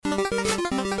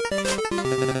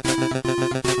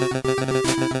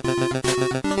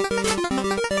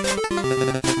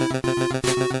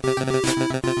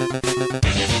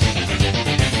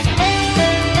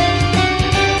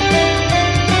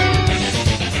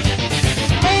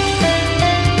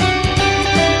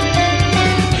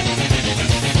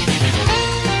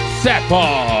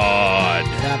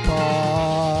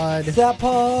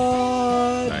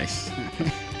Zapod. Nice.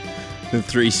 The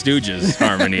Three Stooges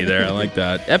harmony there. I like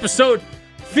that. Episode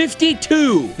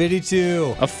 52.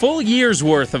 52. A full year's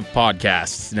worth of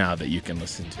podcasts now that you can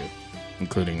listen to,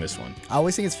 including this one. I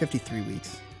always think it's 53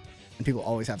 weeks, and people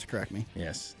always have to correct me.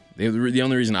 Yes. The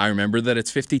only reason I remember that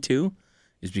it's 52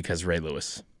 is because Ray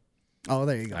Lewis. Oh,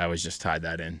 there you go. I always just tied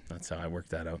that in. That's how I worked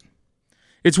that out.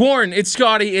 It's Warren, it's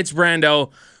Scotty, it's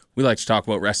Brando. We like to talk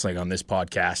about wrestling on this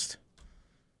podcast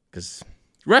because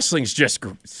wrestling's just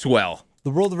swell. The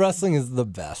world of wrestling is the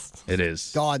best. It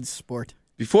is. God's sport.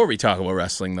 Before we talk about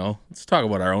wrestling, though, let's talk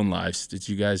about our own lives. Did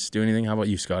you guys do anything? How about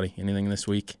you, Scotty? Anything this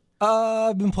week?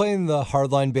 I've been playing the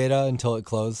Hardline beta until it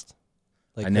closed.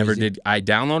 Like I never crazy. did. I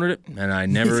downloaded it, and I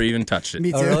never even touched it.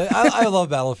 Me too. Oh, really? I love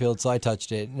Battlefield, so I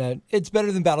touched it. And it's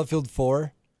better than Battlefield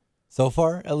 4, so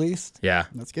far, at least. Yeah.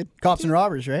 That's good. Cops and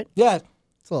robbers, right? Yeah,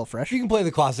 It's a little fresh. you can play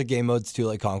the classic game modes too,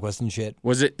 like Conquest and shit.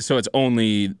 Was it? So it's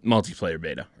only multiplayer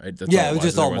beta, right? That's Yeah, all it was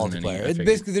just There all wasn't any, I multiplayer. figured.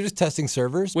 Basically, they're just testing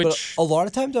servers. Which- But a lot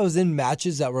of times I was in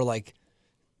matches that were like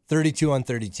 32 on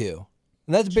 32.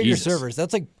 And that's bigger Jesus. servers.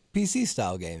 That's like PC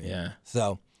style gaming. Yeah.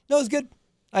 So, no, it was good.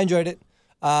 I enjoyed it.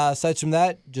 Aside from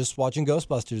that, just watching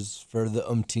Ghostbusters for the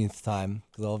umpteenth time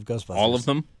because I love Ghostbusters. All of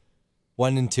them?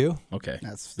 1 and 2. Okay.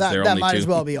 That's, Is there that only might two? as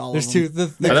well be all There's of two.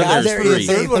 them. The I thought cast there's for three.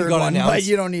 the third one got but announced.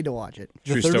 you don't need to watch it.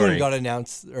 The True third story. one got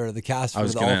announced, or the cast I for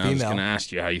was the gonna all-female.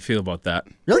 ask you how you feel about that.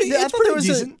 Really? Pretty- I it's thought, there pretty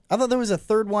was decent. I thought there was a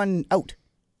third one out.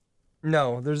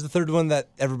 No, there's the third one that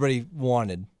everybody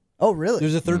wanted. Oh, really?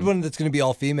 There's a Hmm. third one that's going to be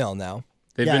all-female now.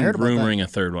 They've Yeah, I been heard about that. rumoring a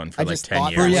third one for I like just 10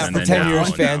 thought years. for- Yeah, and for then 10 now- years,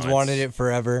 now fans it's- wanted it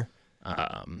forever.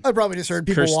 I probably just heard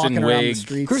people Kristen walking around the Wiig.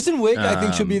 streets. Kristen Wiig, I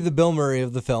think she'll be the Bill Murray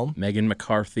of the film. Megan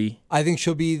McCarthy. I think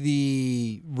she'll be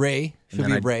the Ray. She'll And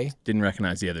be then Ray. Didn't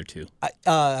recognize the other two.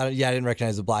 Yeah, I didn't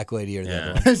recognize the black lady or the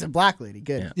other one. There's a black lady.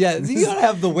 Good. Yeah, you gotta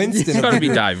have the Winston. It's of got to the be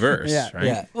group. diverse, Yeah. right?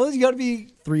 Yeah, well, you gotta be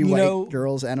Three you white know,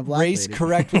 girls and a black race lady.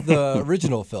 correct with the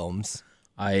original films.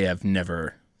 I have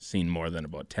never seen more than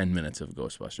about 10 minutes of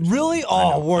Ghostbusters. Really? I Oh,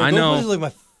 know. Warren, I know. those are like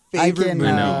my I favorite can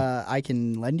movie. I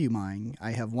can lend you mine.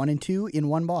 I have 1 and 2 in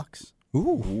one box.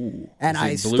 Ooh. Ooh. And Is I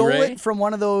it stole Blu-ray? it from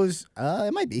one of those.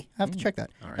 It might be. I have to check that.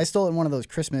 All right. I stole it in one of those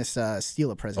Christmas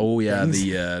steal a present. Oh, yeah, things.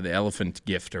 the elephant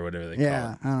gift or whatever they call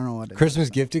Yeah, it. I don't know what. Christmas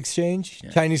gift exchange,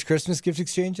 Chinese Christmas gift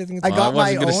exchange. I think it's I called. got I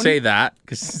wasn't my going to own. say that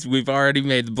because we've already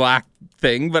made the black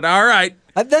thing, but all right.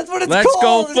 That's what it's Let's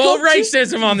called. go It's full called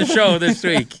racism on the show this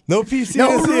week. No PC.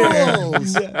 No here.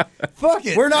 rules. Fuck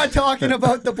it. We're not talking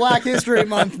about the Black History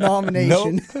Month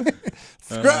nomination. Nope.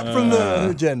 Scrap from the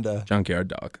agenda. Junkyard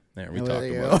Dog. There, we There talked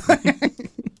you about go. it.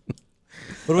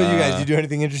 What about you guys? Did you do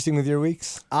anything interesting with your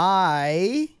weeks?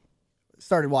 I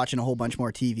started watching a whole bunch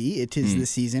more TV. It is Hmm. the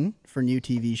season for new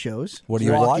TV shows. What are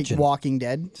you watching? Walking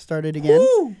Dead started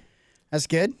again. That's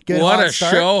good. Good. What hot a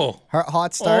start. show.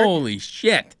 Hot start. Holy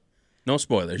shit. No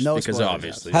spoilers, No because spoilers,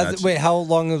 obviously Has wait, how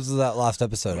long was that last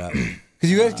episode out?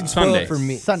 Because you guys can spoil Sunday. it for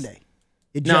me. Sunday.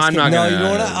 It No, just I'm came not out. No, gonna- you don't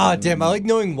want to. Ah, damn! I like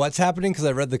knowing what's happening because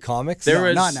I read the comics. There No,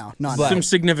 was not now. Not But- now. some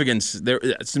significance. There,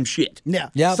 some shit. Yeah.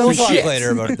 Yeah, Some we'll talk shit.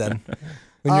 later about it then.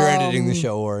 When you're editing the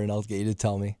show, or and I'll get you to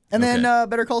tell me. And then Okay.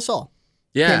 Better Call Saul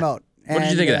Yeah. came out. What did you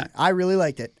And, think of that? I really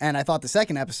liked it, and I thought the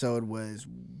second episode was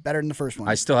better than the first one.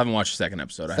 I still haven't watched the second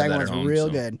episode. I have second that one's at home. real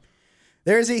so- good.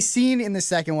 There's a scene in the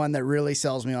second one that really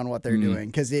sells me on what they're doing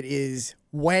because it is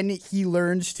when he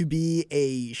learns to be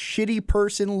a shitty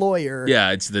person lawyer. Yeah,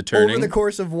 it's the Over turning. the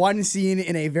course of one scene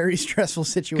in a very stressful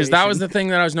situation. Because that was the thing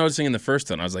that I was noticing in the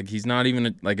first one. I was like, he's not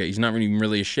even he's not even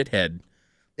really a shithead.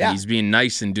 Yeah. He's being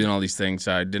nice and doing all these things.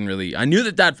 So I didn't really. I knew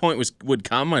that point would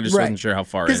come. I just Right. wasn't sure how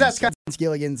far. Because in, that's so. kind of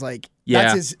Gilligan's like Yeah.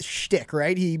 that's his shtick,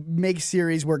 right? He makes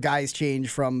series where guys change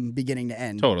from beginning to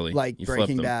end. Totally. Like You flip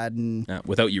Breaking them. Bad and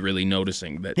Without you really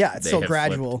noticing that. yeah, it's they so have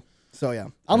gradual. So yeah.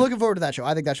 I'm looking forward to that show.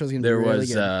 I think that show's gonna be There really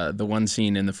was good. the one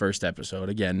scene in the first episode.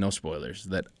 Again, no spoilers.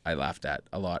 That I laughed at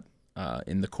a lot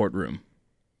in the courtroom.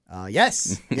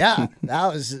 Yes. Yeah. That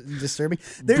was disturbing.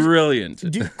 There's Brilliant.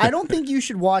 I don't think you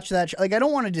should watch that show. Like, I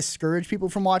don't want to discourage people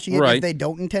from watching it Right. if they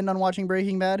don't intend on watching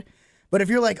Breaking Bad. But if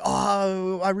you're like,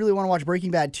 oh, I really want to watch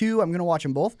Breaking Bad too, I'm going to watch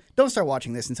them both. Don't start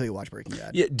watching this until you watch Breaking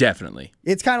Bad. Yeah, definitely.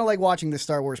 It's kind of like watching the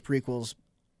Star Wars prequels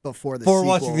before the For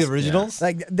sequels. watching the originals?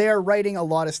 Like, they're writing a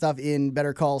lot of stuff in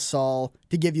Better Call Saul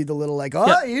to give you the little, like,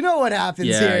 oh, you know what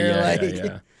happens here.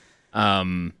 Like,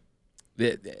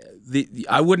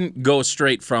 I wouldn't go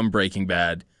straight from Breaking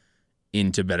Bad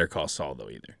into Better Call Saul though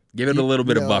either. Give it a little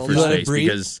bit of No, buffer let it space breathe.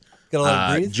 because Gotta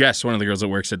let it breathe. Jess, one of the girls that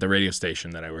works at the radio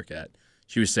station that I work at,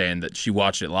 she was saying that she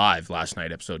watched it live last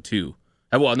night, episode 2.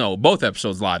 Well, no, both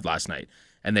episodes live last night,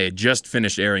 and they had just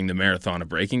finished airing the marathon of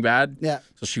Breaking Bad. Yeah.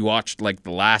 So she watched like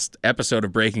the last episode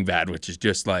of Breaking Bad, which is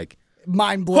just like,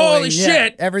 Mind blowing. Holy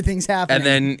shit! Everything's happening. and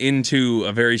then into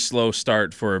a very slow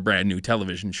start for a brand new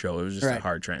television show. It was just Right. a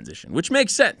hard transition, which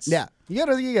makes sense. yeah, you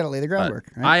gotta lay the groundwork.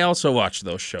 Right? I also watched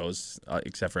those shows,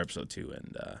 except for episode 2,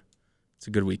 and it's a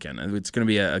good weekend. It's going to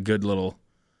be a good little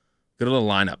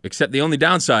lineup. Except the only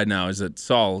downside now is that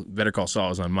Better Call Saul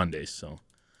is on Mondays, so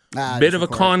bit of a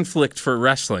conflict for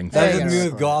wrestling. That Yeah, happened to me yeah.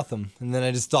 with Gotham, and then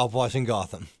I just stopped watching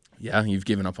Gotham. Yeah, you've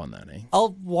given up on that, eh?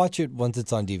 I'll watch it once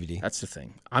it's on DVD. That's the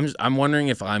thing. I'm wondering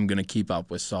if I'm going to keep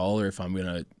up with Saul or if I'm going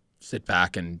to sit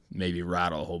back and maybe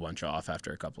rattle a whole bunch off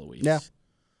after a couple of weeks. Yeah.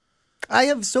 I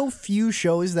have so few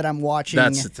shows that I'm watching.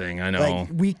 That's the thing. I know. Like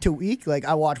week to week. Like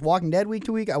I watch Walking Dead week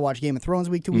to week. I watch Game of Thrones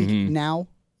week to week now,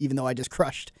 even though I just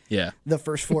crushed yeah, the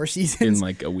first 4 in seasons.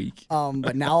 like a week.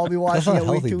 But now I'll be watching not it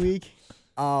week healthy. to week.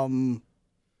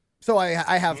 So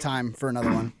I have time for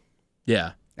another one.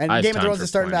 Yeah. And I have Game of time Thrones for is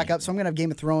starting plenty. back up, so I'm gonna have Game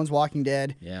of Thrones, Walking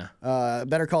Dead, Yeah.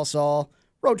 Better Call Saul.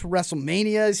 Road to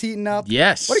WrestleMania is heating up.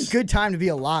 Yes. What a good time to be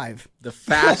alive. The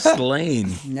fast lane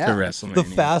Yeah. to WrestleMania. The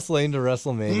fast lane to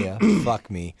WrestleMania.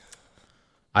 Fuck me.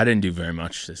 I didn't do very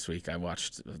much this week. I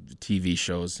watched TV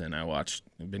shows and I've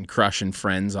been crushing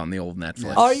Friends on the old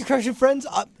Netflix. Oh, are you crushing Friends?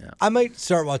 I might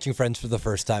start watching Friends for the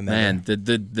first time ever. Man,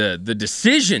 the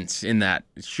decisions in that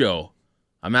show.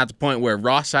 I'm at the point where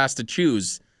Ross has to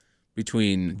choose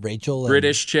between Rachel and-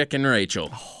 British chick and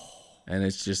Rachel. And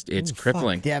it's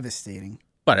crippling. Devastating.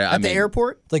 But I At the mean,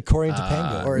 airport? Like Corey and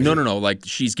Topanga. or is no, it- no. Like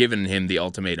she's given him the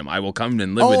ultimatum. I will come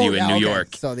and live with you in New okay.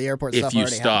 York So the airport if stuff you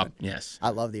already stop. happened. Yes. I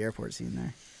love the airport scene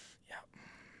there.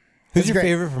 Who's That's your great.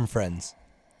 favorite from Friends?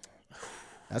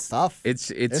 That's tough. It's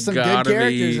There's some gotta good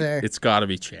characters be there. it's gotta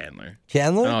be Chandler.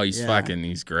 Chandler? Oh, he's Yeah.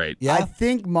 he's great. yeah. I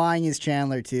think mine is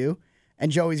Chandler too.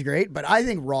 And Joey's great, but I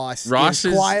think Ross Ross is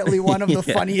is- quietly one of the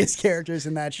Yeah. funniest characters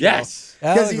in that show. Yes.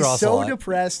 I Because like he's Ross a so lot.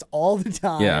 depressed all the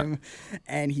time, Yeah.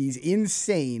 and he's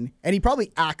insane, and he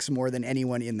probably acts more than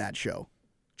anyone in that show.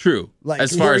 True. Like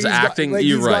as far as he's got- acting, like,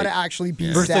 you're he's right. got to actually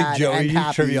be Versus sad like Joey and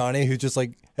happy. Tribbiani, who's just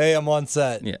like, hey, I'm on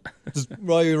set. Yeah. Just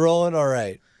while you're rolling, all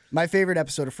right. My favorite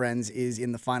episode of Friends is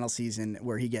in the final season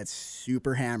where he gets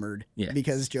super hammered Yeah.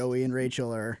 because Joey and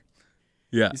Rachel are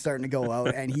Yeah. starting to go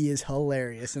out, and he is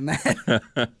hilarious in that.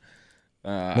 Man, I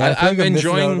feel I'm like I'm missing out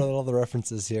enjoying on all the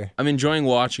references here. I'm enjoying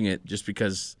watching it just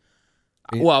because.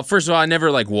 Well, first of all, I never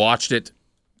like watched it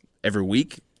every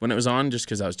week when it was on, just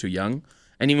because I was too young.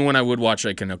 And even when I would watch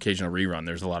like an occasional rerun,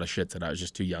 there's a lot of shit that I was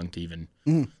just too young to even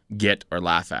get or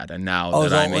laugh at. And now Oh,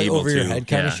 is that that I'm like able over to, your head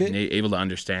kinda shit? able to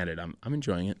understand it, I'm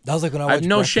enjoying it. That was like when I I watched have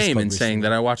no Breakfast shame Club in saying recently.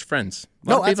 that I watch Friends. A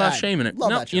No, lot of people that's have shame in it. love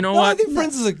No, that show. you know No, I what? think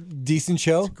Friends is a decent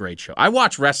show. Great show. I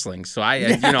watch wrestling, so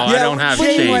I don't have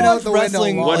shame shame. went out the window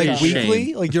Wrestling a long What like is weekly,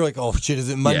 shame? like you're like, oh shit, is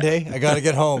it Monday? I gotta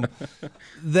get home.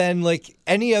 Then like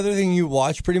any other thing you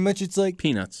watch, pretty much it's like,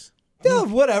 Peanuts. yeah,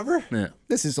 whatever. Yeah.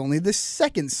 This is only the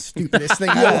second stupidest thing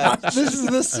I Yeah, watched. this is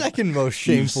the second most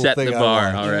You've shameful set thing the I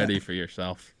bar watched. already for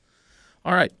yourself.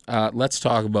 All right, let's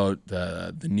talk about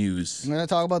the news I'm going to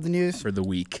talk about the news. for the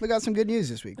week. We got some good news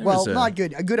this week. There well, was not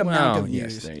good. A good amount of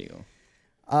yes, news. there you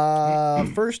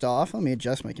go. First off, let me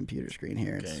adjust my computer screen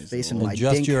here. It's Okay, facing so my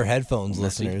Adjust dink. your headphones,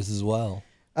 listeners, as well.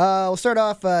 We'll start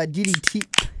off DDT.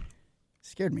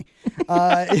 Scared me.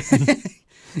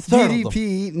 Startled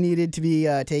DDP needed to be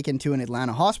taken to an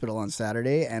Atlanta hospital on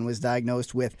Saturday and was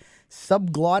diagnosed with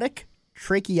subglottic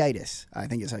tracheitis. I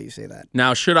think is how you say that.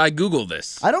 Now, should I Google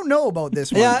this? I don't know about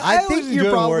this one. Yeah, I think always you're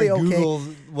enjoy probably when okay. Google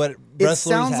what It wrestlers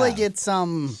sounds like have.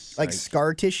 it's like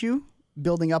scar tissue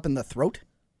building up in the throat.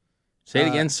 Say it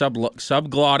again.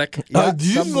 Subglottic. Yeah, do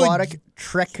you subglottic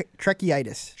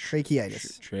tracheitis.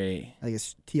 Tracheitis. Tray. I think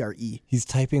it's TRE. He's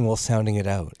typing while sounding it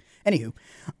out. Anywho,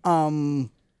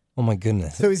 Oh my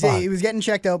goodness. so Fuck. he was getting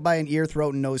checked out by an ear,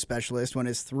 throat, and nose specialist when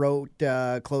his throat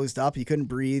closed up. He couldn't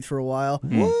breathe for a while.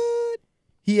 What?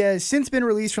 He has since been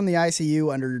released from the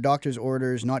ICU under doctor's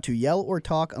orders not to yell or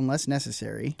talk unless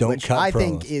necessary. Don't which cut I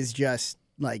think promos. is just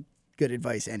like good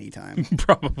advice anytime.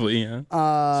 Probably, yeah.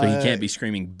 So he can't be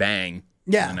screaming bang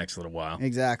yeah. in the next little while.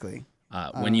 Exactly.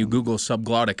 When you Google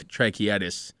subglottic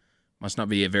tracheitis, must not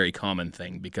be a very common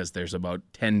thing because there's about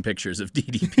 10 pictures of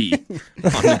DDP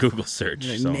on the Google search.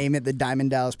 So Name it the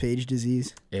Diamond Dallas Page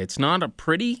disease. it's not a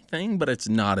pretty thing, but it's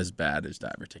not as bad as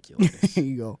diverticulitis. There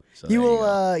you go. So He there you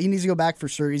will. He needs to go back for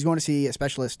surgery. He's going to see a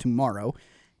specialist tomorrow,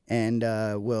 and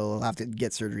we'll have to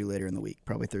get surgery later in the week,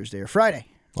 probably Thursday or Friday.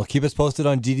 Well, keep us posted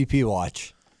on DDP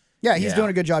Watch. Yeah, he's Yeah. doing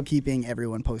a good job keeping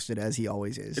everyone posted as he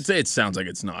always is. It sounds like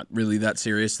it's not really that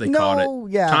serious. They No, caught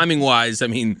it. yeah. Timing wise, I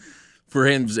mean, for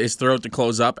his throat to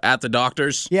close up at the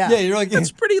doctor's. Yeah. Yeah, you're like,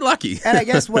 That's pretty lucky. And I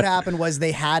guess what happened was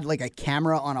they had like a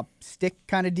camera on a stick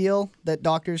kind of deal that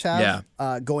doctors have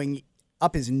going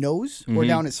up his nose or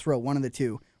down his throat, one of the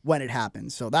two, when it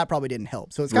happened. So that probably didn't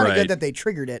help. So it's kind of good that they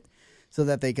triggered it so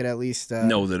that they could at least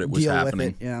know that it was deal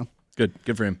happening. with it. Yeah.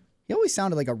 Good for him. He always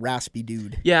sounded like a raspy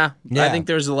dude. Yeah, Yeah. I think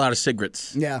there's a lot of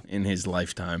cigarettes in his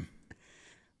lifetime.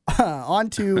 On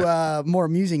to more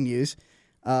amusing news.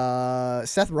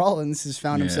 Seth Rollins has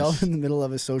found himself in the middle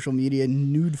of a social media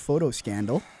nude photo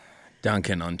scandal.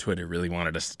 Duncan on Twitter really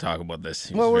wanted us to talk about this.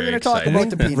 He Well, was we're very going to talk excited. about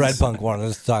the penis. Red Punk wanted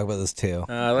us to talk about this too.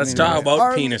 Let's talk about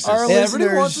our- penises. our Yeah, everybody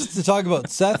listeners- wants us to talk about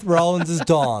Seth Rollins'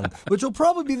 dong, which will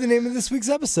probably be the name of this week's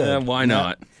episode. Why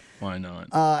not? Why not?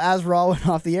 As Raw went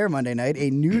off the air Monday night, a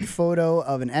nude photo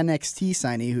of an NXT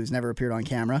signee who's never appeared on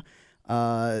camera,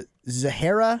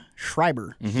 Zahara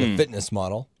Schreiber. She's a fitness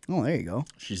model. Oh, there you go.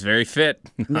 She's very fit.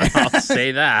 I'll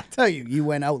say that. So you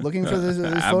went out looking for these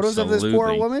photos of this poor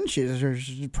Absolutely. woman?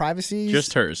 Her privacy.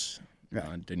 Just hers.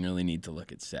 Right. Didn't really need to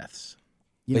look at Seth's.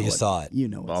 you But know you what- saw it. You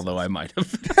know it. Although I might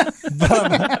have.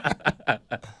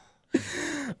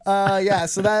 Yeah,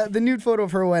 so that the nude photo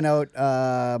of her went out.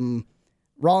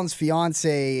 Rollins'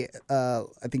 fiance, I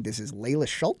think this is Layla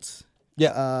Schultz,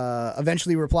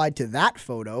 eventually replied to that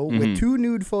photo with two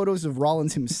nude photos of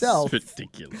Rollins himself. It's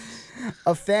ridiculous.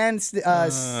 A fan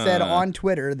said on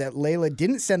Twitter that Layla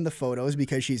didn't send the photos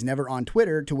because she's never on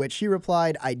Twitter, to which she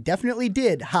replied, "I definitely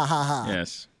did, ha ha ha."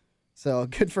 Yes. So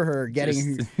good for her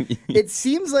getting. It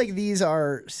seems like these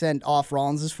are sent off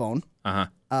Rollins' phone.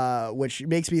 Which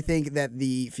makes me think that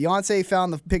the fiance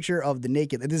found the picture of the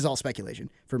naked. This is all speculation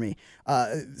for me.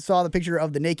 Saw the picture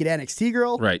of the naked NXT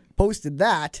girl. Right. Posted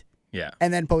that. Yeah.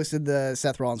 And then posted the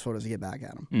Seth Rollins photos to get back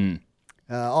at him.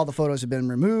 All the photos have been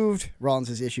removed. Rollins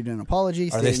has issued an apology.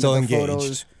 Are they stating still that the engaged?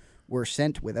 photos were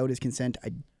sent without his consent.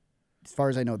 As far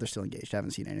as I know, they're still engaged. I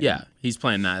haven't seen anything. Yeah. He's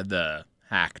playing the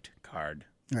hacked card.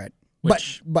 Right.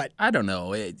 Which, but I don't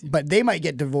know. but they might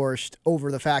get divorced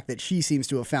over the fact that she seems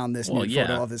to have found this nude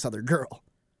photo of this other girl.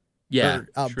 Yeah.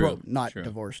 Or, true. not true.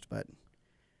 divorced, but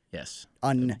Yes.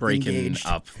 unengaged. Breaking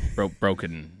up.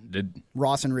 Broken.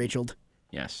 Ross and Rachel'd.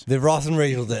 Yes. They Ross and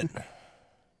Rachel'd it.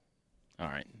 All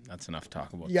right. That's enough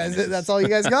talk about You guys, penises. that's all you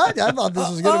guys got? I thought this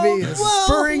was going to be well,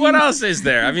 spurring. What else is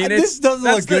there? I mean, This doesn't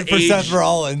that's look good the for age. Seth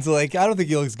Rollins. Like, I don't think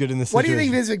he looks good in this What do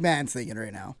situation. you think Vince McMahon's thinking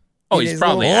right now? Oh, In he's his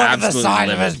probably little Look at the absolutely side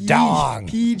of livid. his dong.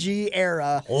 PG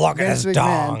era. Look at Vince his McMahon.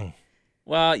 dong.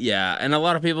 Well, yeah, and a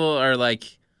lot of people are like,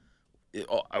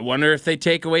 oh, I wonder if they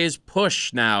take away his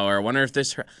push now, or I wonder if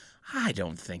this. I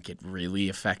don't think it really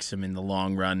affects him in the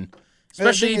long run,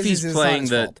 especially thing if is, he's it's not playing his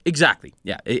the fault. exactly.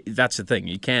 Yeah, that's the thing.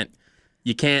 You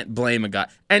can't blame a guy,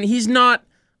 and he's not.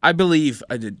 I believe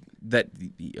that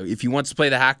if he wants to play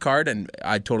the hack card, and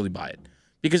I'd totally buy it,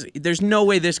 because there's no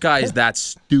way this guy is that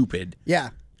stupid Yeah.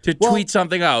 to Well- tweet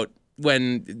something out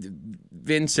when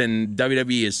Vince and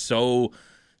WWE is so.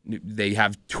 They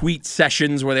have tweet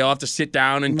sessions where they all have to sit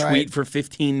down and Right. tweet for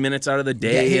 15 minutes out of the Yeah,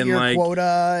 day, hit and your like,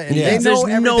 quota. And Yeah. they know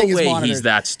there's no everything is way monitored. he's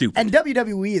that stupid. And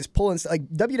WWE is pulling, like,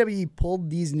 WWE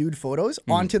pulled these nude photos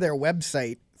onto their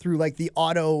website through, like, the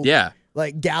auto, yeah,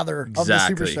 like, gather Exactly.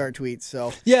 of the superstar tweets.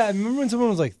 So, Yeah, I remember when someone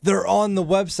was like, they're on the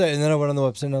website, and then I went on the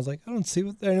website and I was like, I don't see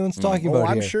what anyone's talking about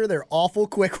I'm here. sure they're awful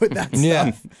quick with that stuff.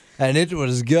 Yeah, and it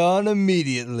was gone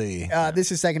immediately. This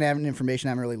is secondhand information.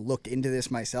 I haven't really looked into this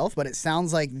myself, but it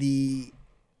sounds like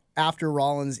after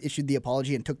Rollins issued the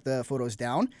apology and took the photos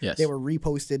down, Yes. they were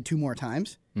reposted 2 more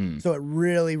times. So it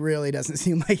really, really doesn't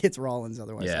seem like it's Rollins.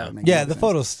 Otherwise, Yeah. that would make Yeah, no the sense.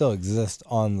 photos still exist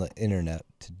on the internet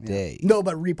today. No,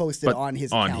 but reposted but on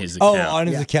his on account. his Oh, account. on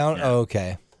his Yeah. account? Yeah. Oh,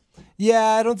 okay. Yeah,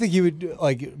 I don't think he would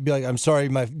be like, I'm sorry,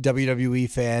 my WWE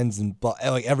fans and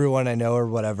like everyone I know or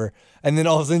whatever. And then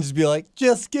all of a sudden just be like,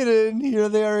 just kidding, here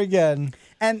they are again.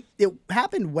 And it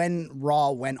happened when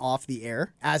Raw went off the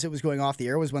air. As it was going off the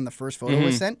air was when the first photo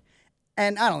was sent.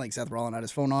 And I don't think Seth Rollins had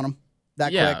his phone on him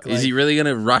that Yeah, quick. is he really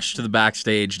gonna rush to the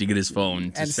backstage to get his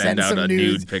phone to And send send out some a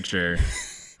nudes? nude picture?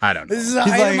 I don't know. This is a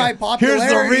He's height of my like, popularity.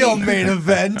 here's the real main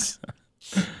event.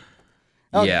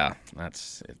 Yeah,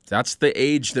 that's the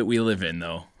age that we live in,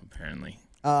 though. Apparently,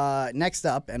 Next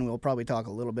up, and we'll probably talk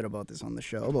a little bit about this on the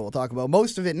show, but we'll talk about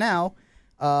most of it now.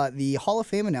 The Hall of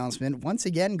Fame announcement once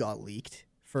again got leaked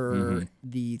for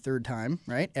the third time,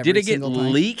 right? did it get single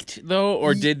time. leaked though,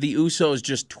 or did the Usos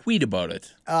just tweet about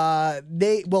it?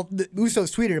 The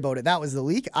Usos tweeted about it. That was the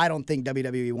leak. I don't think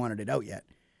WWE wanted it out yet.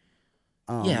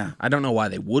 Yeah, I don't know why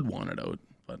they would want it out,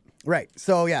 but Right.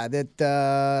 So yeah,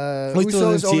 that Wait till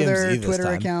Usos it's over TMZ their this Twitter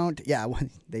time. account. Yeah,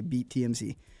 they beat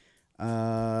TMZ.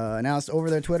 Announced over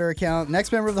their Twitter account.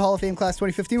 Next member of the Hall of Fame class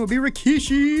 2015 will be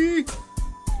Rikishi.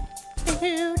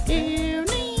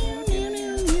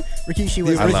 Rikishi The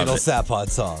was love original it. Sapod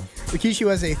song. Rikishi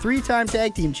was a 3-time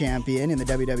tag team champion in the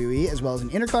WWE, as well as an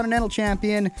Intercontinental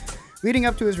champion, leading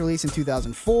up to his release in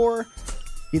 2004.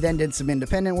 He then did some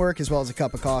independent work, as well as a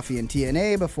cup of coffee in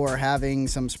TNA, before having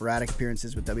some sporadic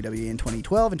appearances with WWE in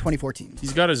 2012 and 2014.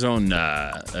 He's got his own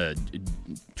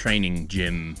training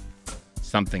gym,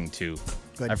 something too.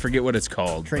 Good. I forget what it's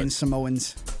called. Trained but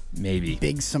Samoans, maybe.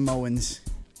 big Samoans.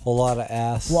 Whole lot of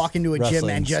ass. Walk into a gym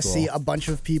wrestling and just school. see a bunch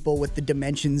of people with the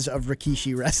dimensions of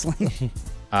Rikishi wrestling.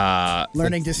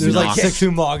 Learning to There's like Knox. 6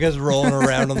 Umagas rolling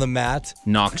around on the mat.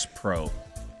 Knox Pro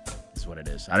is what it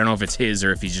is. I don't know if it's his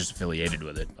or if he's just affiliated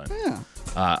with it. But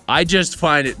I just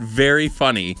find it very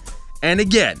funny. And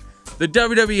again, the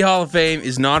WWE Hall of Fame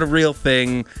is not a real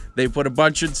thing. They put a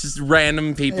bunch of just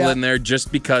random people in there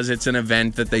just because it's an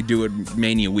event that they do at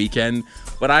Mania weekend.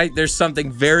 But there's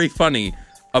something very funny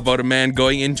about a man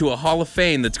going into a Hall of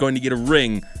Fame that's going to get a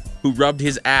ring who rubbed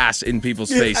his ass in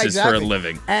people's faces for a exactly.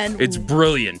 living. And it's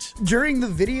brilliant. During the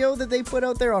video that they put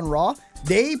out there on Raw,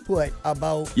 they put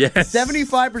about Yes.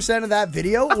 75% of that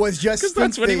video was just Because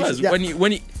that's what he was. Yeah.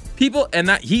 When he people and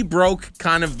that he broke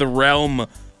kind of the realm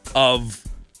of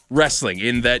wrestling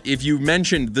in that if you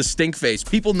mentioned the stink face,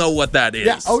 people know what that is.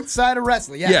 Yeah, outside of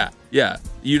wrestling. Yeah.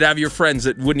 You'd have your friends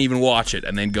that wouldn't even watch it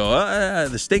and then go,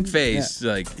 the stink face.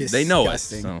 Yeah. Like they know it.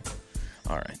 Disgusting. So,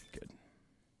 all right, good.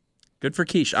 Good for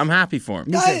Quiche. I'm happy for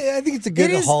him. I think it's a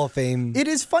good It is- Hall of Fame. It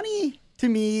is funny to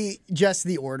me just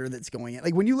the order that's going in.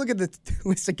 Like when you look at the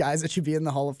list of guys that should be in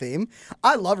the Hall of Fame,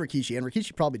 I love Rikishi, and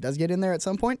Rikishi probably does get in there at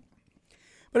some point.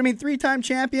 But I mean, 3-time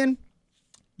champion.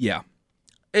 Yeah.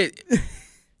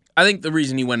 I think the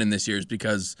reason he went in this year is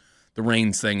because the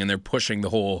Reigns thing and they're pushing the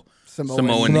whole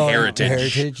Samoan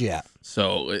heritage. Yeah.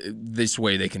 So this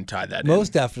way they can tie that in.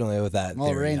 Most definitely with that Well,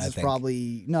 theory, Reigns I is think.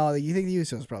 probably no. You think the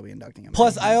Usos probably inducting him?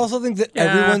 Plus, I also think that Yeah.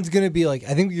 everyone's going to be like,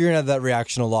 I think you're going to have that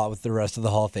reaction a lot with the rest of the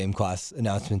Hall of Fame class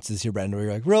announcements this year, Brandon, where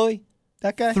you're like, really?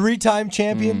 that guy. 3-time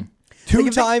champion?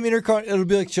 2-time Intercontinental? It'll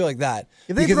be like shit like that.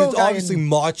 If they Because throw it's a guy obviously in-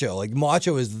 Macho. Like,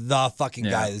 Macho is the fucking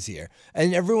guy this year.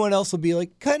 And everyone else will be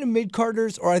like kind of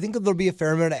mid-carders, or I think there'll be a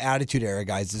fair amount of Attitude Era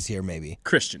guys this year, maybe.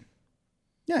 Christian.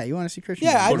 Yeah, you want to see Christian?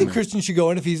 Yeah, I Put him think in. Christian should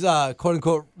go in if he's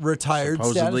quote-unquote retired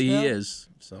Supposedly status he now. is.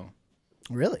 So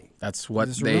Really? that's what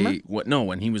Is this a rumor?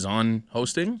 when he was on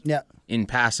hosting, Yeah. in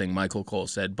passing, Michael Cole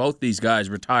said both these guys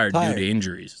retired Tired. due to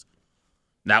injuries.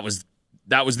 That was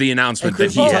the announcement And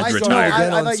that he Chris had Paul, retired.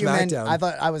 again I on thought you meant. SmackDown I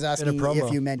thought I was in a asking promo.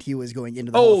 if you meant he was going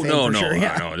into the Hall Oh of Fame no, for no, sure.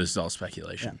 Yeah. no! This is all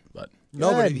speculation, but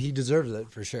No, but Good. he deserves it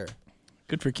for sure.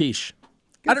 good for Quiche.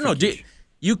 I don't know.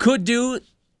 You could do.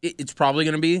 It's probably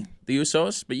going to be the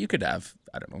Usos, but you could have,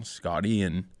 I don't know, Scotty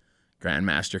and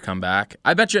Grandmaster come back.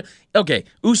 I bet you. Okay,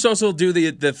 Usos will do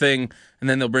the thing, and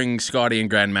then they'll bring Scotty and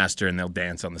Grandmaster, and they'll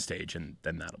dance on the stage, and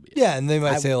then that'll be it. Yeah, and they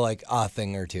might say like a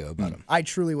thing or two about him. I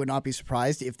truly would not be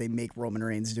surprised if they make Roman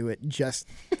Reigns do it just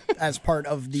as part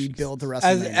of the build to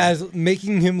As WrestleMania. as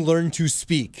making him learn to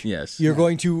speak. Yes. You're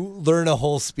going to learn a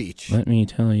whole speech. Let me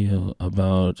tell you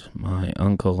about my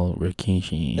uncle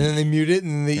Rikishi. And then they mute it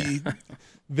and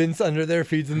Vince under there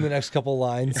feeds him the next couple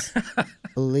lines.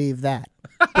 Believe that.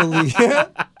 Believe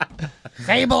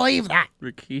They believe that.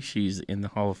 Rikishi's in the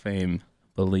Hall of Fame.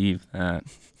 Believe that.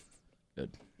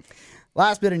 Good.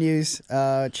 Last bit of news.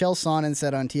 Chael Sonnen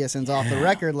said on TSN's Off the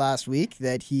Record last week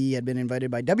that he had been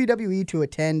invited by WWE to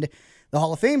attend the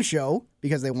Hall of Fame show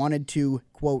because they wanted to,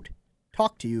 quote,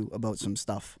 talk to you about some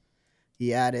stuff.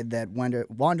 He added that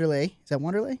Wanderlei, is that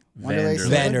Wanderlei?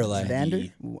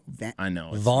 Vanderlei. Silva? I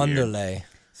know. It's weird. Vonderlei.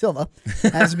 Silva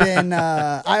has been,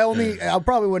 I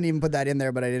probably wouldn't even put that in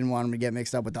there, but I didn't want him to get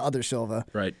mixed up with the other Silva.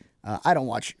 Right. I don't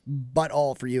watch but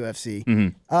all for UFC.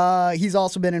 Mm-hmm. He's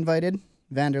also been invited,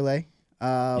 Vanderlei.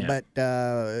 But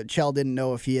Chael didn't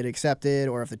know if he had accepted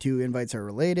or if the two invites are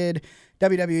related.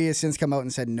 WWE has since come out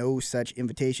and said no such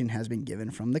invitation has been given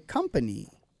from the company.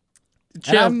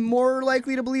 And I'm more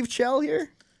likely to believe Chael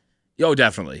here. Oh,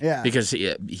 definitely. Yeah. Because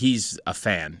he's a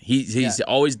fan. He's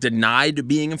always denied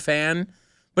being a fan,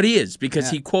 but he is because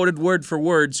he quoted word for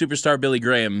word Superstar Billy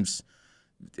Graham's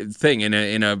thing in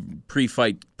a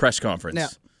pre-fight press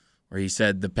conference where he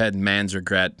said the man's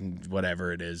regret,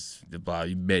 whatever it is,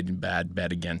 you made a bad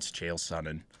bet against Chael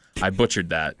Sonnen. I butchered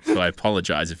that, so I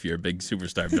apologize if you're a big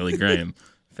Superstar Billy Graham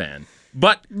fan.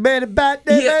 But he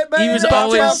was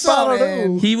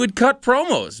always he would cut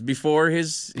promos before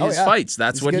his fights.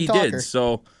 That's He's a what good he talker. did.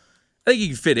 So I think he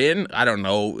can fit in. I don't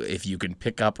know if you can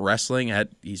pick up wrestling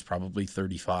he's probably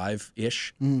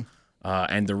 35-ish.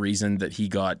 And the reason that he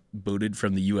got booted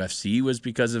from the UFC was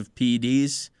because of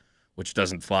PEDs, which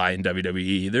doesn't fly in WWE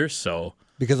either. So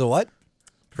Because of what?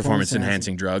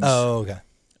 performance-enhancing drugs. Oh,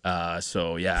 okay.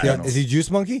 So, yeah, I Yeah, don't know. is he Juice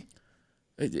Monkey?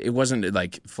 It wasn't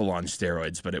like full-on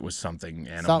steroids, but it was something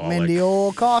anabolic. Something in the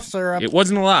old cough syrup. It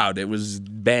wasn't allowed. It was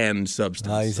banned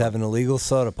substance. He's having illegal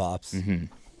soda pops. Mm-hmm.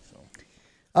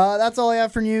 That's all I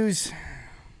have for news.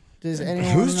 Does anyone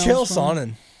Who's else Chael want-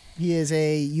 Sonnen? He is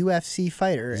a UFC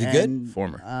fighter. Is he good? and,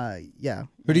 Former. Yeah.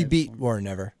 Who'd he beat? Warren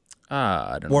never.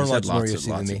 I don't know. Warren He's had watches more lots UFC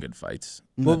than of me. good fights.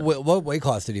 What weight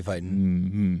class did he fight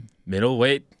in?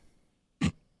 Middleweight.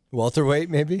 Welterweight,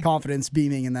 maybe? Confidence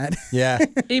beaming in that. Yeah.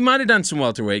 He might have done some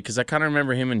welterweight because I kind of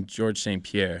remember him and George St.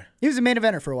 Pierre. He was a main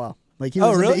eventer for a while. Like he Oh,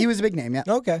 was really? he was a big name, yeah.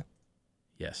 Okay.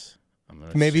 Yes.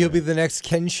 Maybe he'll be the next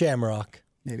Ken Shamrock.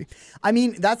 Maybe. I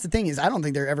mean, that's the thing is I don't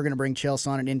think they're ever going to bring Chael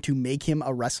Sonnen in to make him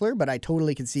a wrestler, but I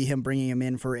totally could see him bringing him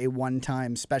in for a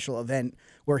one-time special event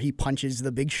where he punches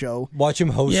the Big Show. Watch him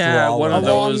host Yeah, Raw. one of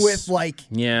Along those- with like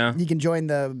Yeah. he can join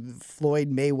the Floyd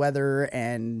Mayweather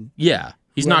and Yeah.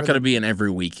 He's Whoever not going to be an every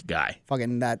week guy.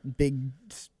 fucking that big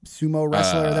sumo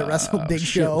wrestler that wrestled Big Shit,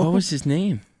 Show. What was his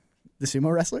name? The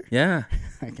sumo wrestler? Yeah.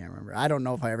 I can't remember. I don't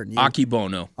know if I ever knew.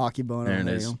 Akibono. Akibono. There it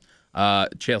you is. go.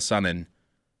 Chael Sonnen,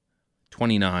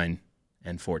 29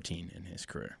 and 14 in his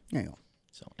career. There you go.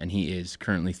 So, and he is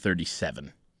currently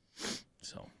 37.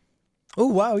 So Oh,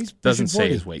 wow. He's doesn't pushing say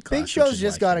 40. his weight class. Big which Show's is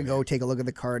just why got to he go take a look at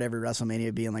the card every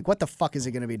WrestleMania being like, what the fuck is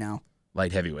it going to be now?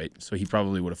 light heavyweight. So he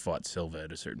probably would have fought Silva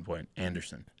at a certain point.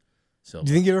 Anderson. Silva.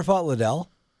 Do you think he ever fought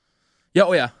Liddell? Yeah,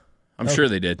 oh yeah. I'm sure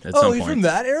they did at some Oh, point. he's from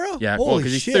that era? Yeah, well, Holy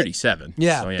because he's shit. 37.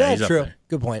 Yeah, so, yeah, that's he's true. Up there.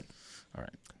 Good point. All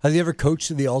right. Has he ever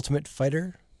coached the Ultimate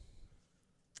Fighter?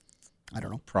 I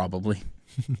don't know. Probably.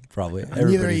 Probably. Neither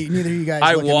Everybody. of you guys.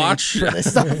 I look at me watch. for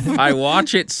this stuff. I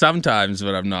watch it sometimes,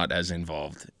 but I'm not as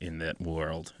involved in that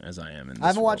world as I am in this I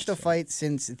haven't watched a world, so. fight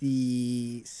since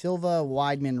the Silva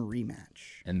Weidman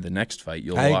rematch. And the next fight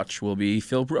you'll I- watch will be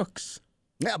Phil Brooks.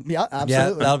 Yeah, Yeah,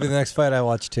 absolutely. that'll be the next fight I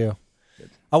watch too.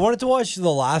 I wanted to watch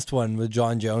the last one with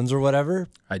John Jones or whatever.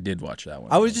 I did watch that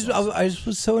one. I just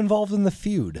was so involved in the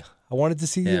feud. I wanted to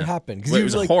see it happen because Well, he it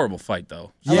was was like, a horrible fight,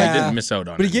 though. So yeah, I didn't miss out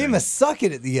on but it. he gave him a suck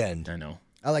it at the end. I know.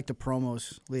 I like the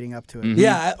promos leading up to it. Mm-hmm.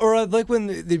 Yeah, or I like when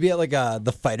they'd be at like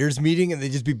the fighters meeting and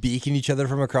they'd just be beaking each other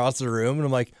from across the room, and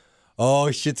I'm like,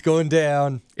 oh, shit's going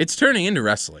down. It's turning into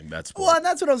wrestling. That's Well, and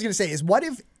that's what I was going to say is what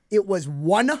if it was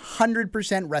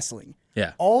 100% wrestling?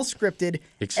 Yeah. All scripted,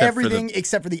 Except for everything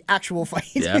except for the actual fight.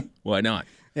 Yeah. Why not?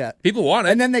 Yeah. People want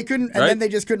it. And then they couldn't, and right? then they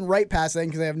just couldn't write past that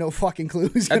because they have no fucking clue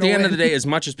who's At gonna the end of win. the day, as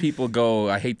much as people go,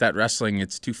 I hate that wrestling.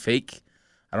 It's too fake.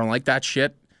 I don't like that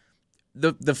shit.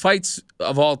 The fights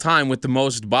of all time with the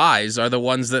most buys are the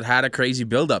ones that had a crazy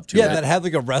build up to it. Yeah, that had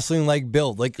like a wrestling like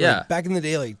build. Like back in the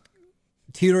day, like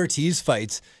Tito Ortiz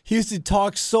fights, he used to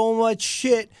talk so much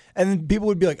shit, and then people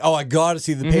would be like, "Oh, I got to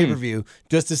see the pay per view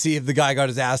just to see if the guy got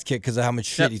his ass kicked because of how much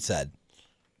shit he said."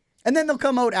 And then they'll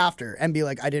come out after and be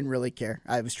like, I didn't really care.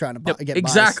 I was trying to get buys."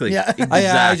 exactly. Yeah. Exactly.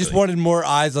 I just wanted more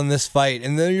eyes on this fight,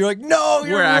 and then you're like, "No,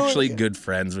 you're We're ruining actually it." good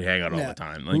friends. We hang out all the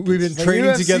time. Like, We've been The training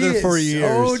UFC together for is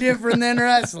years. So different than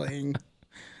wrestling.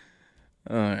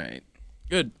 all right.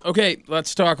 Good. Okay,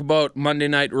 let's talk about Monday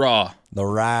Night Raw. The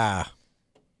Raw,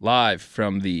 Live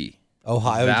from the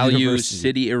Ohio Value University.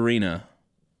 City Arena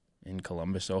in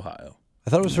Columbus, Ohio. I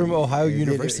thought it was from Ohio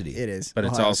University. It is. But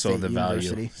it's Ohio also State the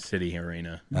University. Value City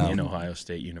Arena in Ohio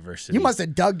State University. You must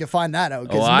have dug to find that out.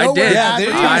 'cause Oh, I nowhere did. Yeah, they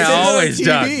didn't I even say that on always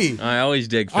TV. dug. I always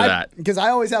dig for that. Because I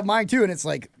always have mine too, and it's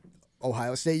like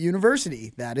Ohio State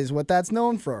University. That is what that's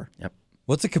known for. Yep.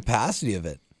 What's the capacity of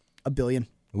it? 1 billion.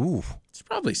 Ooh. It's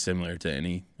probably similar to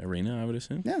any arena, I would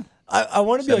assume. Yeah. I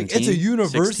want to be like, it's a 17,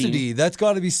 university. 16. That's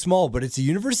got to be small, but it's a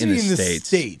university in the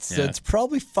States. So Yeah. it's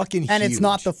probably fucking And huge. it's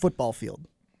not the football field.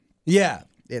 Yeah.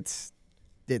 It's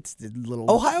the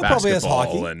little. Ohio probably has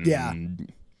Basketball hockey. and Yeah. Do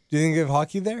you think they have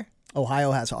hockey there?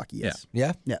 Ohio has hockey. Yes.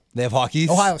 Yeah. Yeah. They have hockey.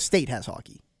 Ohio State has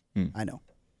hockey. I know.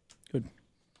 Good.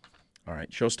 All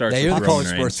right, show starts Yeah, with you're the Roman college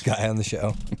Reigns. sports guy on the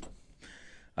show.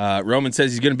 Roman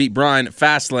says he's going to beat Bryan at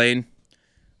Fastlane.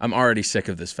 I'm already sick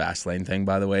of this Fastlane thing,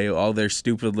 by the way. All their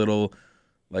stupid little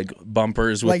like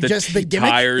bumpers with Like the, just the gimmick?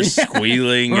 tires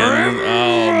squealing. And,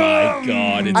 oh my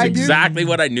God. It's I do- exactly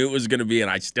what I knew it was going to be,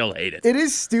 and I still hate it. It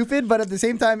is stupid, but at the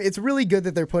same time, it's really good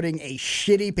that they're putting a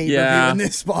shitty pay-per-view Yeah. in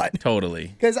this spot. Totally.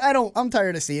 Because I'm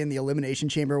tired of seeing the Elimination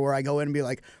Chamber where I go in and be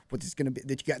like, what's this going to be?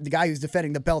 The guy who's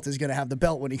defending the belt is going to have the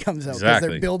belt when he comes out. Because Exactly.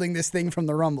 they're building this thing from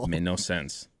the Rumble. Made no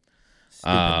sense.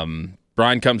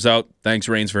 Bryan comes out. Thanks,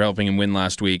 Reigns, for helping him win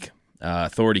last week.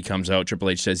 Authority comes out. Triple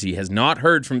H says he has not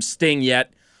heard from Sting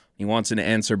yet. He wants an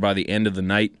answer by the end of the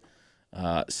night.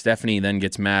 Stephanie then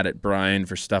gets mad at Bryan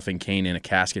for stuffing Kane in a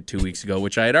casket 2 weeks ago,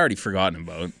 which I had already forgotten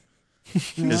about.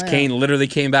 Because Kane literally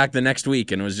came back the next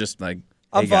week and was just like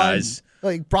I'm guys.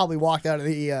 Like probably walked out of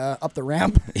the up the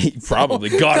ramp. He probably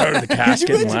got out of the Could casket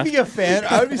you and imagine left. being a fan?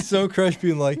 I would be so crushed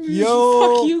being like,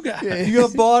 yo, Fuck you guys. you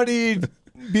got bodied,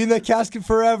 be in that casket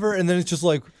forever. And then it's just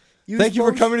like, thank you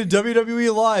for coming to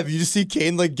WWE Live. You just see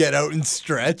Kane like get out and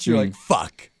stretch. You're like,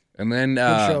 fuck. And then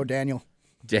Good show, Daniel.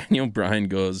 Daniel Bryan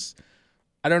goes,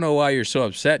 I don't know why you're so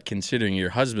upset considering your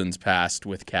husband's passed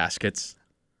with caskets.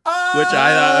 Which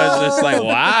I thought was just like,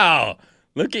 wow.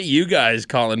 Look at you guys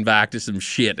calling back to some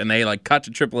shit. And they like cut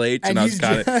to Triple H and I was he's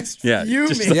kind of just just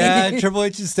fuming. like, Yeah, Triple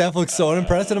H and Steph look so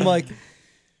unimpressed. And I'm like,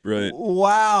 right.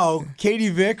 wow, Katie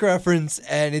Vick reference.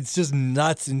 And it's just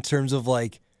nuts in terms of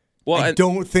like, Well, I and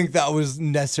don't think that was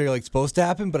necessarily like supposed to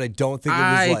happen, but I don't think it was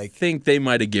I like, think they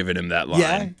might have given him that line.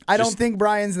 Yeah. I don't think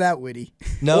Brian's that witty.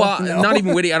 no. Well, No. not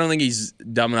even witty. I don't think he's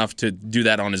dumb enough to do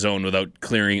that on his own without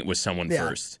clearing it with someone Yeah.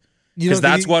 first. You Because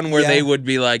don't think that's one where yeah. they would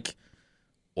be like,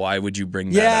 why would you bring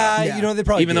that Yeah, up? Yeah. you know, they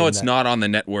probably Even though gave it's him that. not on the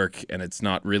network and it's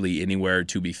not really anywhere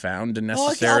to be found Oh, okay,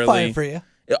 necessarily. I'll find it for you.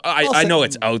 I I'll know send-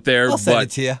 it's out there, I'll send but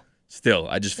it to you. still,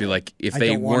 I just feel like if I they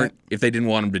don't want weren't, if they didn't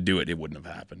want him to do it, it wouldn't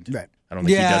have happened. Right. I don't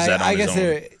think he does that on I his guess own.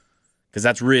 they're- Because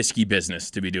that's risky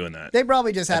business to be doing that. They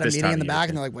probably just At had a this meeting time in the of year, back too.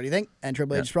 and they're like, what do you think? And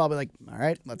Triple H is probably like, all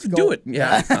right, let's go. Do it.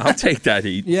 Yeah, I'll take that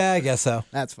heat. Yeah, I guess so.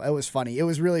 It was funny. It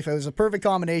was really fun. It was a perfect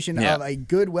combination Yeah. of a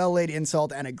good, well-laid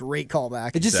insult and a great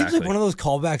callback. It just seems like Exactly. one of those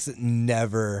callbacks that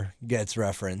never gets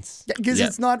referenced. Because Yeah.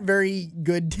 it's not very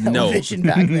good No, television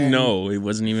back then. no, it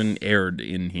wasn't even aired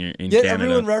in here in Yet Canada.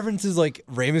 everyone references like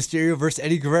Rey Mysterio versus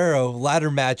Eddie Guerrero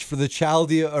ladder match for the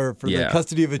the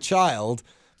custody of a child.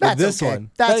 But That's this okay.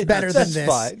 one, That's better than that's this.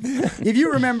 fine. If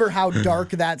you remember how dark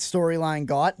that storyline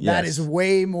got, that Yes. is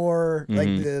way more like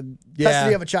the Yeah.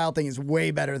 custody of a child thing is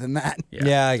way better than that.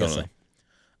 Yeah, I guess so.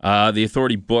 The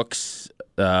Authority books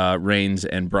Reigns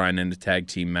and Bryan in a tag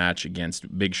team match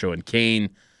against Big Show and Kane,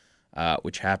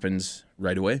 which happens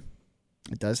right away.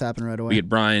 It does happen right We away. get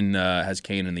Bryan has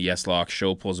Kane in the yes lock.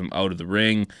 Show pulls him out of the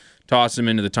ring, tosses him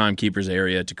into the timekeeper's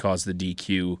area to cause the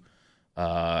DQ.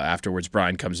 Afterwards,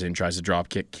 Bryan comes in, tries to drop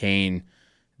kick Kane.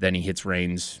 Then he hits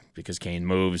Reigns because Kane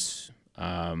moves.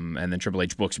 And then Triple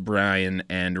H books Bryan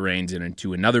and Reigns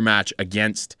into another match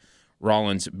against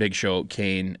Rollins, Big Show,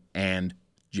 Kane, and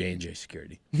J&J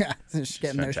Security. Yeah, they're just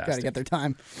getting there. Got to fantastic. get their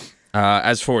time.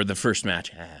 As for the first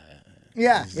match,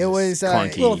 Yeah, it was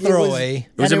clunky. Little it was- throwaway.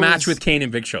 it was and a match with Kane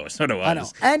and Big Show. That's what it was. I know,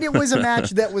 and it was a match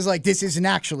that was like, this isn't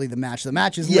actually the match. The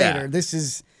match is Yeah. later. This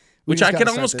is we Which just I gotta could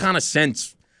start almost this. kind of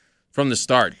sense from the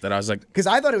start that I was like, Because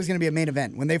I thought it was going to be a main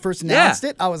event. When they first announced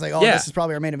it, I was like, oh, Yeah. this is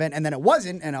probably our main event. And then it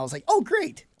wasn't. And I was like, oh,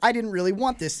 great. I didn't really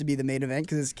want this to be the main event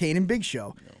because it's Kane and Big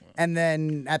Show. And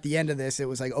then at the end of this, it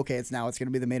was like, okay, it's going to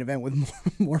be the main event with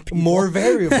more people. More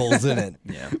variables in it.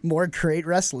 More great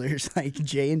wrestlers like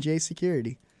J&J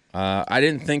Security. I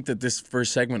didn't think that this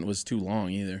first segment was too long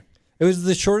either. It was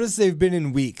the shortest they've been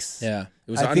in weeks. Yeah.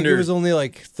 It was I under. think it was only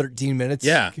like 13 minutes.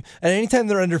 Yeah. And anytime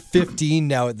they're under 15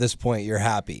 now at this point, you're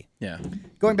happy. Yeah.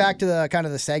 Going back to the kind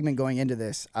of the segment going into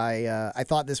this, I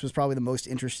thought this was probably the most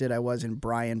interested I was in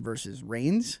Bryan versus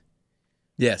Reigns.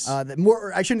 Yes.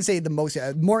 I shouldn't say the most,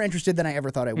 more interested than I ever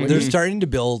thought I would. They're starting to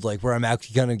build like where I'm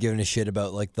actually kind of giving a shit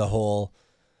about like the whole,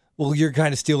 well, you're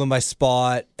kind of stealing my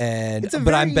spot, and It's a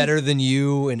but I'm very- better than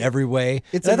you in every way.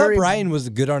 It's And a I thought very- Bryan was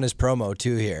good on his promo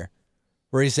too here,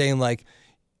 where he's saying like,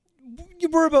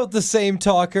 we're about the same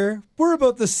talker, we're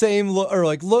about the same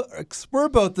looks, we're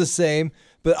about the same,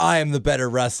 but I am the better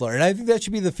wrestler, and I think that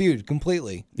should be the feud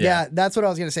completely. Yeah, that's what I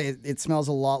was going to say. It smells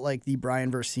a lot like the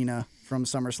Bryan versus Cena from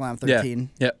SummerSlam 13.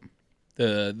 Yep.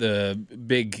 The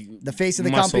big The face of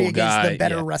the muscle company against guy. the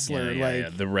better Yeah. wrestler. Yeah,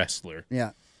 the wrestler.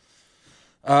 Yeah.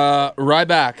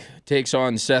 Ryback takes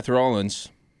on Seth Rollins.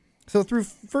 So through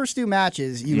first two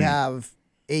matches, you have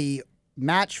a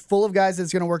match full of guys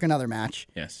that's going to work another match,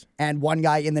 Yes. and one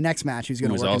guy in the next match who's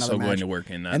going Who to was work also another going match. to work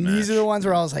in that And match. these are the ones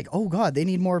where I was like, oh God, they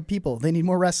need more people. They need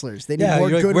more wrestlers. They need Yeah, more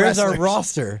you're like, good where's wrestlers. our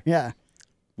roster? Yeah.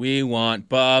 We want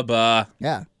Bubba.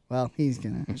 Yeah. Well, he's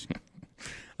going to.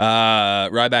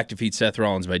 Ryback defeats Seth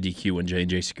Rollins by DQ when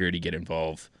J&J Security get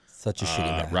involved. Such a shitty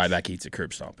match. Ryback eats a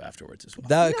curb stomp afterwards as well.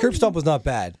 That curb stomp was not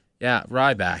bad. Yeah,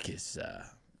 Ryback is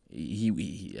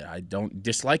he I don't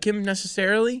dislike him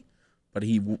necessarily, but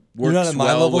he not works at my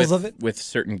well levels of it? with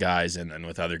certain guys, and then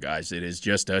with other guys, it is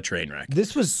just a train wreck.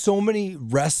 This was so many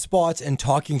rest spots and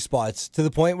talking spots to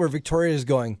the point where Victoria is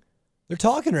going, they're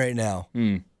talking right now.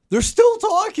 They're still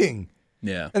talking.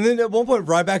 Yeah, And then at one point,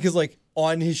 Ryback is like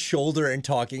on his shoulder and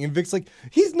talking. And Vic's like,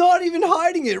 he's not even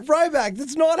hiding it. Ryback,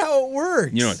 that's not how it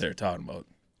works. you know what they're talking about.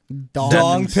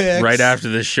 Dong pics. Right after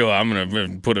this show, I'm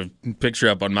gonna put a picture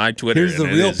up on my Twitter. Here's the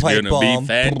and real it is pipe gonna bomb. be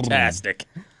fantastic.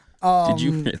 Did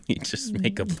you really just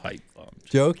make a pipe bomb?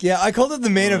 joke. Yeah, I called it the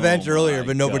main event earlier, my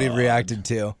but nobody God. reacted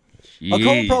to. I'll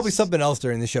call it probably Jeez. something else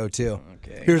during the show too.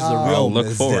 Okay. Here's the real I'll look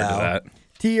Ms. forward Dow. to that.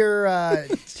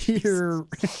 To your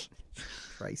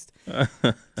Christ.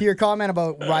 To your comment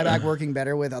about Ryback working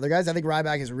better with other guys, I think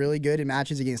Ryback is really good in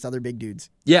matches against other big dudes.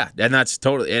 Yeah, and that's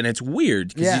totally, and it's weird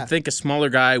because Yeah. you'd think a smaller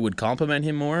guy would compliment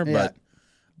him more, but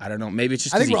I don't know. Maybe it's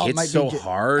just I because think he Rollins hits might so be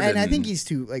hard. and I think he's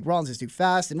too Rollins is too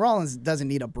fast, and Rollins doesn't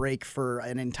need a break for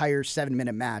an entire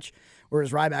 7-minute match,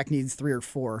 whereas Ryback needs 3 or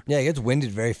 4. Yeah, he gets winded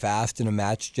very fast in a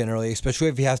match generally, especially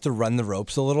if he has to run the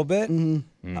ropes a little bit.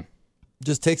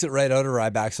 Just takes it right out of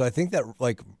Ryback. So I think that,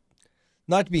 like,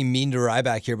 not to be mean to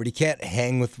Ryback here, but he can't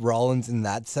hang with Rollins in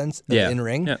that sense in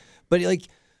ring. Yeah. But, like,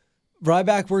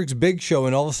 Ryback works Big Show,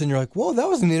 and all of a sudden you're like, whoa, that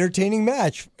was an entertaining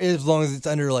match, as long as it's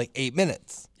under, like, 8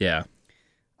 minutes. Yeah.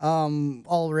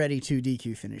 Already 2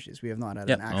 DQ finishes. We have not had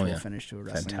Yep. an actual Oh, yeah. finish to a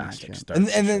wrestling Fantastic match. start.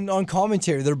 And then on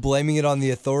commentary, they're blaming it on the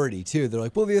Authority, too. They're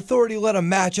like, well, the Authority let a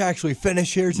match actually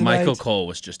finish here tonight. Michael Cole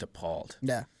was just appalled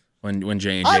Yeah. when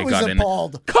J&J I was got in.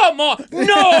 appalled. Come on.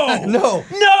 No. No.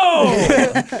 No!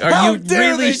 Are How you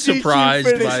dare really they teach you surprised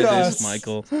finish by us? this,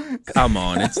 Michael? Come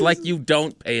on. It's like you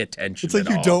don't pay attention It's like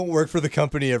at you all. don't work for the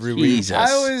company every week. Jesus.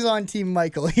 I was on Team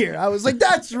Michael here. I was like,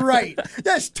 that's right.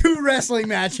 That's 2 wrestling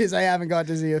matches I haven't got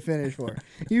to see a finish for.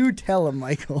 You tell him,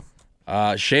 Michael.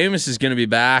 Sheamus is going to be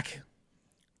back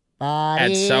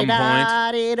at some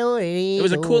point. It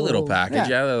was a cool little package.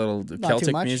 Yeah, the little too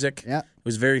Celtic much. music. Yeah. It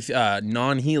was very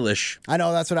non-heelish, I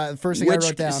know, that's what the first thing I which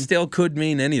wrote down. still could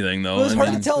mean anything, though. It was I hard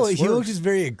mean, to tell. the He swerve. looked just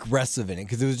very aggressive in it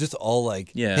because it was just all like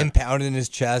Yeah. him pounding his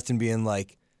chest and being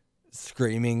like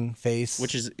screaming face.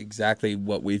 which is exactly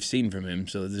what we've seen from him.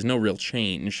 So there's no real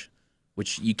change,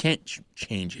 which you can't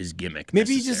change his gimmick.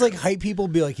 maybe you just like necessarily. hype people,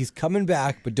 be like he's coming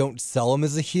back, but don't sell him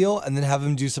as a heel, and then have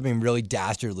him do something really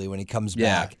dastardly when he comes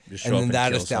Yeah, back, just and show then up that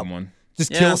and kill estab- someone.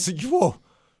 just Yeah. kill. Whoa,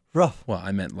 rough. Well,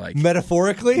 I meant like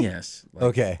Metaphorically. yes. Like,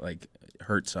 Okay. Like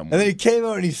hurt someone. And then he came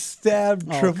out and he stabbed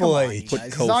Oh, Triple come on, H. you Put guys.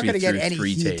 He's Kofi not going to get through any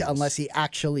 3 heat tables. unless he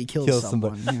actually kills Kill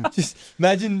someone. somebody. Yeah. Just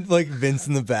imagine like Vince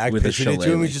in the back With a pitching it to him.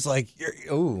 shillelagh. He's just like,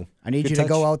 "Ooh, I need good you touch. to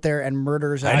go out there and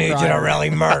murder Zack I need you to Ryder. really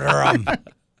murder him,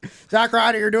 Zack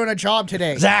Ryder, you're doing a job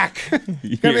today. Zach. Gonna be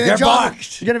the You're job.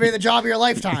 boxed. You're going to be the job of your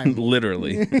lifetime.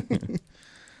 Literally.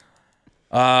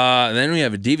 Then we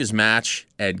have a Divas match,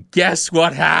 and guess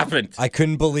what happened? I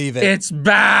couldn't believe it. It's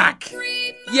back!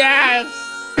 Yes!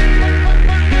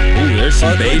 Ooh, there's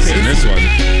some bass in this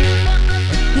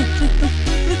one.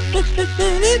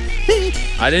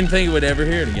 I didn't think we'd ever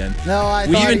hear it again. No, I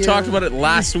We thought even you- talked about it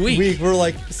last week. We're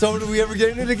like, so do we ever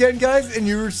get it again, guys? And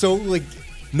you were so like,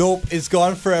 nope, it's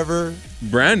gone forever.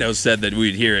 Brando said that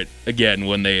we'd hear it again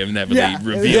when they inevitably Yeah.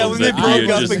 revealed Yeah, when they that we broke had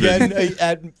up just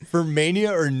again for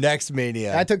Mania or next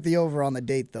Mania. I took the over on the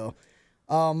date, though.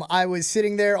 I was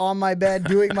sitting there on my bed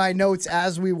doing my notes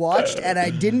as we watched, and I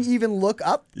didn't even look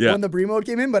up Yeah. when the Brie mode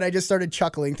came in, but I just started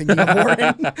chuckling, thinking of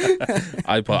Warren.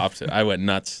 I popped it. I went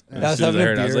nuts. I As was soon as I having a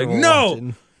heard it, I was beer like, while no!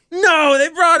 watching. No, they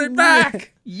brought it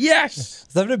back! Yes! I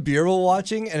was having a beer while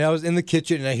watching, and I was in the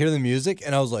kitchen, and I hear the music,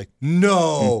 and I was like,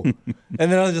 no.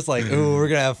 And then I was just like, ooh, we're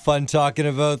gonna have fun talking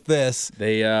about this.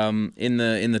 They in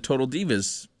the Total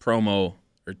Divas promo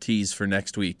or tease for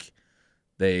next week,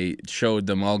 they showed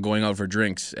them all going out for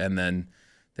drinks, and then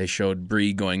they showed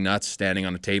Brie going nuts, standing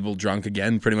on a table, drunk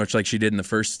again, pretty much like she did in the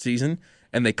first season.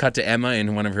 And they cut to Emma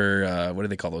in one of her what do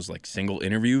they call those, like single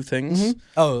interview things?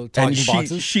 Oh, talking And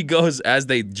boxes. she goes, as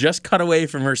they just cut away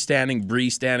from her Brie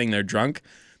standing there drunk,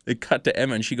 they cut to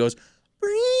Emma and she goes,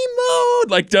 Brie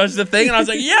mode, like does the thing. And I was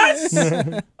like, yes,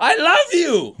 I love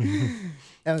you.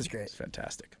 That was great. It's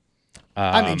fantastic.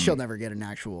 I mean, she'll never get an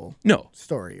actual No.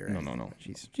 story or No, anything. no, no.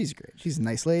 She's great. She's a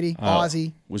nice lady.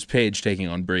 Aussie. Was Paige taking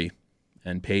on Brie,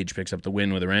 and Paige picks up the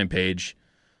win with a rampage,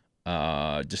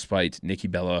 despite Nikki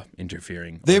Bella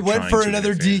interfering. They or went trying for to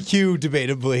another interfere. DQ,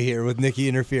 debatably, here with Nikki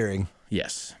interfering.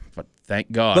 Yes, but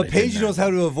thank God. But it Paige didn't knows how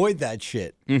to avoid that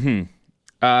shit.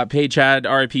 Paige had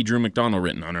R.I.P. Drew McDonald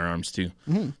written on her arms too.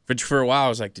 Which for a while I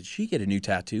was like, did she get a new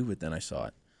tattoo? But then I saw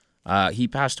it. He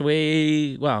passed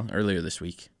away earlier this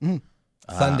week.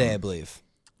 Sunday, I believe.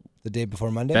 The day before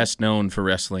Monday? Best known for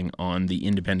wrestling on the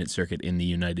independent circuit in the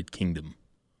United Kingdom.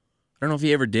 I don't know if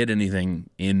he ever did anything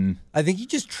in. I think he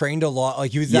just trained a lot. Like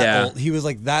he was that Yeah. old. He was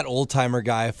like that old timer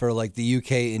guy for like the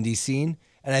UK indie scene,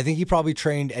 and I think he probably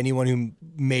trained anyone who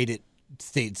made it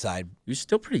stateside. He was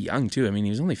still pretty young too. I mean,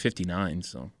 he was only 59,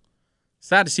 so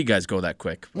sad to see guys go that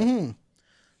quick. But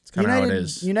It's kind of how it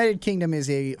is. United Kingdom is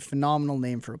a phenomenal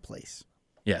name for a place,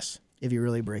 Yes. if you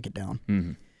really break it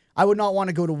down. I would not want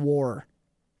to go to war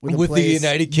with a With the place.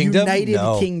 United Kingdom? United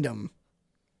No. Kingdom.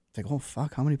 It's like, oh,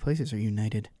 fuck, how many places are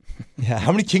united? Yeah,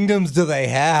 how many kingdoms do they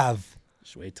have?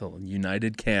 Just wait till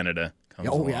United Canada comes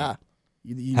Oh, along. yeah.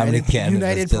 How many Canadas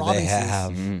United do provinces. they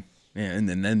have? Mm-hmm. Yeah, and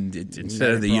then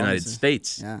instead of the United provinces.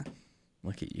 States, Yeah.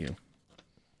 look at you.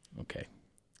 Okay.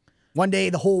 One day,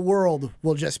 the whole world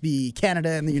will just be Canada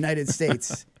and the United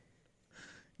States.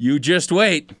 You just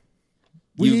wait.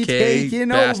 We UK taking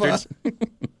bastards.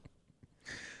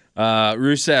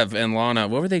 Rusev and Lana,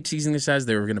 what were they teasing this as?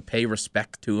 They were going to pay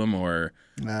respect to him, or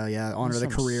Yeah, honor the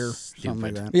Something career, something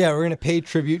like stupid. that. Yeah, we're gonna pay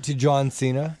tribute to John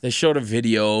Cena. they showed a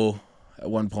video at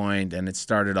one point, and it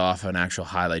started off an actual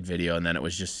highlight video, and then it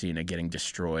was just Cena getting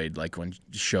destroyed, like when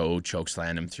Show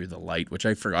chokeslammed him through the light, which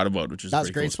I forgot about, which was That was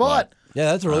a a pretty great cool spot.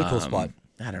 Yeah, that's a really cool spot.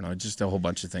 I don't know, just a whole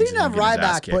bunch of They things. didn't have and him getting his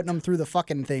ass Ryback kicked. putting him through the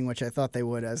fucking thing, which I thought they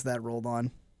would as that rolled on.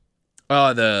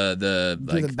 Oh, the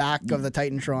Through like the back of the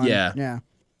Titantron. Yeah. Yeah.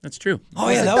 that's true. Oh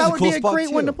yeah, that that was would a cool be a spot great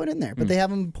too. one to put in there, but they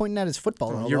have him pointing at his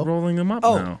football elbow. You're rolling them up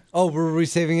Oh, now. were we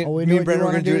saving it? Oh, we Me know and what you Brent were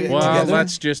wanna gonna do do. it Well, together.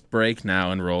 let's just break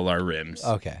now and roll our rims.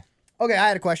 Okay. Okay, I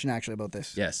had a question actually about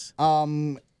this. Yes.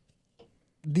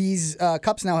 These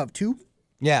cups now have two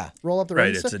Yeah. roll up the Right,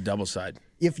 rims. it's a double side.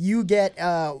 If you get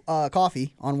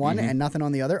coffee on one Mm-hmm. and nothing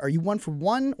on the other, are you one for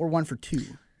one or one for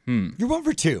two? You're 1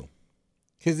 for 2.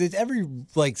 Because it's every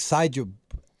side you.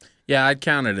 Yeah, I'd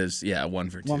count it as 1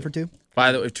 for 2. One for two?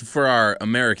 By the way, for our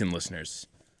American listeners,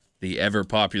 the ever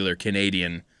popular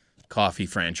Canadian coffee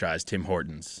franchise Tim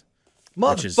Hortons,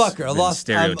 which has Motherfucker, I been lost.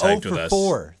 I'm stereotyped 0 with for us,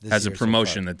 4 this has a year so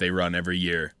promotion that they run every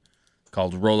year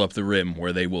called Roll Up the Rim,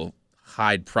 where they will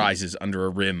hide prizes under a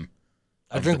rim.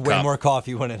 far. I of drink the way cup. more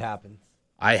coffee when it happens.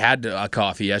 I had a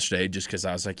coffee yesterday just because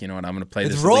I was like, you know what, I'm going to play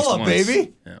It's this roll at least up, once.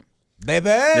 baby. Yeah. Baby.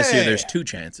 This year, there's 2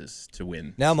 chances to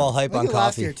win. Now I'm all hype I on think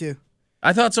last coffee. year too.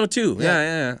 I thought so too.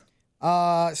 Yeah.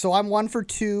 So I'm 1 for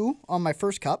 2 on my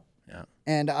first cup, Yeah.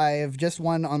 and I have just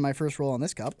won on my first roll on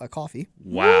this cup, a coffee.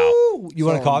 Wow. Woo! You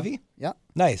want a So- coffee? Yeah.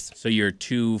 Nice. So you're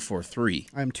 2 for 3.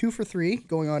 I'm 2 for 3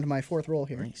 going on to my fourth roll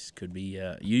here. Nice. Could be.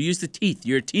 You use the teeth.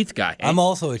 You're a teeth guy. eh? I'm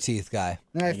also a teeth guy.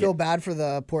 Then I feel bad for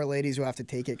the poor ladies who have to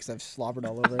take it because I've slobbered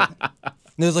all over it.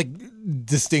 There's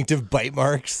distinctive bite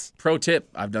marks. Pro tip: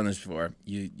 I've done this before.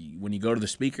 You when you go to the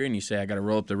speaker and you say, "I got to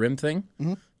roll up the rim thing,"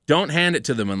 Mm-hmm. don't hand it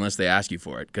to them unless they ask you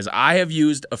for it. Because I have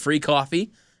used a free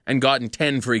coffee and gotten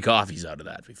 10 free coffees out of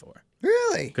that before.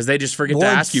 Really? Because they just forget More to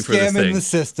ask you for this scam thing. in the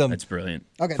system. That's brilliant.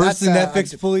 Okay, First that's the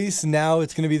Netflix police, now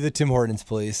it's going to be the Tim Hortons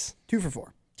police. 2 for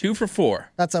 4. 2 for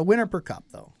 4 That's a winner per cup,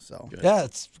 though. So Yeah,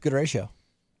 it's a good ratio.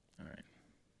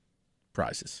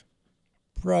 prizes.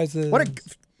 Prizes. what a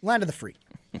land of the free.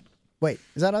 Wait,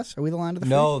 is that us? Are we the land of the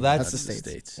free? No, that's the The states.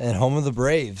 States. and home of the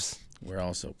Braves. We're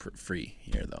also free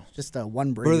here, though. Just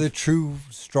one We're brave. the true,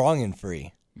 strong, and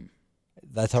free.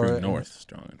 That's how True we're North,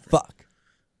 strong and free. Fuck.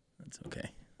 That's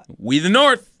okay. We the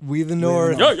North. We the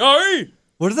North. Yay, yay!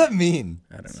 What does that mean?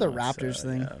 I don't It's know. the Raptors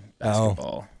thing.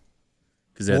 Basketball.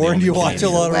 Because Warren, do you watch a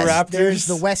lot of West- Raptors? There's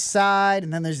the west side,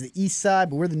 and then there's the east side,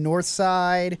 but we're the north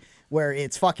side, where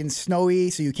it's fucking snowy,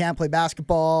 so you can't play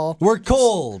basketball. We're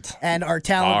cold. And our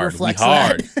talent Hard. We reflects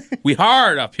hard. that. We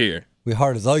hard up here. We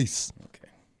hard as ice.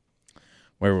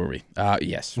 Where were we?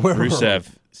 Yes. Where were Rusev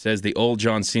says the old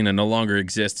John Cena no longer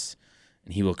exists,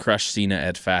 and he will crush Cena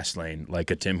at Fastlane like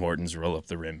a Tim Hortons roll up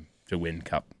the rim to win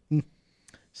cup.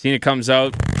 Cena comes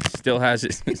out, still has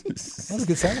it. That was a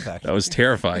good sound effect. That was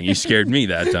terrifying. You scared me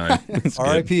that time. That's good.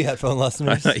 R.I.P. headphone I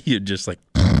listeners. thought you'd just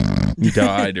you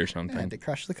died or Had something. to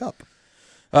crush the cup.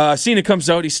 Cena comes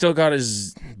out. He's still got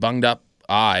his bunged up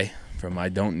eye from I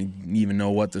don't even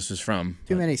know what this is from.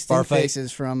 Too many Bar stink fight.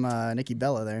 faces from Nikki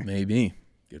Bella there. Maybe.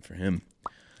 Good for him.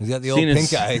 He's got the old Cena's-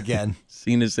 pink eye again.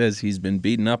 Cena says he's been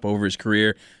beaten up over his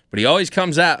career, but he always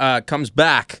comes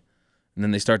back, and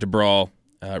then they start to brawl.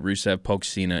 Rusev pokes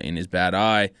Cena in his bad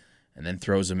eye, and then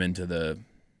throws him into the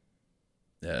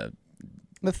The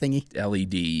thingy.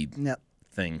 LED Yep.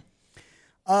 thing.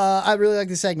 I really like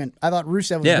this segment. I thought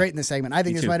Rusev was Yeah. great in this segment. I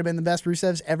think Me this too. might have been the best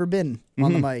Rusev's ever been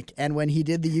on the mic. And when he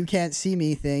did the "you can't see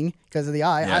me" thing because of the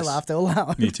eye, I Yes. laughed out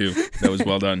loud. Me too. That was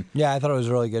well done. Yeah, I thought it was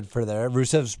really good for there.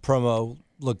 Rusev's promo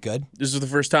looked good. This was the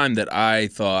first time that I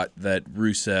thought that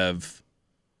Rusev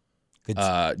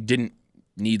Good. didn't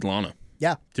need Lana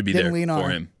Yeah, to be didn't there lean on for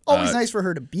her. him. Always nice for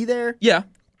her to be there, Yeah,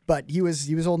 but he was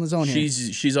holding his own here.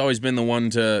 she's always been the one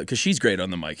to, because she's great on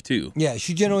the mic too. Yeah,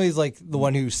 she generally is like the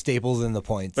one who staples in the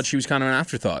points. But she was kind of an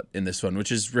afterthought in this one,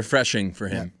 which is refreshing for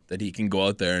him that he can go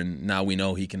out there and now we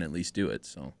know he can at least do it.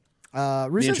 So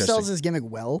Rusev interesting. sells his gimmick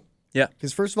well yeah,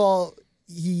 because first of all,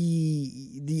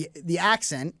 the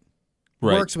accent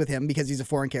right. works with him because he's a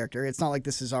foreign character. It's not like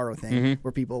the Cesaro thing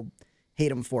where people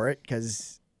hate him for it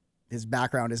because his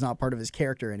background is not part of his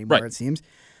character anymore. Right. It seems.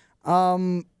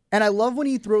 And I love when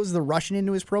he throws the Russian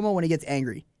into his promo when he gets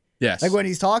angry. Yes. Like when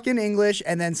he's talking English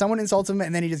and then someone insults him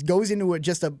and then he just goes into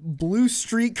just a blue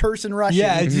streak curse in Russian.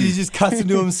 Yeah, he just cuts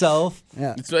into himself.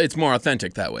 Yeah. It's more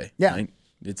authentic that way. Yeah. Right?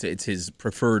 It's his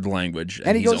preferred language,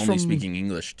 And he he's goes only from- speaking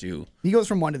English to He goes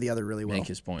from one to the other really well. make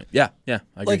his point. Yeah, I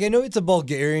agree. Like, I know it's a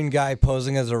Bulgarian guy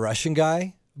posing as a Russian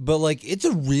guy, but like, it's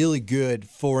a really good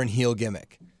foreign heel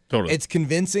gimmick. Totally. It's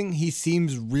convincing. He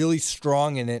seems really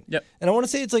strong in it. Yep. And I want to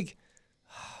say it's like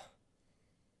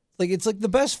it's like the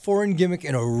best foreign gimmick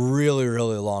in a really,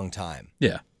 really long time.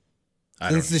 yeah. I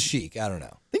don't It's the Sheik. I don't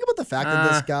know. Think about the fact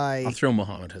that this guy... I'll throw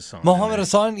Muhammad Hassan. in Muhammad there.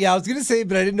 Hassan? Yeah, I was going to say,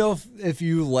 but I didn't know if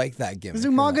you like that gimmick. Is or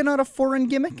Umaga not. not a foreign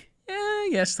gimmick? Yeah,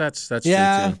 yes, that's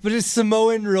Yeah, true too. but is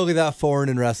Samoan really that foreign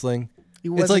in wrestling? He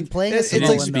wasn't playing a it's He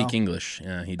Samoan, didn't though. speak English.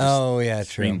 Yeah, he just Oh, yeah, true.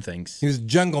 screamed things. He was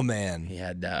Jungle Man. He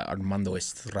had Armando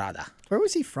Estrada. Where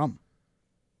was he from?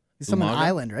 He's from an Umaga?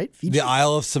 island, right? Fiji? The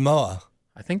Isle of Samoa.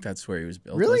 I think that's where he was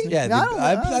built. Really? wasn't he? Yeah, No, I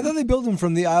don't know. I thought they built him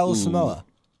from the Isle of Samoa.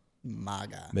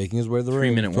 Maga. Making his way to the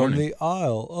ring 3-minute from warning. the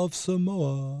Isle of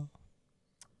Samoa.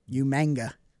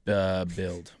 Umanga.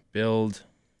 Build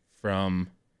from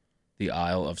the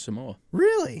Isle of Samoa.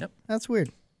 Really? Yep. That's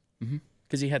weird.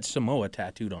 Because he had Samoa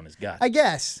tattooed on his gut. I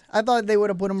guess. I thought they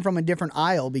would have put him from a different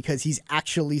isle because he's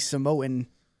actually Samoan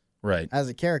Right. as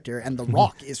a character, and The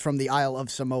Rock is from the Isle of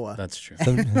Samoa. That's true.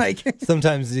 Like,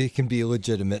 Sometimes they can be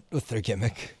legitimate with their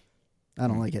gimmick. I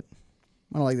don't like it.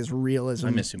 I don't like this realism.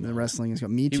 I miss the Umaga. wrestling is.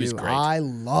 Me too. was great. I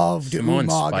loved Samoan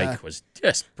Umaga. Spike was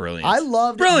just brilliant. I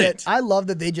loved brilliant. I loved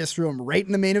that they just threw him right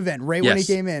in the main event, right when he Yes.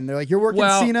 came in. They're like, "You're working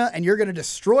Well- Cena, and you're going to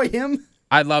destroy him."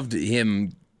 I loved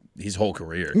him his whole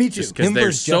career. Me too. Just because Him they're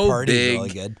versus Jeff so Hardy is big, really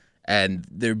good. and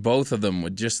they're both of them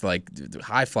with just like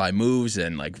high fly moves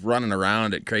and like running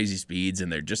around at crazy speeds,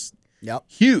 and they're just Yep.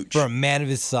 huge. For a man of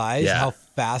his size, Yeah. how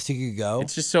fast he could go.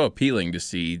 It's just so appealing to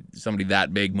see somebody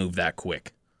that big move that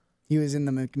quick. He was in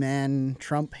the McMahon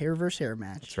Trump hair versus hair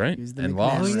match. That's right. He was the And McMahon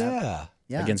lost. Oh, rep. yeah.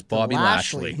 Yeah. Against the Bobby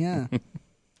Lashley. Yeah.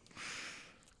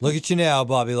 Look at you now,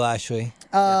 Bobby Lashley.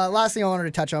 Last thing I wanted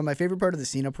to touch on, my favorite part of the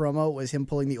Cena promo was him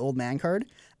pulling the old man card.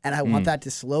 And I want that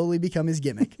to slowly become his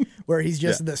gimmick, where he's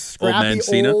just the scrappy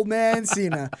Cena. old man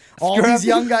Cena. All these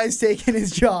young guys taking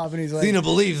his job, and he's like, Cena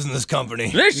believes in this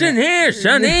company. Listen here,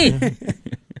 Sonny.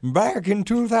 Back in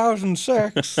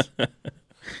 2006.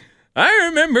 I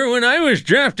remember when I was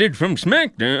drafted from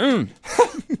SmackDown.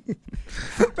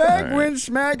 back when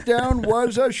SmackDown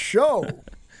was a show.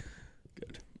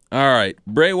 All right,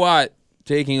 Bray Wyatt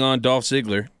taking on Dolph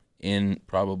Ziggler in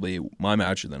probably my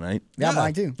match of the night. Yeah, Yeah.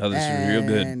 mine too. Oh, this is real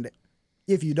good. And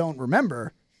if you don't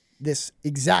remember, this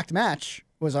exact match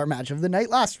was our match of the night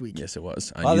last week. Yes, it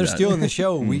was. I Wow, knew they're that. stealing the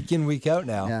show week in, week out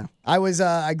now. Yeah,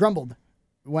 I grumbled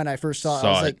when I first saw it. I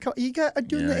was Saw like, you got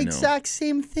doing Yeah, the I know. exact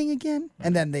same thing again,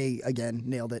 and then they again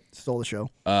nailed it, stole the show.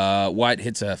 Wyatt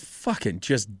hits a fucking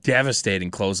just devastating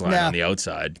clothesline Yeah. on the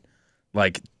outside.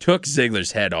 Like, took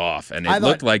Ziggler's head off, and I it thought-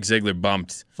 looked like Ziggler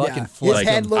bumped. Fucking Yeah. flip His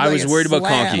head him. looked I like was a worried about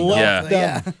slam. Conky,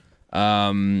 yeah.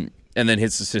 Yeah. And then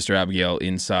hits the Sister Abigail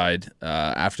inside.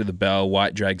 After the bell,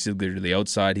 Wyatt drags Ziggler to the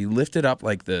outside. He lifted up,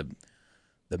 like, the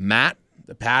mat,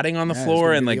 the padding on the Yeah,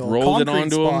 floor, it's and, gonna like, be the old rolled it concrete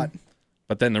onto spot. him.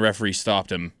 But then the referee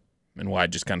stopped him, and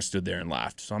Wyatt just kind of stood there and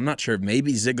laughed. So I'm not sure.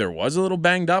 Maybe Ziggler was a little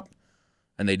banged up,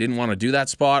 and they didn't want to do that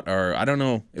spot, or I don't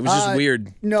know. It was just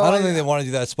weird. No, I don't think they want to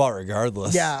do that spot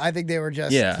regardless. Yeah, I think they were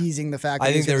just Yeah. teasing the fact I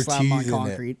that think he's they going to were slam on teasing it.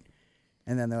 concrete,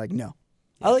 and then they're like, no.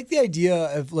 I like the idea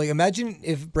of, like, imagine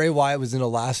if Bray Wyatt was in a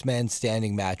last man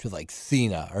standing match with, like,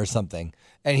 Cena or something,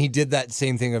 and he did that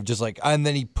same thing of just, like, and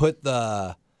then he put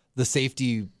the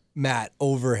safety mat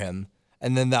over him,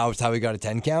 and then that was how he got a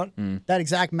 10 count. That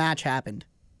exact match happened,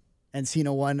 and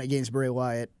Cena won against Bray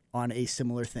Wyatt on a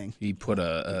similar thing. He put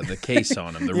the case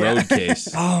on him, the road case.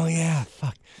 Oh, yeah,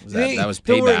 fuck. That was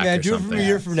Don't worry, Payback man. or Do it from a something.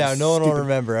 year from now. No one will Stupid-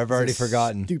 remember. I've already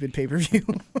forgotten. Stupid pay-per-view.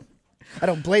 I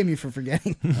don't blame you for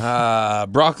forgetting.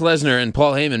 Brock Lesnar and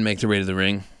Paul Heyman make their way to the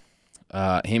ring.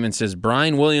 Heyman says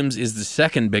Brian Williams is the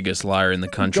second biggest liar in the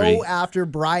country. Go after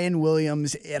Brian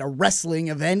Williams at a wrestling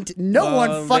event. No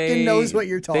one fucking knows what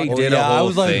you're talking They about. did a yeah, whole I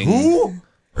was like, thing who?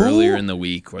 earlier in the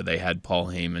week where they had Paul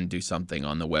Heyman do something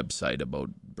on the website about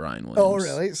Brian Williams. Oh,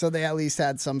 really? So they at least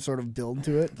had some sort of build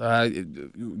to it?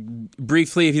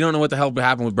 Briefly, if you don't know what the hell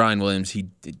happened with Brian Williams, he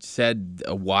said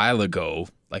a while ago,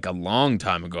 like a long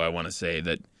time ago, I want to say,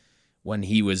 that when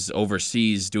he was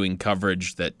overseas doing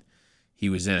coverage that he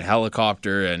was in a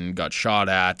helicopter and got shot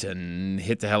at and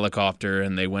hit the helicopter,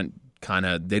 and they went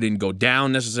they didn't go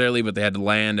down necessarily, but they had to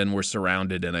land and were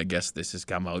surrounded, and I guess this has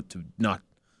come out to not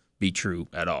be true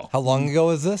at all. How long ago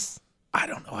was this? I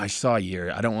don't know. I saw a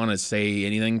year. I don't want to say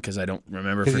anything because I don't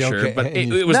remember for 'Cause you sure. don't But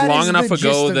get- it was That long is enough the gist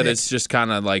ago of that it. it's just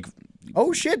kind of like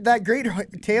Oh shit! That great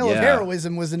tale of Yeah.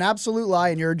 heroism was an absolute lie,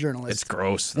 and you're a journalist. it's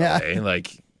gross. Though, Yeah. eh?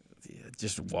 Like,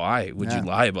 just why would you Yeah.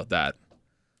 lie about that?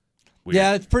 Weird.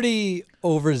 Yeah, it's pretty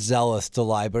overzealous to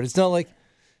lie, but it's not like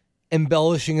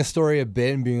embellishing a story a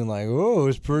bit and being like, "Oh,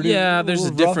 it's pretty." Yeah, there's a rough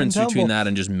and difference between tumble," that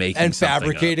and just making and something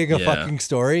fabricating up. a fucking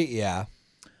story. Yeah.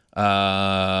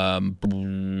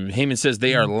 Heyman says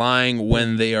they are lying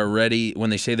when they are ready. When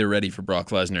they say they're ready for Brock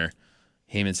Lesnar,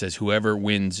 Heyman says whoever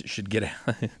wins should get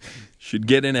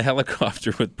in a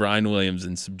helicopter with Brian Williams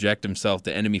and subject himself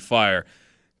to enemy fire,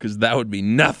 because that would be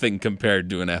nothing compared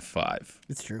to an F5.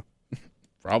 It's true.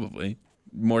 Probably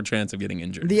more chance of getting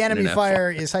injured. The in enemy an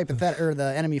fire F5. is hypothetical, or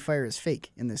the enemy fire is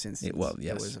fake in this instance. Well, It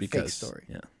yes, was a because fake story.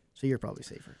 yeah. So you're probably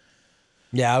safer.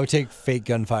 Yeah, I would take fake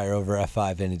gunfire over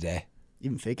F5 any day.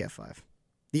 Even fake F5.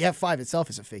 The F5 itself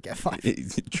is a fake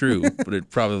F5. True, but it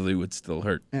probably would still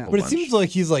hurt. Yeah. a whole But it bunch. seems like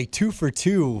he's like 2 for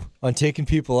 2 on taking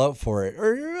people out for it.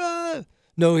 Or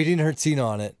no, he didn't hurt Cena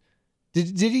on it.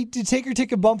 Did he? Did Taker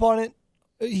take a bump on it?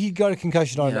 He got a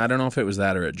concussion on Yeah, I it. don't know if it was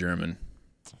that or a German.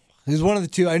 He was one of the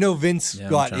two. I know Vince Yeah, I'm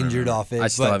got trying to injured remember. off it. I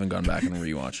still but- haven't gone back and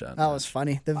rewatched that. That was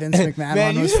funny. The Vince McMahon Man,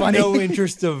 one you was have funny. no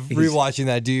interest of rewatching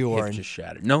that, do you, Hip Warren? just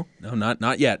shattered. No,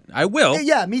 not yet. I will.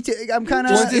 Yeah, me too. I'm kind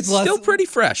of. Once It's it's less- still pretty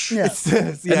fresh. Yeah. It's- yeah, And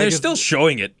I they're guess- still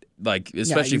showing it, like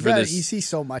especially for this. You see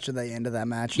so much of the end of that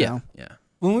match yeah, now. yeah.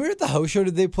 When we were at the house show,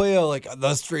 did they play a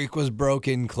the streak was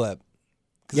broken clip?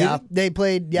 'Cause Yeah, they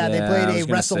played. Yeah, they Yeah, played I a was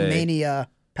gonna say. WrestleMania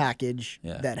package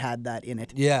Yeah. that had that in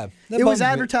it. Yeah. That It was bummed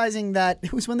me. advertising that.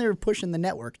 It was when they were pushing the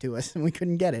network to us, and we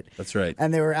couldn't get it. That's right.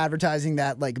 And they were advertising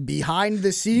that like behind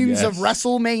the scenes of Yes.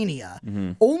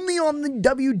 WrestleMania, only on the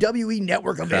WWE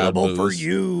network available for boos.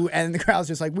 you. And the crowd's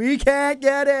just like, we can't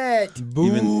get it.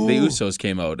 Even the Usos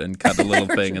came out and cut a little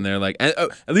thing, and they're like, at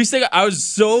least they got. I was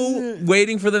so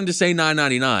waiting for them to say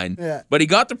 $9.99, Yeah. but he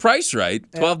got the price right,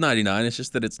 $12.99. It's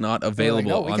just that it's not available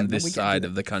 "No, we on can't- this we can't side do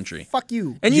of the country. Fuck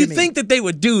you. And you'd Jimmy. think that they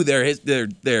would do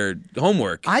their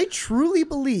homework. I truly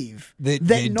believe They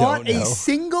that not don't a know.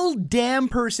 single damn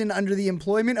person under the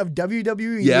employment of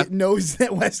WWE Yeah. knows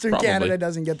that Western Probably. Canada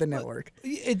doesn't get the network.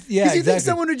 Yeah, Because you think exactly.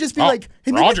 someone would just be like,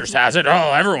 hey, maybe Rogers has it.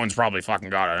 Oh, everyone's probably fucking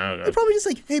got it. they're probably just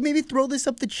like, hey, maybe throw this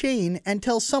up the chain and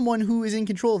tell someone who is in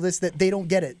control of this that they don't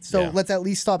get it. So Yeah. let's at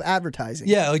least stop advertising.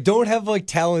 Yeah, don't have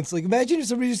talents. Imagine if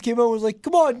somebody just came out and was like,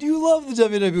 "Come on, do you love the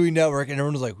WWE Network?" And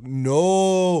everyone was like,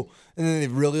 "No," and then they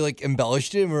really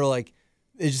embellished it, and we're like,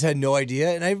 they just had no idea.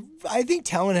 And I think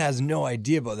talent has no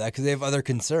idea about that because they have other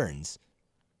concerns.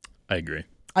 I agree.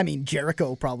 I mean,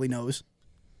 Jericho probably knows.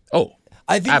 Oh,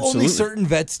 I think absolutely. only certain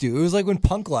vets do. It was like when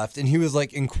Punk left and he was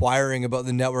inquiring about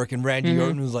the network, and Randy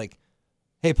Orton was like,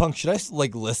 "Hey, Punk, should I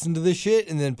listen to this shit?"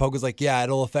 And then Punk was like, "Yeah,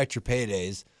 it'll affect your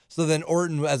paydays." So then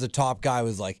Orton, as a top guy,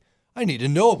 was like, "I need to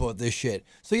know about this shit."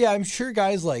 So yeah, I'm sure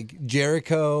guys like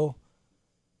Jericho,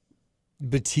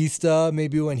 Batista,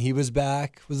 maybe when he was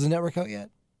back, was the network out yet?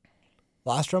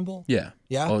 Last Rumble? Yeah.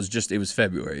 Yeah? Well, it was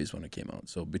February is when it came out.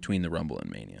 So between the Rumble and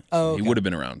Mania. Oh, So he okay. would have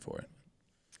been around for it.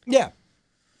 Yeah.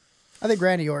 I think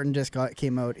Randy Orton just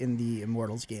came out in the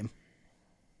Immortals game.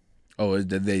 Oh,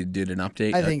 they did an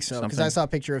update? I think so, because I saw a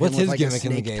picture of What's him with his a gimmick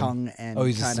in the snake game? tongue and Oh,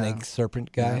 he's a kinda, snake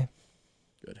serpent guy.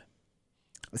 Good.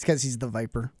 It's because he's the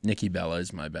Viper. Nikki Bella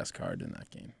is my best card in that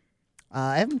game.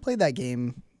 I haven't played that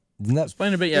game Isn't that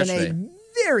Playing a bit in yesterday. a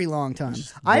very long time.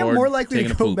 I am bored, more likely taking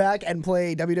to a go poop. back and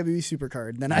play WWE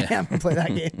Supercard than I am to play that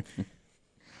game.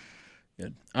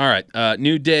 Good. All right.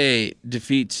 New Day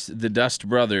defeats the Dust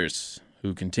Brothers,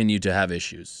 who continue to have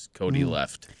issues. Cody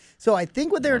left. So I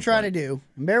think what they were trying to do,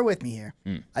 and bear with me here,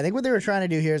 I think what they were trying to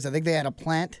do here is I think they had a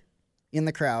plant in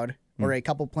the crowd, or a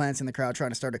couple plants in the crowd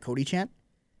trying to start a Cody chant.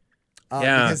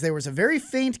 Yeah. Because there was a very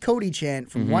faint Cody chant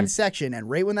from one section, and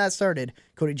right when that started,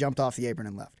 Cody jumped off the apron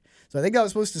and left. So I think that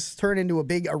was supposed to turn into a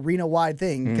big arena-wide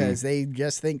thing because they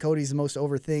just think Cody's the most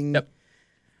over thing. Yep.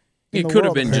 in It the could have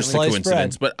world, been just a Sliced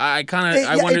coincidence, but I kind of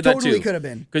I Yeah, wondered it totally that too. could have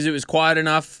been. Because it was quiet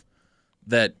enough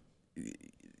that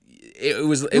it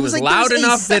was was like loud there's a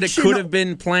enough that it section could of- have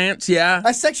been plants. Yeah.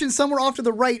 A section somewhere off to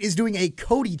the right is doing a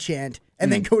Cody chant,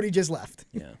 and then Cody just left.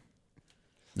 Yeah.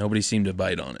 Nobody seemed to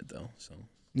bite on it though, so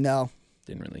No,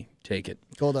 didn't really take it.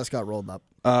 Goldust got rolled up.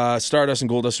 Stardust and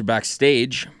Goldust are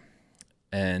backstage,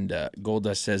 and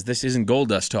Goldust says, "This isn't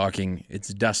Goldust talking; it's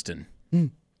Dustin."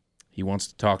 He wants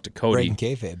to talk to Cody, breaking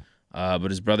kayfabe? but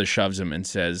his brother shoves him and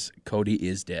says, "Cody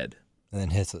is dead." And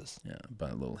then hisses. Yeah, by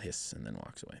a little hiss, and then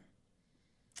walks away.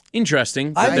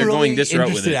 Interesting that I'm they're really going this route with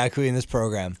interested it. actually in this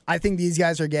program. I think these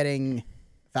guys are getting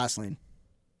Fastlane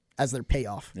as their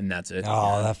payoff. And that's it.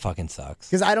 Oh, that fucking sucks.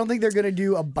 Because I don't think they're going to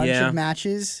do a bunch of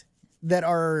matches that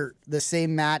are the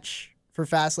same match for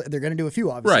Fastlane. They're going to do a few,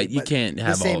 obviously. Right, you can't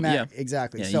have the same all. match.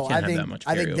 Exactly. Yeah, so you can't I have think that much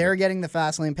I think carryover. they're getting the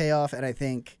Fastlane payoff, and I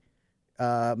think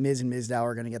Miz and Mizdow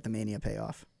are going to get the Mania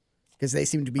payoff because they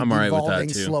seem to be I'm all right with that, evolving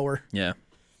too. slower. Yeah.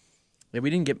 Yeah, we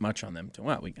didn't get much on them.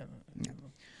 Well, we got.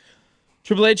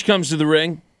 Triple H comes to the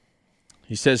ring.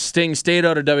 He says Sting stayed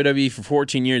out of WWE for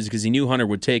 14 years because he knew Hunter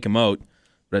would take him out.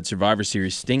 But at Survivor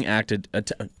Series, Sting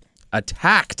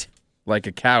attacked like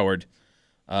a coward.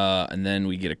 And then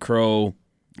we get a crow.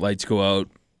 Lights go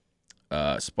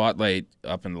out. Spotlight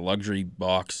up in the luxury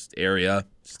box area.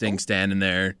 Sting standing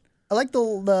there. I like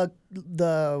the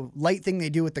light thing they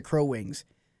do with the crow wings.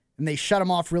 And they shut them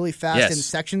off really fast in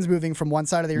sections, moving from one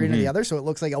side of the arena to the other, so it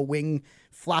looks like a wing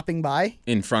flapping by.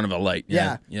 In front of a light.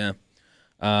 Yeah.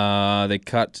 They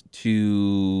cut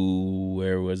to,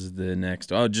 where was the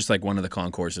next? Oh, just like one of the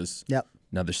concourses. Yep.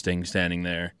 Another Sting standing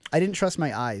there. I didn't trust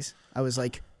my eyes. I was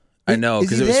like, I know,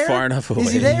 because it was far enough away.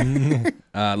 Is he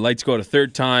there? Lights go out a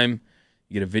third time.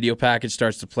 You get a video package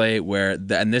starts to play where,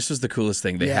 and this was the coolest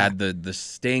thing. They had the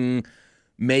Sting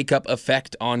makeup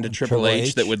effect onto Triple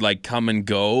H that would like come and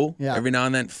go every now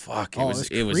and then. Fuck, it was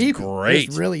great. It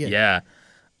was really good. Yeah.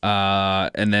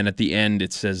 And then at the end,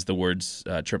 it says the words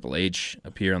Triple H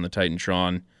appear on the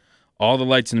Titantron. All the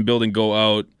lights in the building go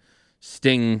out.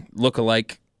 Sting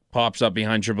lookalike pops up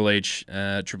behind Triple H.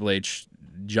 Triple H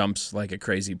jumps like a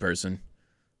crazy person.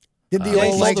 Did the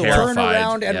old like turn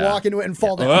around and walk into it and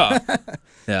fall down?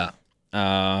 Yeah.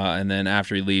 And then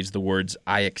after he leaves, the words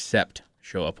 "I accept"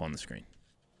 show up on the screen.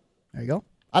 There you go.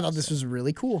 I thought this was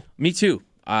really cool. Me too.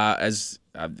 As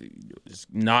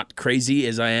not crazy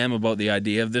as I am about the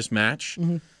idea of this match,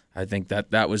 I think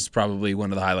that was probably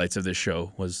one of the highlights of this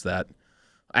show was that,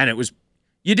 and it was,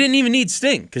 you didn't even need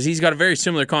Sting because he's got a very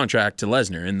similar contract to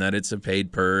Lesnar in that it's a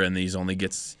paid per and he's only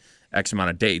gets X amount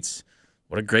of dates.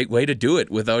 What a great way to do it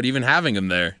without even having him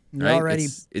there. Right?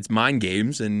 It's mind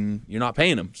games and you're not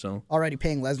paying him. So already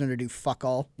paying Lesnar to do fuck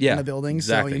all in the building.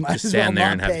 Exactly. So you might just as stand well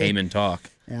there and not have pay. Heyman talk.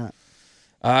 Yeah.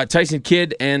 Tyson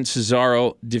Kidd and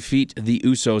Cesaro defeat the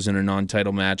Usos in a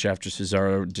non-title match after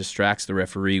Cesaro distracts the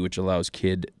referee, which allows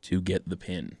Kidd to get the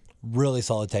pin. Really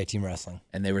solid tag team wrestling.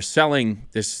 And they were selling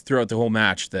this throughout the whole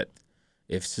match that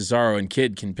if Cesaro and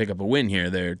Kidd can pick up a win here,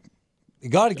 they're you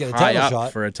got to get a high title up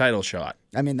shot for a title shot.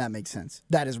 I mean, that makes sense.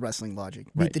 That is wrestling logic.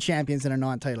 Beat the champions in a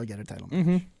non-title, get a title.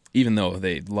 Even though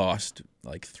they lost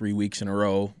like 3 weeks in a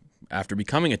row after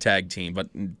becoming a tag team, but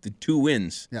the 2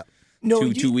 wins. Yeah.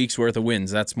 No, 2 weeks worth of wins.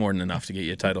 That's more than enough to get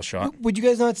you a title shot. Would you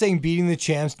guys not saying beating the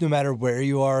champs, no matter where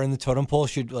you are in the totem pole,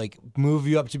 should like move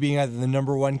you up to being either the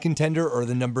number 1 contender or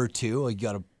the number 2? Like you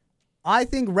got to. I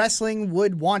think wrestling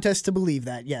would want us to believe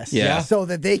that, yes. Yeah. So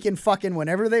that they can fucking,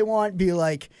 whenever they want, be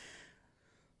like,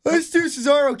 let's do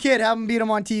Cesaro Kid, have them beat him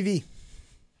on TV.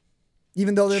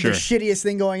 Even though they're the shittiest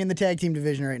thing going in the tag team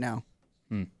division right now.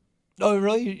 Oh,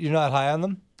 really? You're not high on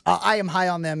them? I am high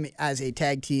on them as a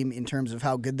tag team in terms of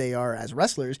how good they are as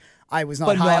wrestlers. I was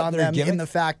not high on them in the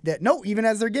fact that, no, even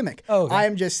as their gimmick. Oh, okay. I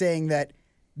am just saying that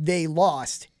they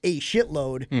lost a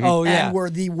shitload and were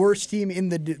the worst team in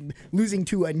the losing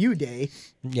to a New Day.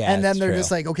 Yeah, and then they're just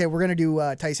like, okay, we're going to do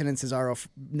Tyson and Cesaro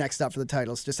next up for the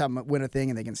titles. Just have them win a thing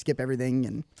and they can skip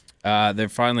everything. And they're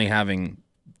finally having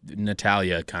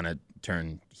Natalya kind of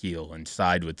turn heel and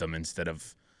side with them instead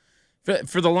of...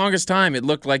 For the longest time, it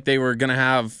looked like they were going to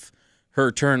have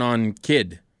her turn on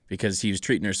Kidd because he was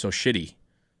treating her so shitty.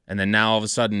 And then now all of a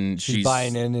sudden she's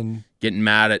buying in and getting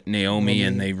mad at Naomi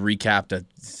and they recapped a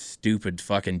stupid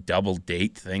fucking double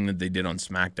date thing that they did on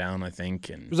SmackDown, I think.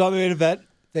 And was on the main event.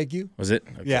 Thank you. Was it?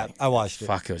 Okay. Yeah, I watched it.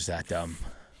 Fuck, it was that dumb.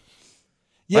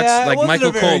 Yeah, like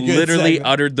Michael Cole literally segment.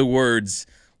 uttered the words,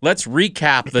 "Let's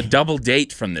recap the double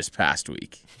date from this past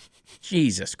week."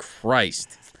 Jesus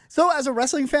Christ. So as a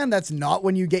wrestling fan, that's not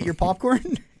when you get your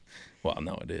popcorn? Well,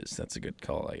 no, it is. That's a good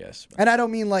call, I guess. And I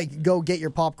don't mean like go get your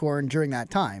popcorn during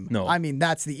that time. No. I mean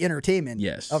that's the entertainment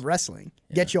of wrestling.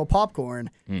 Yeah. Get your popcorn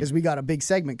because we got a big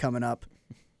segment coming up.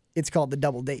 It's called the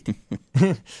double date.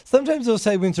 Sometimes those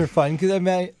segments are fun because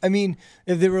I mean,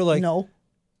 if they were like, no.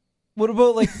 What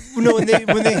about like when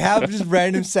they have just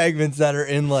random segments that are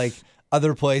in like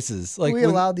other places? Like we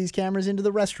allowed these cameras into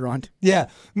the restaurant. Yeah,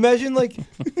 imagine like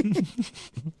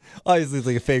obviously it's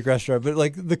like a fake restaurant, but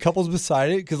like the couples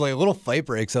beside it because like a little fight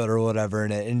breaks out or whatever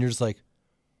in it, and you're just like,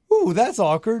 ooh, that's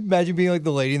awkward. Imagine being like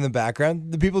the lady in the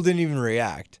background. The people didn't even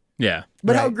react. Yeah.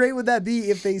 But how great would that be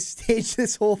if they staged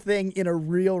this whole thing in a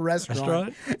real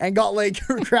restaurant? And got like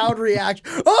crowd reaction?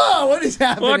 Oh, what is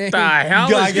happening? What the hell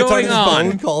Guy is gets going on his on?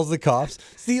 phone, calls the cops.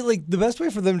 See, like the best way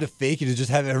for them to fake it is just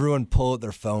have everyone pull out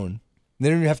their phone. They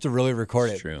don't even have to really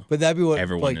record it. True. But that'd be what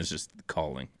Everyone like, is just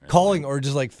calling. or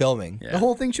just like filming. Yeah. The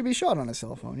whole thing should be shot on a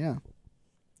cell phone. Yeah.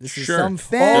 This is Sure. some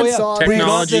fan saw this.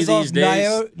 Technology We got this these days.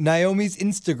 off Naomi's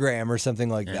Instagram or something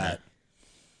like that.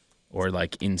 Or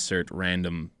like insert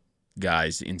random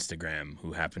guy's Instagram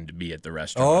who happened to be at the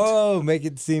restaurant. Oh, make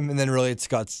it seem, and then really it's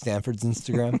Scott Stanford's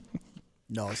Instagram.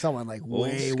 No, someone like Old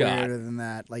way Scott. weirder than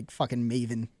that. Like fucking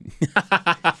Maven.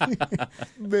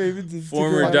 Maven's Instagram.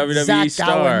 Former Like WWE Zach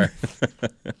Gowen. star.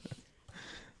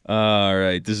 All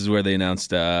right. This is where they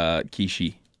announced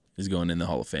Kishi is going in the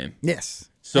Hall of Fame. Yes.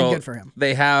 So And good for him.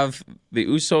 they have the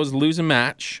Usos lose a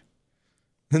match,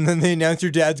 And then they announce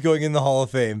your dad's going in the Hall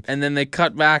of Fame. and then they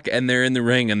cut back and they're in the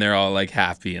ring and they're all like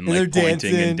happy and And like they're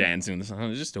pointing and dancing. dancing.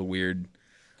 It's just a weird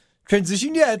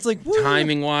Transition, yeah, it's like woo.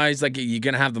 timing wise. Like you're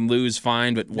gonna have them lose,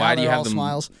 fine, but why Now do you they're have all them?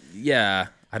 smiles. Yeah,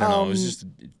 I don't know. It was just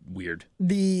weird.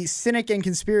 The cynic and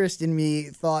conspiracist in me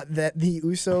thought that the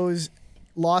Usos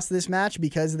lost this match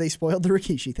because they spoiled the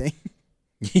Rikishi thing.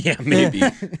 Yeah, maybe.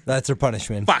 That's their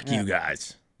punishment. Fuck you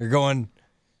guys. You're going.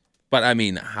 But I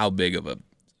mean, how big of a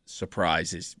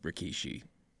surprise is Rikishi?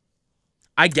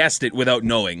 I guessed it without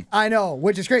knowing. I know,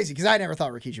 which is crazy because I never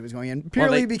thought Rikishi was going in.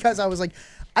 Purely because I was like,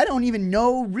 I don't even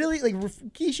know really. Like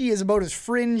Rikishi is about as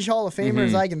fringe Hall of Famer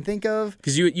as I can think of.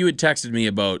 Because you had texted me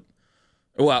about,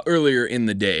 well, earlier in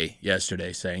the day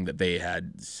yesterday saying that they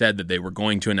had said that they were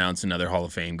going to announce another Hall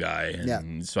of Fame guy.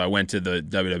 And so I went to the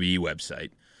WWE website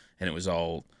and it was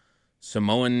all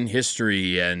Samoan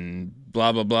history and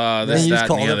blah, blah, blah. This, Then you just that,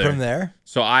 and called the it other. from there.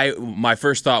 So my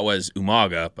first thought was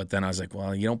Umaga, but then I was like,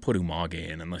 well, you don't put Umaga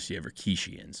in unless you have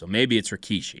Rikishi in. So maybe it's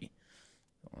Rikishi.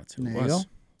 Well, that's who There it you was. go.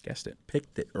 Guessed it.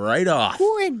 Picked it right off.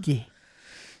 Good.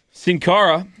 Sin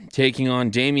Cara taking on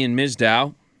Damian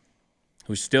Mizdow,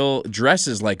 who still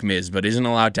dresses like Miz, but isn't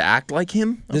allowed to act like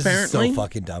him, This apparently. is so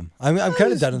fucking dumb. I'm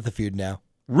kind of done with the feud now.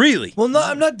 Really? Well, no,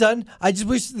 I'm not done. I just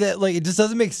wish that like it just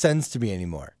doesn't make sense to me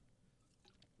anymore.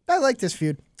 I like this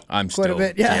feud. I'm Quite a still,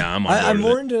 bit, yeah. I'm on board I'm with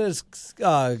more it.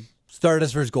 into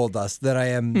Stardust versus Goldust than I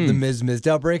am the Miz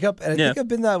Mizdow breakup, and I think I've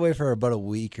been that way for about a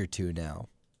week or two now.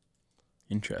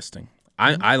 Interesting.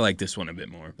 I like this one a bit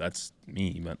more. That's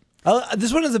me, but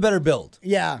This one is a better build.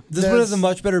 Yeah. This one is a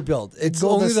much better build. It's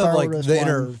Goldust only the Star like Wars the one.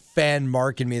 inner fan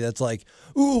mark in me that's like,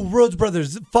 ooh, Rhodes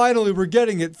Brothers, finally we're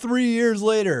getting it 3 years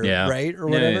later, yeah. right? Or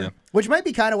Yeah, whatever. yeah. Which might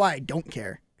be kind of why I don't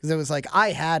care. Because it was like,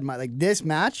 I had my, like, this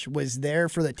match was there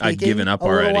for the taking I'd given up a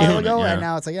little already while on it, ago, yeah. and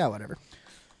now it's like, yeah, whatever.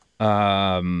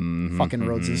 Fucking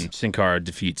Rhodeses. Sin Cara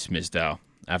defeats Mizdow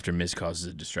after Miz causes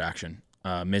a distraction.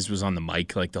 Miz was on the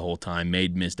mic like the whole time,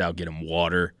 made Mizdow get him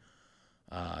water.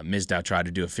 Mizdow tried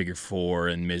to do a figure four,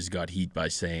 and Miz got heat by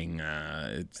saying,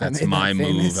 "That's made my that move.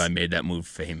 famous." I made that move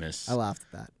famous." I laughed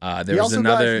at that. There He was also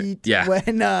another, got heat yeah.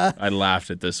 when I laughed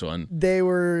at this one. they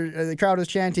were, the crowd was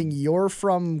chanting, "You're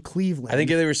from Cleveland." I think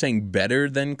they were saying better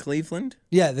than Cleveland.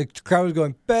 Yeah, the crowd was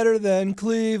going better than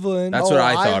Cleveland. That's what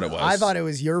I thought it was. I thought it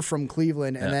was "You're from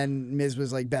Cleveland," and then Miz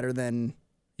was like, "Better than."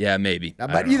 Yeah, maybe. But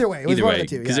I don't know. either way, it was either one of way, the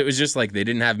two, because yeah. it was just like they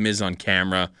didn't have Miz on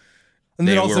camera. and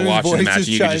They then also were his watching the voice match, and just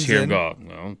you could just chimes hear him in. go,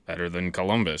 "Well, better than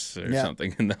Columbus" or Yeah.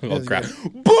 something, and the whole was crowd,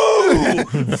 good.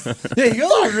 boo! Yeah, you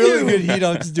got a really good heat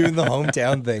on just doing the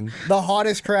hometown thing. The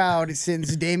hottest crowd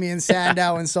since Damian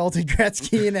Sandow insulted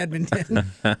Gretzky in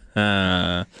Edmonton.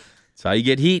 That's how you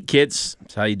get heat, kids.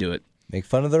 That's how you do it. Make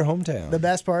fun of their hometown. The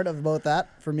best part about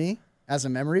that for me, as a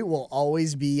memory, will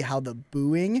always be how the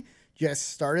booing just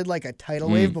started like a tidal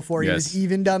wave before he yes. was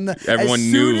even done the. Everyone as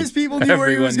knew. soon as people knew where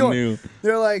he was Everyone going, knew.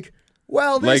 they're like,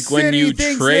 "Well, this Like when city you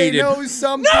thinks traded- they know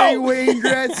something." Wayne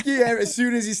Gretzky. And as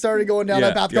soon as he started going down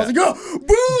that path, I was like, "Go,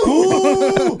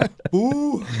 boo,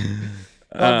 Boo!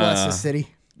 God bless the city."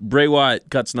 Bray Wyatt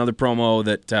cuts another promo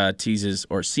that teases,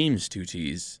 or seems to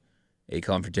tease, a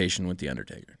confrontation with The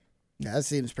Undertaker. Yeah, that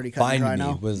seems pretty cut and dry Find me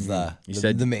now. was the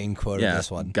said- the main quote of this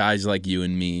one. Guys like you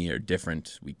and me are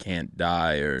different. We can't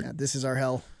die, or Yeah, this is our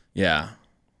hell. yeah.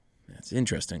 That's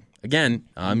interesting. Again,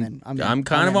 I'm in.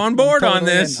 kind of in. on board I'm on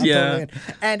totally this. in. I'm Yeah. totally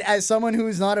in. And as someone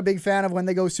who's not a big fan of when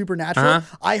they go supernatural,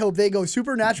 I hope they go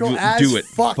supernatural as do it.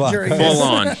 fuck during this. Full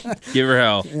on. Give her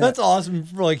hell. That's awesome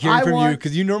for like hearing I from you want-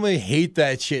 because you normally hate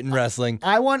that shit in wrestling.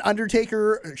 I want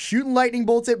Undertaker shooting lightning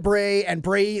bolts at Bray and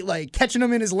Bray like catching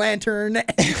him in his lantern.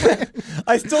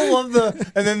 I still love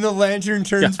and then the lantern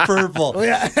turns purple.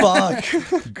 Yeah.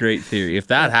 Fuck. Great theory. If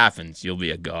that happens, you'll be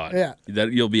a god. Yeah.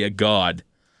 You'll be a god.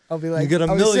 I'll be like, get a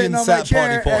I'll be million sitting on my sat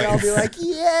chair potty and I'll be like,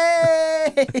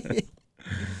 yay!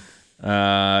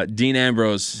 Dean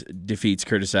Ambrose defeats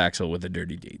Curtis Axel with the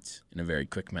Dirty Deeds in a very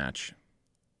quick match.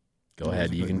 Go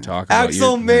ahead. You can talk about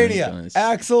Axelmania.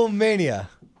 Axelmania.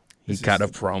 He cut a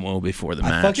promo before the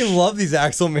match. I fucking love these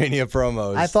Axelmania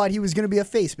promos. I thought he was going to be a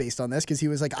face based on this because he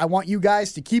was like, I want you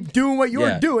guys to keep doing what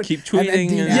you're doing. Keep tweeting.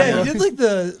 Yeah, he did like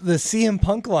the CM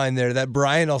Punk line there that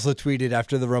Brian also tweeted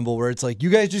after the Rumble where it's like, you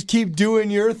guys just keep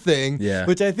doing your thing. Yeah.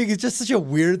 Which I think is just such a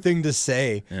weird thing to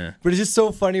say. Yeah. But it's just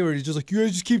so funny where he's just like, you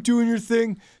guys just keep doing your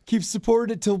thing, keep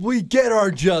supporting it till we get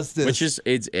our justice. Which is,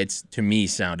 it's to me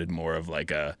sounded more of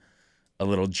like a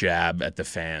little jab at the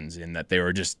fans in that they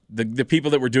were just the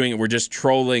people that were doing it were just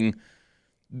trolling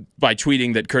by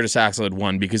tweeting that Curtis Axel had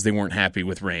won because they weren't happy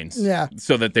with Reigns. Yeah.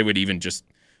 So that they would even just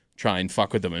try and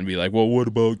fuck with them and be like, well, what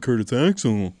about Curtis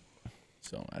Axel?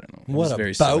 So I don't know. It was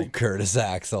very silly. Curtis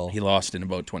Axel? He lost in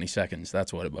about 20 seconds.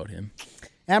 That's what about him.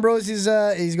 Ambrose is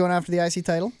he's going after the IC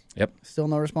title. Yep. Still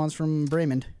no response from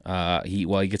Braymond.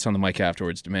 He gets on the mic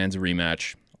afterwards, demands a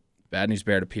rematch. Bad News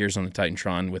Barrett appears on the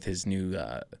Titantron with his new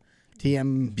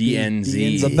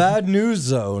BNZ. The Bad News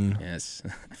Zone. Yes.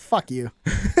 Fuck you.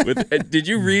 Did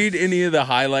you read any of the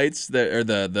highlights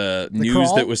the news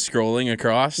crawl? that was scrolling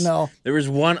across? No. There was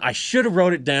one, I should have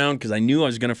wrote it down because I knew I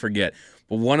was going to forget,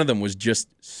 but one of them was just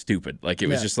stupid. Like it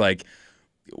was just like,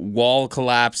 wall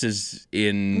collapses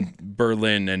in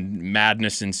Berlin and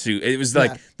madness ensues. It was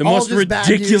like the All most just bad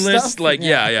news ridiculous, stuff?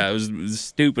 it was the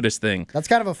stupidest thing. That's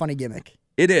kind of a funny gimmick.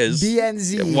 It is.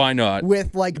 BNZ. Why not?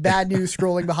 With like bad news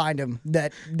scrolling behind him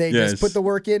that they Yes. just put the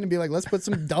work in and be like, let's put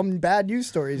some dumb bad news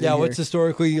stories Yeah, in what's here.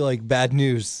 historically like bad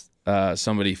news?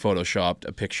 Somebody photoshopped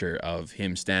a picture of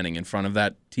him standing in front of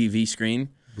that TV screen,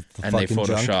 and they fucking junk?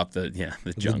 photoshopped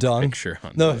the junk dong? picture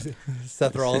on No,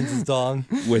 Seth Rollins' dong.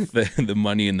 with the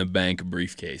Money in the Bank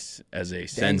briefcase as a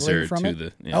censor Dangling from to it?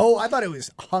 the. Yeah. Oh, I thought it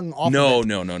was hung off No, of it.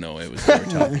 no. It was over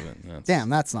top of it. Damn,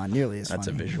 that's not nearly as That's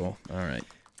a funny. visual. All right.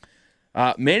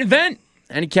 Main event.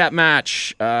 Handicap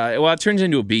match. It turns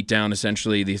into a beatdown,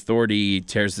 essentially. The Authority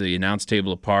tears the announce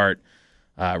table apart.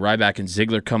 Ryback and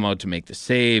Ziggler come out to make the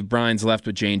save. Bryan's left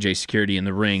with J&J security in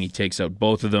the ring. He takes out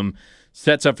both of them.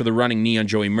 Sets up for the running knee on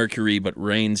Joey Mercury, but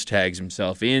Reigns tags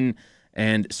himself in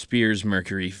and spears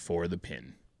Mercury for the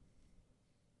pin.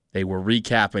 They were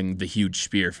recapping the huge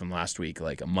spear from last week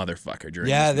like a motherfucker during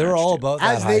Yeah, this they were match, all too. about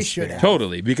that. As high they should spear. have.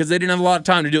 Totally, because they didn't have a lot of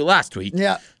time to do it last week.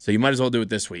 Yeah, So you might as well do it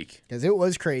this week. because it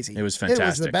was crazy. It was It was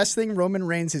fantastic. the best thing Roman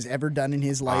Reigns has ever done in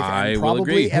his life I and will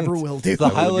probably agree. ever will do. The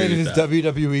highlight of agree his with that.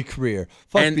 WWE career.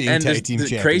 Fuck being tag team the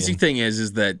champion. crazy thing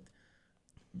is that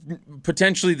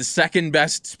potentially the second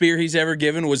best spear he's ever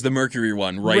given was the Mercury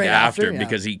one right after yeah.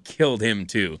 because he killed him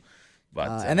too.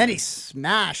 But And then he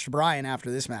smashed Bryan after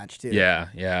this match too. yeah.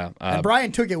 And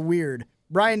Bryan took it weird.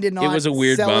 Bryan did not. It was a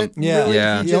weird sell bump. It, Yeah, really.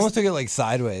 Yeah. He He just- almost took it like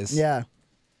sideways. yeah.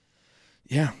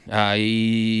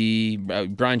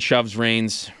 Bryan shoves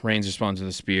Reigns. Reigns responds with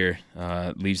a spear,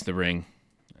 leaves the ring,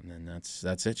 and then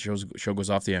that's it. Show goes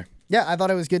off the air. Yeah, I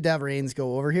thought it was good to have Reigns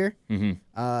go over here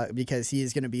because he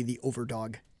is going to be the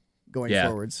overdog going Yeah.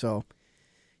 forward. So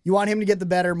you want him to get the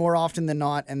better more often than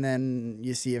not, and then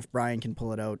you see if Bryan can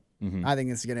pull it out. I think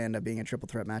this is going to end up being a triple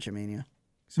threat match at Mania.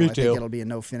 So Me I think too. it'll be a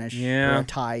no finish Yeah. or a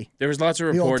tie. There was lots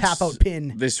of The old reports tap-out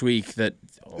pin. this week that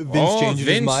changed his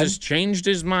Vince mind? has changed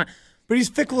his mind. But he's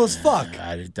fickle as fuck.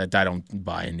 I don't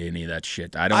buy into any of that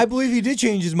shit. I I believe he did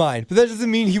change his mind, but that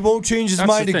doesn't mean he won't change his That's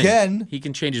mind the thing. again. He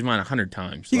can change his mind 100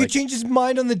 times. He Like, could change his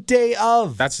mind on the day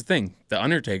of. That's the thing. The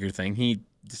Undertaker thing. He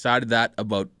decided that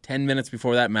about 10 minutes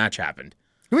before that match happened.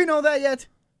 Do we know that yet?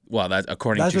 Well, that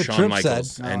according That's to what Shawn Tripp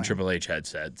Michaels said. and yeah. Triple H had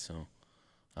said. So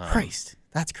Christ,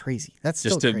 that's crazy. That's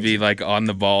just still to crazy. be like on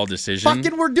the ball decision.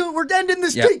 Fucking, we're ending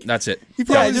this yeah, streak. that's it. He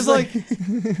yeah, probably just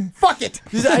was like, fuck it.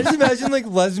 I just imagine like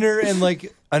Lesnar and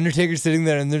like Undertaker sitting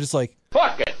there, and they're just like,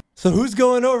 "Fuck it." So who's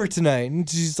going over tonight? And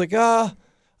she's like, I'm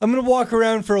gonna walk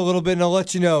around for a little bit, and I'll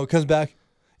let you know. Comes back,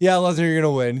 yeah, Lesnar, you're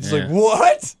gonna win. It's Yeah. like,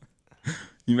 what?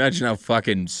 You imagine how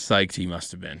fucking psyched he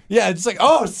must have been. Yeah, it's like,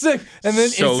 oh, sick. And then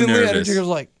So instantly nervous. Undertaker's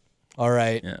like, all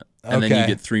right, Yeah. And then Okay. you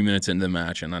get 3 minutes into the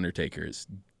match, and Undertaker is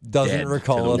doesn't dead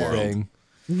recall to a the world. thing.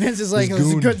 Vince is like, He's it was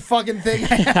a gooned. good fucking thing. I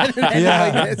had an ending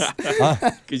Yeah. like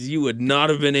this. because you would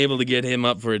not have been able to get him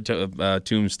up for a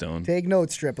tombstone. Take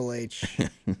notes, Triple H.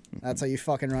 That's how you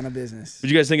fucking run a business. What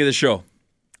do you guys think of the show?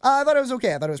 I thought it was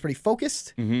okay. I thought it was pretty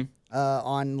focused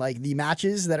on like the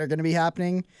matches that are going to be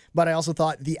happening. But I also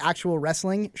thought the actual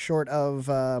wrestling, short of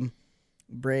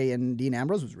Bray and Dean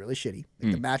Ambrose, was really shitty.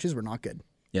 Like, the matches were not good.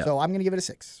 Yeah. So I'm going to give it a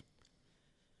 6.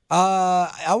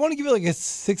 I want to give it like a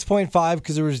 6.5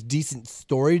 because there was decent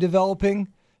story developing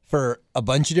for a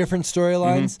bunch of different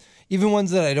storylines, even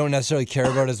ones that I don't necessarily care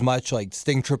about as much, like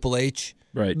Sting Triple H.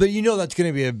 Right. But you know that's going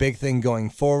to be a big thing going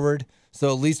forward. So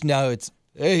at least now it's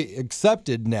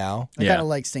accepted now. I kind of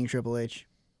like Sting Triple H.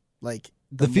 Like,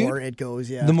 the more it goes,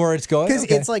 The more it's going? Because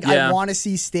it's like, I want to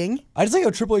see Sting. I just like how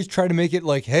Triple H tried to make it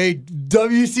like, hey,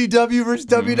 WCW versus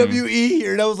WWE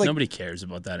here. And I was like... Nobody cares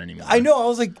about that anymore. I know. I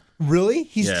was like, really?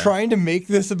 He's trying to make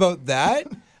this about that?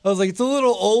 I was like, it's a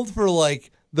little old for,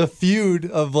 like, the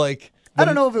feud of, like... I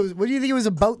don't know if it was... What do you think it was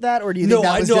about that? Or do you think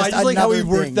that was just I just like how he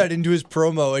worked thing? that into his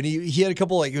promo. And he had a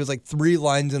couple, like, it was like 3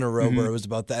 lines in a row where it was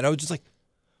about that. And I was just like...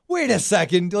 Wait a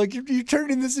second, like you're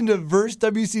turning this into verse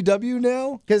WCW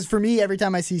now? Because for me, every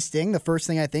time I see Sting, the first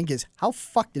thing I think is, how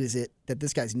fucked is it that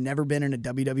this guy's never been in a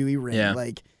WWE ring? Yeah.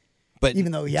 Like, but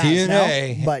even though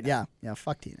TNA. now, but yeah,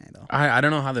 fuck TNA though. I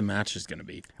don't know how the match is going to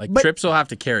be. Like, Trips will have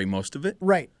to carry most of it.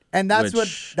 Right, and that's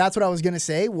what I was gonna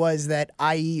say was that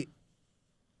I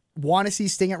want to see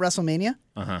Sting at WrestleMania.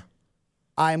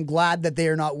 I'm glad that they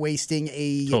are not wasting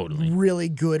a really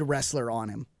good wrestler on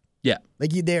him. Yeah. Like,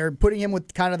 they're putting him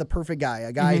with kind of the perfect guy,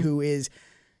 a guy who is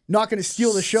not going to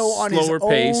steal the show on his own.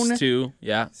 Slower pace, too.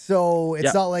 Yeah. So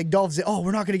it's not like Dolph Ziggler,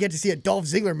 we're not going to get to see a Dolph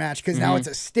Ziggler match because now it's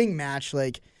a Sting match.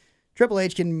 Like, Triple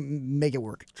H can make it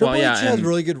work. Triple H has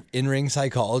really good in-ring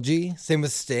psychology. Same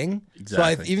with Sting.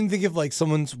 Exactly. So I even think if, like,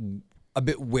 someone's a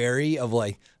bit wary of,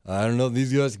 like, I don't know if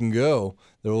these guys can go.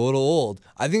 They're a little old.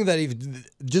 I think that even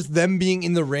just them being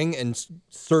in the ring and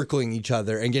circling each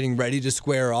other and getting ready to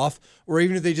square off, or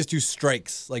even if they just do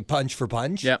strikes, like punch for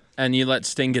punch. Yeah, and you let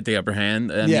Sting get the upper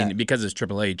hand. I mean, because it's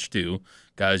Triple H, too.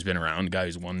 Guy who's been around, guy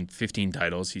who's won 15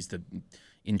 titles. He's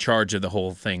in charge of the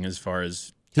whole thing as far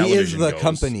as television goes. He is the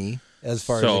company as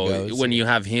far as it goes. So when you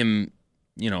have him,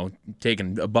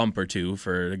 taking a bump or two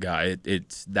for the guy,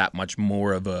 it's that much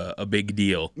more of a big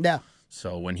deal. Yeah.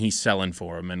 So when he's selling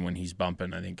for him and when he's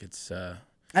bumping, I think it's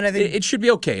and I think it should be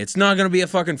okay. It's not going to be a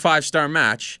fucking 5-star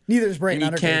match. Neither is Bray and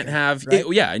Undertaker. You can't have right?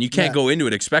 and you can't go into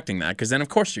it expecting that because then of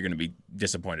course you're going to be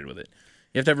disappointed with it.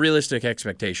 You have to have realistic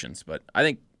expectations, but I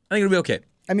think it'll be okay.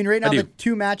 I mean, right now the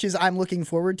 2 matches I'm looking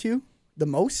forward to the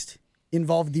most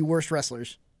involve the worst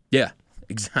wrestlers. Yeah.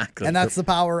 Exactly. And that's the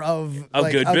power of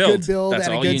a good build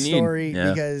and a good story yeah.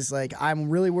 because like I'm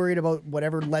really worried about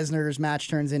whatever Lesnar's match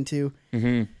turns into.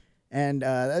 Mm-hmm. And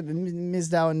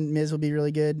Mizdow and Miz will be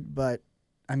really good, but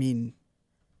I mean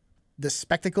the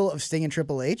spectacle of Sting and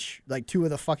Triple H, like 2 of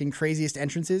the fucking craziest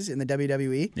entrances in the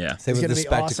WWE. Yeah. Same with the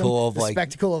spectacle of the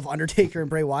spectacle of Undertaker and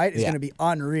Bray Wyatt is going to be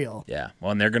unreal. Yeah.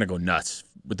 Well, and they're going to go nuts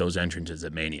with those entrances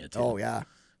at Mania too. Oh yeah.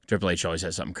 Triple H always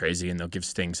has something crazy, and they'll give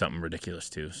Sting something ridiculous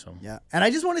too. So yeah, and I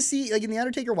just want to see, like in the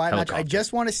Undertaker Wyatt match, I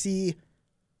just want to see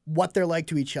what they're like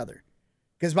to each other,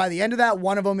 because by the end of that,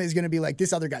 one of them is going to be like,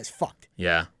 "This other guy's fucked."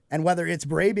 Yeah, and whether it's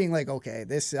Bray being like, "Okay,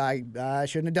 this I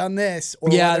shouldn't have done this," or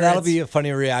that'll be a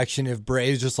funny reaction if Bray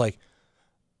is just like,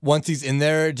 once he's in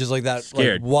there, just like that,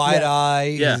 scared, like, wide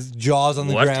eye, his jaws on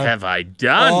the ground. What have I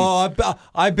done? Oh,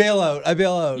 I bail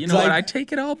out. You know what? I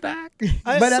take it all back.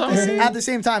 But at the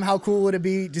same time, how cool would it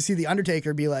be to see the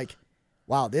Undertaker be like,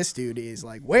 wow, this dude is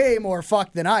like way more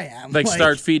fucked than I am. Like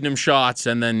start feeding him shots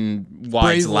and then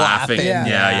Wade's laughing.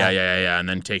 Yeah. And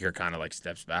then Taker kind of like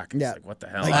steps back. And it's like, what the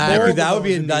hell? Like, that would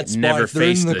be a nuts spot. Never if they're in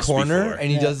faced the this corner before.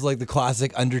 and he does like the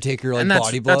classic Undertaker like and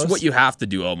body blows. That's what you have to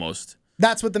do almost.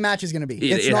 That's what the match is going to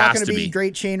be. It's not going to be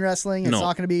great chain wrestling. It's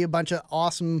not going to be a bunch of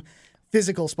awesome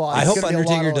physical spots. I hope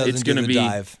Undertaker doesn't do the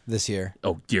dive this year.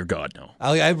 Oh, dear God, no.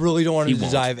 I really don't want him to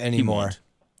dive anymore.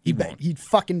 He'd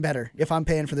fucking better if I'm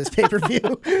paying for this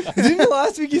pay-per-view. Didn't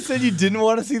last week you said you didn't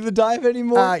want to see the dive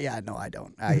anymore? Yeah, no, I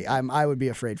don't. I would be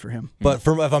afraid for him. But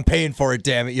if I'm paying for it,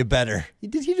 damn it, you better. He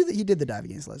did the dive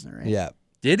against Lesnar, right? Yeah.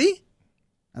 Did he?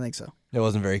 I think so. It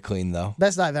wasn't very clean, though.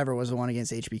 Best dive ever was the one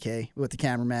against HBK with the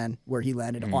cameraman where he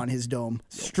landed on his dome,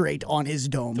 straight on his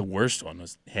dome. The worst one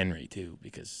was Henry, too,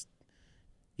 because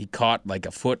he caught like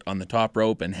a foot on the top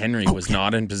rope and Henry was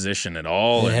not in position at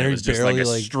all. And it was just like a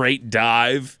straight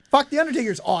dive. Fuck, The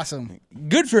Undertaker's awesome.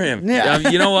 Good for him. Yeah.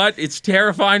 You know what? It's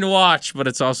terrifying to watch, but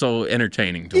it's also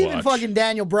entertaining to watch. Even fucking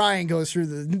Daniel Bryan goes through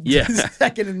the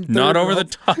second and third Not over rope.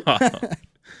 the top.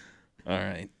 All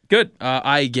right. Good.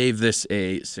 I gave this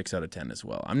a 6 out of 10 as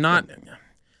well. I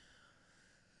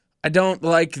don't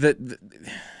like that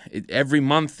every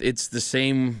month it's the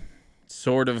same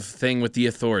sort of thing with the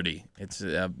Authority. It's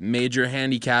a major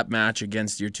handicap match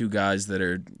against your 2 guys that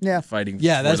are fighting for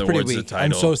that's the pretty awards of weak. the title.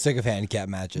 I'm so sick of handicap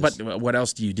matches. But what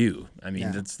else do you do? I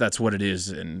mean, that's what it is,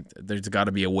 and there's got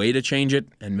to be a way to change it,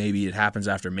 and maybe it happens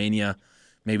after Mania.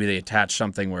 Maybe they attach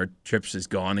something where Trips is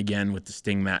gone again with the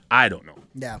Sting match. I don't know.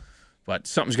 Yeah. But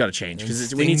something's got to change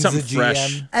because we need something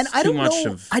fresh. And I don't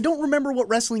know. I don't remember what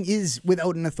wrestling is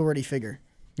without an Authority figure.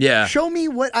 Yeah. Show me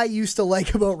what I used to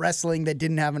like about wrestling that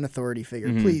didn't have an authority figure.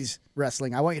 Please,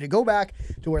 wrestling. I want you to go back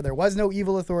to where there was no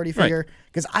evil authority figure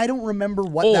because I don't remember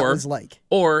what that was like.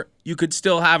 Or you could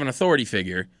still have an authority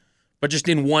figure, but just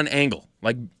in one angle,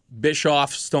 like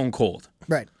Bischoff, Stone Cold.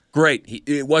 Right. Great.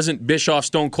 It wasn't Bischoff,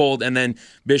 Stone Cold, and then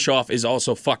Bischoff is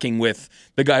also fucking with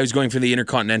the guy who's going for the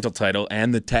Intercontinental title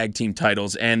and the tag team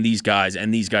titles and these guys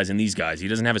and these guys and these guys. He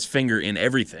doesn't have his finger in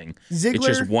everything. Ziggler, it's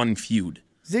just one feud.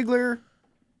 Ziggler,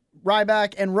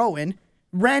 Ryback, and Rowan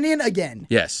ran in again.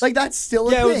 Yes. Like, that's still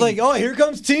a thing. Yeah, it was like, oh, here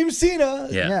comes Team Cena.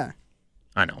 Yeah.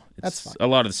 I know. That's fine. A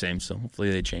lot of the same, so hopefully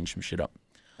they change some shit up.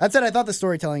 That said, I thought the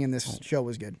storytelling in this show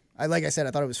was good. Like I said,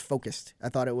 I thought it was focused. I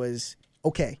thought it was,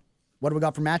 okay, what do we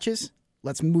got for matches?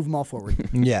 Let's move them all forward.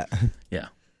 Yeah. Yeah.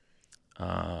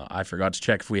 I forgot to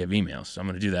check if we have emails, so I'm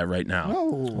going to do that right now.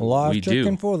 Live We checking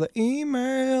do. for the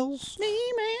emails.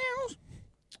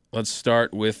 Let's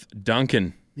start with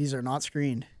Duncan. These are not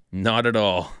screened. Not at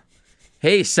all.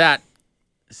 Hey, Sat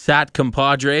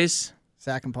compadres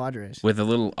Sack and Padres. with a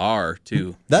little R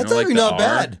too. That's You know, like actually the not R?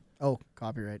 bad. Oh,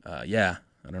 copyright. Yeah,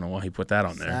 I don't know why he put that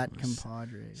on there. Sat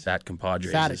compadres. Sat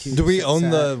compadres. Satitude. Do we Sad. own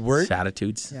the word?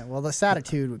 Satitudes. Yeah, well, the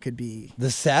Satitude could be. The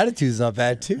Satitude's not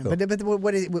bad, too. But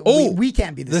what is, Oh! we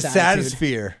can't be the The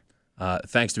Satitude. Satosphere.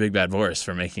 Thanks to Big Bad Boris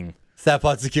for making.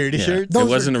 Satpot security shirts. Those It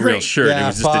wasn't are a real great. shirt. Yeah, it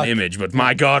was just fuck. an image. But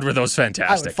my God, were those I would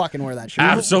fantastic. fucking wear that shirt.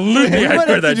 Absolutely, We I'd might wear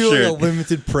have to that do shirt. like a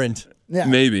limited print. Yeah.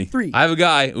 Maybe. 3. I have a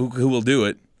guy who will do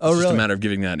it. Oh, It's just really? a matter of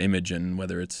giving that image and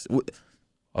whether it's.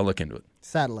 I'll look into it.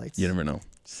 Satellites. You never know.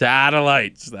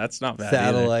 Satellites. That's not bad.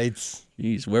 either. Satellites.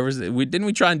 Jeez, where was it? Didn't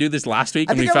we try and do this last week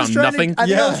I and we think I was found trying nothing? I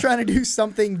think I was Yeah. trying to do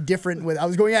something different with. I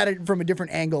was going at it from a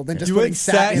different angle than just You putting went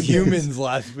sat Sat in there. Humans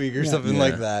last week or something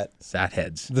like that. Sat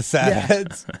heads. The Sat Yeah.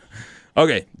 heads.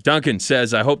 Okay, Duncan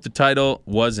says, I hope the title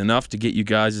was enough to get you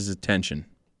guys' attention.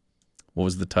 What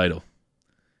was the title?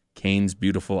 Kane's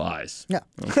Beautiful Eyes. Yeah,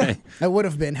 Okay. that would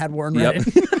have been had Warren Yep. read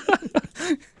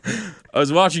it. I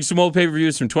was watching some old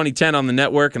pay-per-views from 2010 on the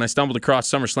network, and I stumbled across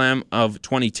SummerSlam of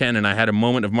 2010, and I had a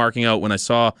moment of marking out when I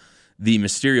saw the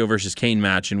Mysterio versus Kane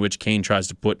match in which Kane tries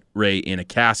to put Ray in a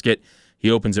casket.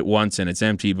 He opens it once, and it's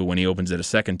empty, but when he opens it a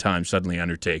second time, suddenly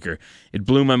Undertaker. It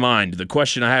blew my mind. The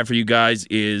question I have for you guys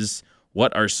is,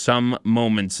 what are some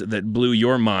moments that blew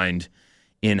your mind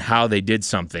in how they did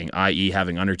something, i.e.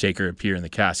 having Undertaker appear in the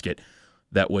casket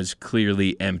that was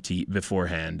clearly empty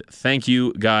beforehand? Thank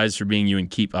you, guys, for being you, and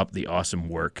keep up the awesome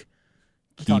work.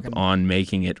 Keep on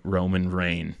making it Roman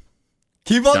Reign.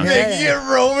 Keep on Done. making it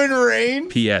Roman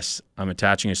Reigns. P.S. I'm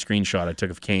attaching a screenshot I took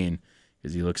of Kane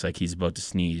because he looks like he's about to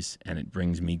sneeze, and it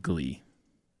brings me glee.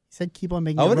 He said, "Keep on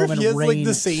making I it wonder Roman if he has Reign, like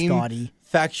the same Scotty."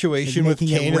 factuation Like with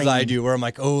making it Kane as I rain. do, where I'm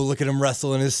like, oh, look at him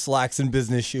wrestle in his slacks and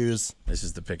business shoes. This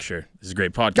is the picture. This is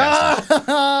great podcasting.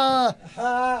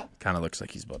 Kind of looks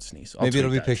like he's about to sneeze. I'll Maybe it'll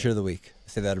tweet be that. picture of the week. I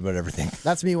say that about everything.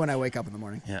 That's me when I wake up in the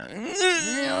morning. Yeah.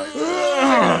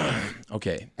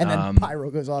 Okay. And then pyro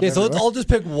goes off. Okay, so let's everywhere. all just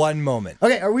pick one moment.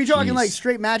 Okay, are we talking Jeez. like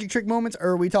straight magic trick moments, or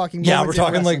are we talking? Yeah, we're moments in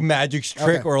talking like wrestling? magic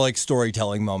trick Okay. or like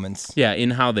storytelling moments. Yeah,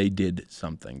 in how they did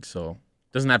something. So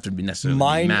it doesn't have to be necessarily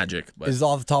Mine magic, but is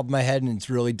off the top of my head, and it's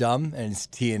really dumb, and it's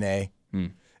TNA.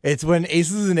 It's when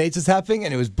Aces and Eights was happening,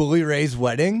 and it was Bully Ray's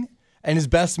wedding, and his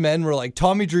best men were like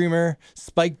Tommy Dreamer,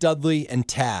 Spike Dudley, and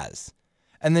Taz.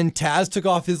 And then Taz took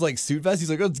off his like suit vest. He's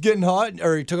like, "Oh, it's getting hot,"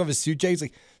 or he took off his suit jacket. He's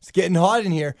like, "It's getting hot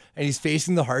in here," and he's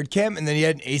facing the hard cam. And then he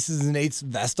had an Aces and Eights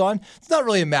vest on. It's not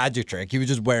really a magic trick. He was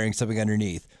just wearing something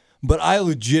underneath. But I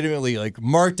legitimately like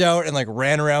marked out and like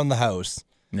ran around the house.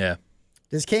 yeah.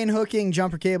 Does Kane hooking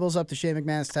jumper cables up to Shane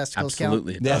McMahon's testicles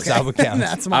Absolutely. It Yes, does. that would count.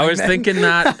 That's my I was thinking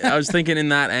in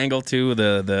that angle too,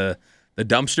 the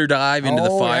dumpster dive into the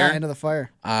fire. Yeah, into the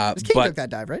fire. Kane took that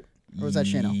dive, right? Or was that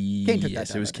Shane? Kane took that dive.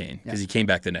 Yes, it was I think. Kane Yeah. because he came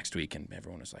back the next week and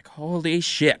everyone was like, "Holy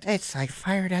shit!" It's like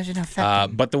fire doesn't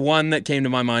affect. But the one that came to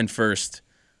my mind first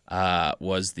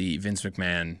was the Vince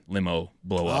McMahon limo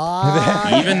blow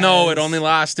up. Even though it only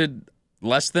lasted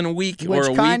less than a week or a which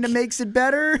week. kind of makes it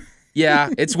better. Yeah,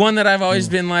 it's one that I've always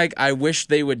been like, I wish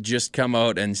they would just come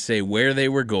out and say where they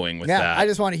were going with Yeah, that. I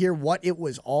just want to hear what it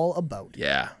was all about.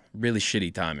 Yeah, really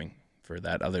shitty timing for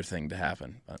that other thing to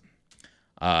happen.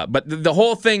 But the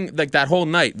whole thing, like that whole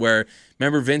night where,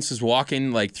 remember Vince was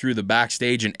walking like through the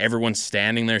backstage and everyone's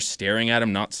standing there staring at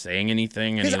him, not saying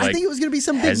anything. And he, Because I like, think it was going to be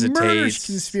some big murder hesitates.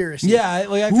 conspiracy. Yeah,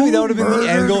 like I feel like that would have been Who the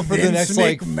angle for the murdered next Vince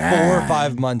like McMahon? 4 or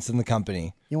 5 months in the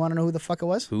company. You want to know who the fuck it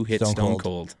was? who hit Stone Stone Cold.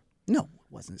 Cold? No, it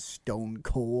wasn't Stone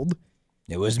Cold.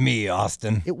 It was me,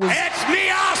 Austin. It was It's me,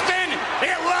 Austin!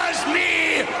 It was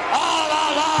me all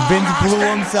along! Vince blew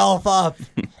himself up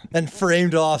and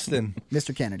framed Austin.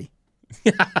 Mr. Kennedy.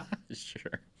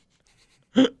 Sure.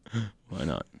 Why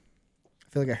not?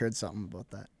 feel like I heard something about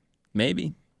that.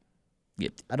 Maybe.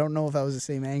 I don't know if that was the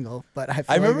same angle, but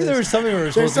I remember there was something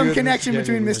where there's some connection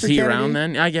between Mr. Was Kennedy. he around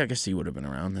then? I guess he would have been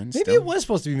around then. Maybe it was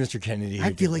supposed to be Mr. Kennedy.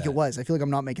 I feel like it was. I feel like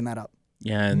I'm not making that up.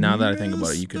 Yeah, now that I think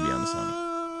about it, you could be on the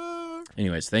summit.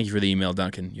 Anyways, thank you for the email,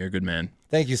 Duncan. You're a good man.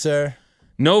 Thank you, sir.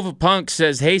 Nova Punk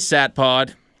says, "Hey,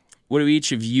 Satpod, what do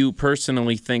each of you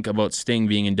personally think about Sting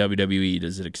being in WWE?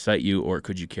 Does it excite you, or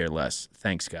could you care less?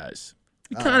 Thanks, guys."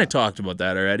 We kind of talked about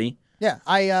that already. Yeah,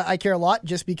 I care a lot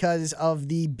just because of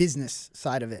the business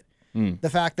side of it. The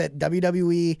fact that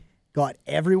WWE got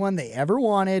everyone they ever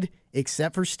wanted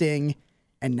except for Sting,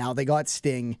 and now they got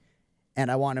Sting, and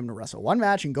I want him to wrestle one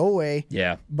match and go away.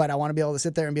 Yeah. But I want to be able to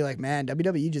sit there and be like, man,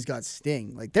 WWE just got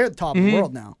Sting. Like, they're the top of the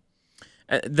world now.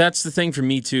 That's the thing for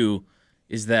me, too,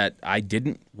 is that I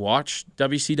didn't watch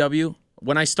WCW.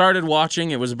 When I started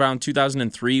watching, it was around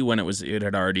 2003 when it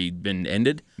had already been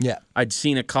ended. Yeah. I'd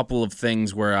seen a couple of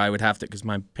things where I would have to, because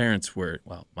my parents were,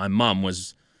 my mom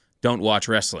was, don't watch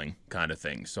wrestling kind of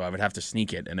thing. So I would have to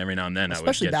sneak it, and every now and then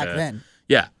Especially I would get back then.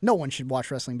 Yeah. No one should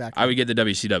watch wrestling back then. I would get the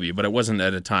WCW, but it wasn't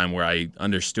at a time where I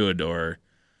understood or...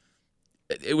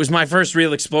 It was my first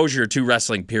real exposure to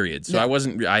wrestling, period. So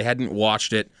I hadn't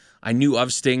watched it. I knew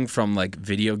of Sting from like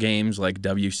video games like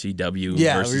WCW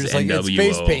versus just NWO. like,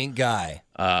 it's face paint guy.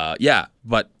 Yeah,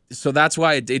 but so that's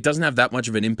why it doesn't have that much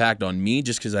of an impact on me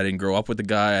just because I didn't grow up with the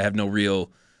guy. I have no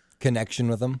real... connection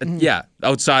with him. Yeah,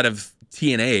 outside of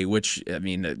TNA, which, I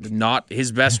mean, not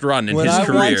his best run in when his I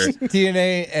career. watched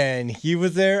TNA and he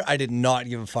was there, I did not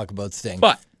give a fuck about Sting.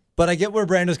 But I get where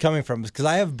Brando's coming from because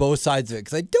I have both sides of it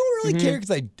because I don't really care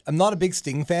because I'm not a big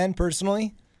Sting fan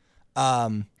personally.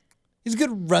 He's a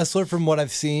good wrestler from what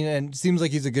I've seen and seems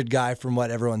like he's a good guy from what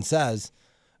everyone says.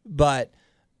 But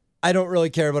I don't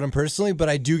really care about him personally, but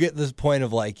I do get this point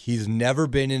of like he's never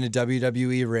been in a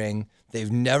WWE ring.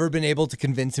 They've never been able to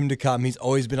convince him to come. He's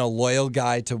always been a loyal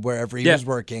guy to wherever he was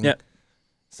working. Yeah.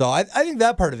 So I think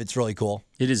that part of it's really cool.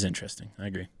 It is interesting. I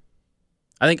agree.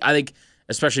 I think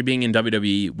especially being in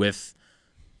WWE with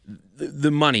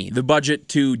the money, the budget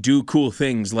to do cool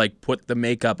things like put the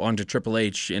makeup onto Triple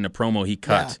H in a promo he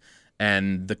cut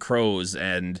and the crows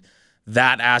and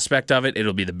that aspect of it,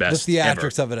 it'll be the best. The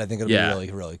theatrics of it, I think it'll be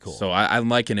really, really cool. So I'm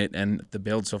liking it, and the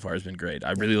build so far has been great.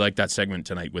 I really like that segment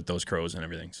tonight with those crows and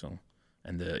everything. So.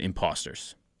 And the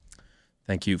imposters.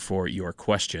 Thank you for your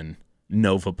question,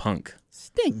 Nova Punk.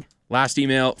 Sting. Last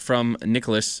email from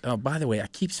Nicholas. Oh, by the way, I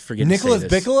keep forgetting Nicholas to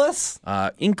say this.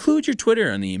 Bicolas? Include your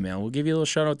Twitter on the email. We'll give you a little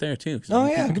shout out there too. Oh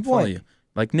yeah, good point. You.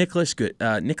 Like Nicholas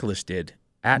did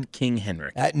at King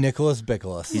Henrik. At Nicholas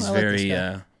Bicolas. He's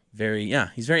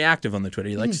he's very active on the Twitter.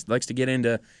 He likes to get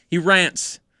into. He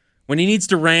rants when he needs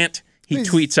to rant. He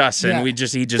tweets us, and he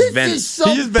just vents.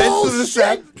 He just vents to the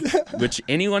set. Which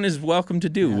anyone is welcome to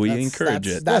do. We encourage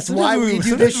it. That's why we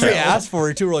do this show. We asked for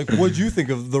it, too. We're like, what'd you think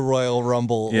of the Royal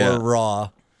Rumble or Raw?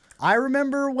 I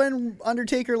remember when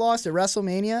Undertaker lost at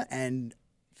WrestleMania, and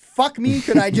fuck me,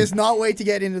 could I just not wait to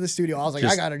get into the studio. I was like,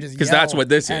 I got to just because that's what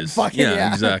this is.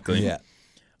 Exactly.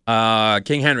 Yeah.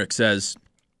 King Henrik says...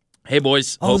 Hey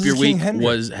boys, hope your week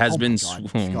has been.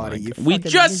 Scotty, we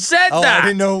just said that. I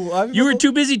didn't know. You were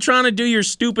too busy trying to do your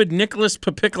stupid Nicholas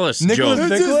Papikolas joke.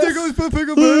 Nicholas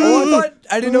Papikolas.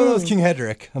 I didn't know that was King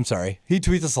Hedrick. I'm sorry. He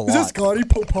tweets us a lot. Is this Scotty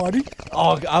Potty?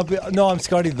 Oh, I'm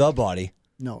Scotty the Body.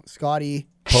 No, Scotty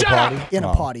Potty in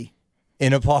a potty.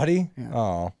 In a potty? Yeah.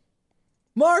 Oh.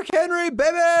 Mark Henry,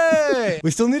 baby!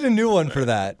 We still need a new one for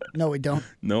that. No, we don't.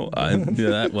 No,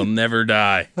 that will never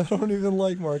die. I don't even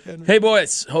like Mark Henry. Hey,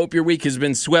 boys. Hope your week has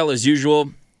been swell as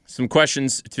usual. Some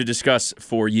questions to discuss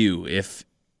for you. If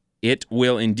it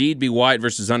will indeed be Wyatt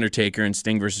versus Undertaker and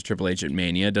Sting versus Triple H at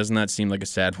Mania, doesn't that seem like a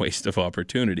sad waste of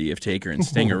opportunity if Taker and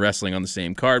Sting are wrestling on the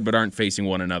same card but aren't facing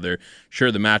one another?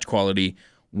 Sure, the match quality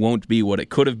won't be what it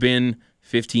could have been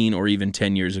 15 or even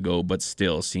 10 years ago, but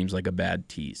still seems like a bad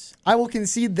tease. I will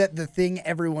concede that the thing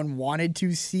everyone wanted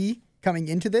to see coming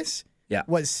into this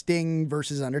was Sting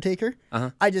versus Undertaker.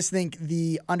 I just think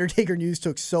the Undertaker news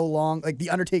took so long, like the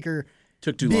Undertaker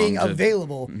took too being long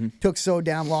available took so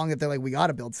damn long that they're like, we got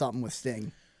to build something with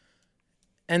Sting.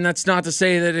 And that's not to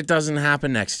say that it doesn't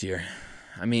happen next year.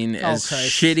 I mean, as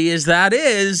shitty as that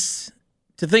is,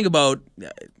 to think about,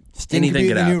 Sting anything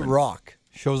could happen. New Rock.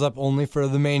 Shows up only for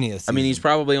the Mania season. I mean, he's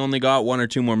probably only got 1 or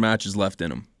 2 more matches left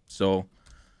in him. So,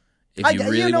 if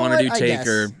you really want to do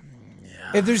Taker...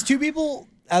 If there's 2 people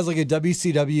as like a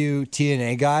WCW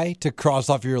TNA guy to cross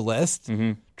off your list,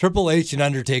 Triple H and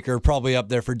Undertaker are probably up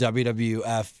there for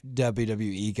WWF,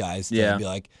 WWE guys. To be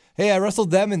like, hey, I wrestled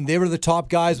them and they were the top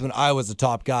guys when I was the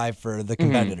top guy for the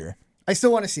competitor. I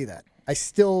still want to see that. I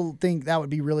still think that would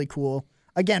be really cool.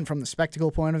 Again, from the spectacle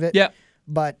point of it. Yeah.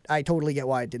 but I totally get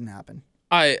why it didn't happen.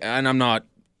 I'm not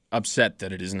upset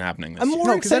that it isn't happening this I'm year. more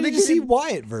No, 'cause I excited think to it- see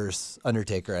Wyatt versus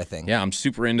Undertaker, I think. Yeah, I'm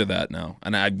super into that now.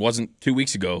 And I wasn't 2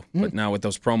 weeks ago, but now with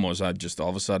those promos, I just all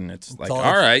of a sudden it's like, all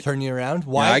right. Turn you around.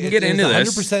 I can get into this.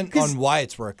 100% on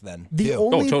Wyatt's work then. The too.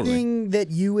 only totally. thing that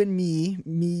you and me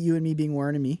being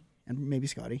Warren and me, and maybe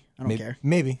Scotty, I don't care.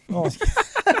 Maybe. Oh.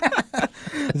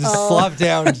 Just slap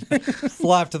down,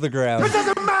 slap to the ground. It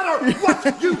doesn't matter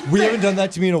what you We haven't done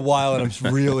that to me in a while, and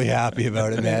I'm really happy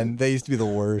about it, man. They used to be the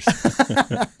worst.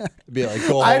 Be like,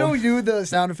 go home. I don't do the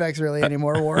sound effects really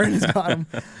anymore. Warren has got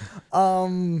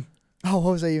them. What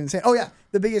was I even saying? Oh, yeah.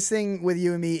 The biggest thing with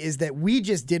you and me is that we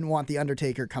just didn't want The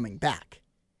Undertaker coming back.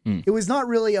 It was not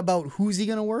really about who's he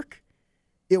going to work.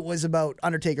 It was about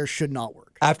Undertaker should not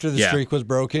work. After the Yeah. streak was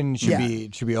broken, should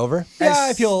be over.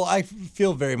 As- Yeah, I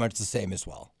feel very much the same as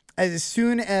well. As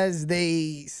soon as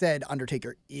they said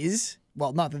Undertaker is,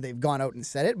 well, not that they've gone out and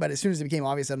said it, but as soon as it became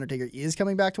obvious Undertaker is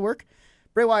coming back to work,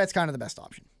 Bray Wyatt's kind of the best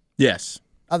option, Yes.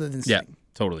 other than Yeah, Sting.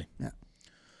 totally.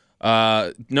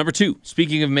 Yeah. Number 2,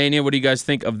 speaking of Mania, what do you guys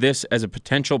think of this as a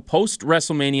potential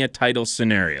post-WrestleMania title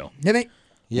scenario? Yeah, mate.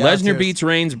 Yeah, Lesnar too. beats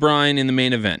Reigns Bryan in the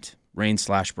main event.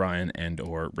 Reigns/Bryan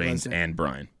or Reigns and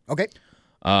Bryan. Okay.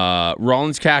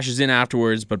 Rollins cashes in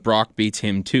afterwards, but Brock beats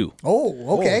him too.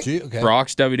 Oh, okay. Oh, gee, okay.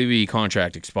 Brock's WWE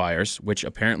contract expires, which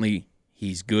apparently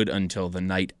he's good until the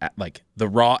night, the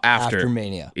Raw after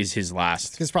Mania. is his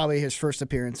last. It's probably his first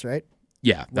appearance, right?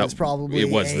 Yeah, Was probably it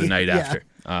was the night yeah.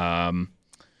 after.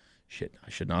 Shit, I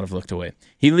should not have looked away.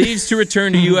 He leaves to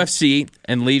return to UFC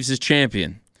and leaves as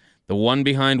champion. The one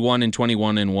behind one in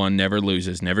 21-1 never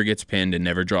loses, never gets pinned, and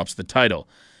never drops the title.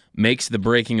 Makes the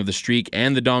breaking of the streak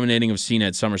and the dominating of Cena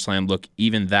at SummerSlam look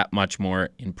even that much more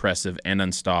impressive and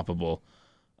unstoppable.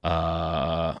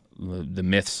 The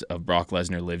myths of Brock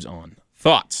Lesnar lives on.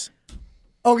 Thoughts?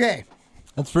 Okay.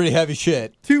 That's pretty heavy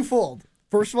shit. Twofold.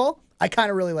 First of all, I kind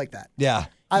of really like that. Yeah.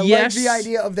 I Yes. like the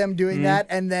idea of them doing that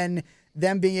and then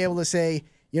them being able to say,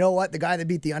 you know what, the guy that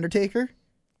beat The Undertaker,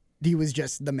 he was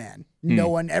just the man. No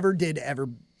one ever did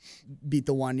beat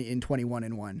the one in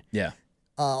 21-1. Yeah.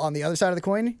 On the other side of the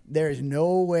coin, there is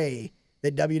no way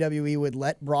that WWE would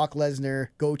let Brock Lesnar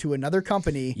go to another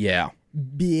company Yeah.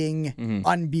 being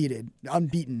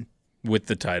unbeaten. With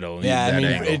the title. Yeah, that I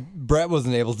mean, angle. Brett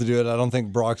wasn't able to do it. I don't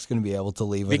think Brock's going to be able to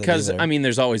leave with Because, it either. I mean,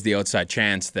 there's always the outside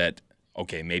chance that,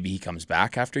 okay, maybe he comes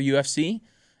back after UFC,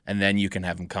 and then you can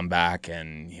have him come back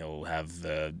and he'll have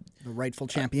The rightful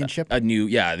championship.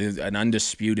 an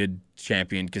undisputed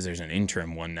champion because there's an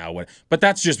interim one now. But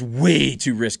that's just way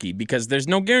too risky because there's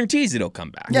no guarantees it'll come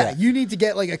back. Yeah, you need to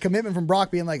get like a commitment from Brock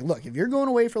being like, look, if you're going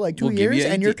away for like 2 We'll give years you-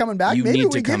 and you're coming back, you maybe need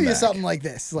we to give come you back. something like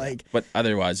this. Like, But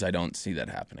otherwise, I don't see that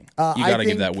happening. I You got to give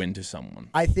think- that win to someone.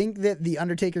 I think that the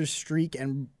Undertaker's streak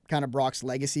and kind of Brock's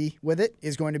legacy with it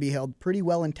is going to be held pretty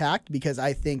well intact because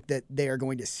I think that they are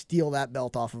going to steal that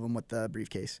belt off of him with the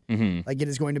briefcase. Mm-hmm. Like it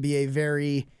is going to be a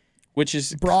very Which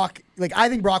is Brock. Like I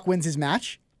think Brock wins his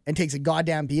match and takes a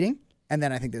goddamn beating, and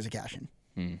then I think there's a cash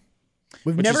in.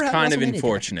 We've which never is had kind of WrestleMania cash-in.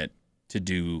 unfortunate to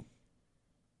do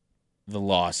the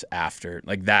loss after.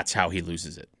 Like that's how he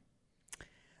loses it.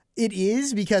 It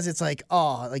is because it's like,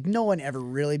 oh, like no one ever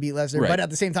really beat Lesnar, Right. but at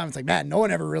the same time, it's like, man, no one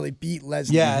ever really beat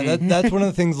Lesnar. yeah, that's one of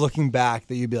the things looking back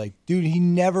that you'd be like, dude, he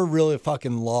never really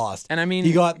fucking lost. And I mean-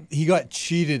 he got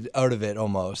cheated out of it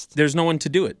almost. There's no one to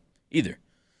do it either.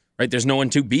 Right? There's no one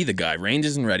to be the guy. Reigns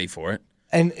isn't ready for it.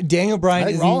 And Daniel Bryan I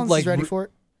think isn't Rollins like is ready for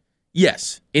it.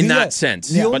 Yes, in Yeah, that sense,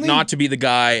 the but only- not to be the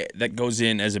guy that goes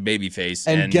in as a babyface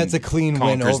And gets a clean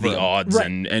win conquers over the him. odds Right.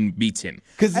 and beats him.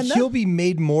 Because And he'll be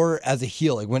made more as a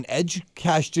heel. Like when Edge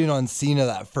cashed in on Cena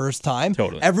that first time,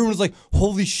 Totally. everyone was like,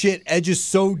 holy shit, Edge is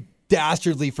so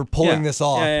dastardly for pulling this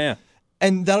off. Yeah.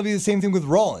 And that'll be the same thing with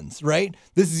Rollins, right?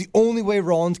 This is the only way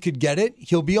Rollins could get it.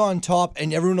 He'll be on top,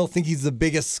 and everyone will think he's the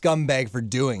biggest scumbag for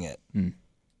doing it.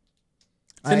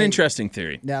 It's an interesting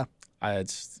theory. Yeah.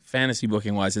 It's fantasy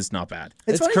booking wise, it's not bad.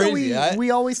 It's It's funny crazy. that we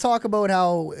always talk about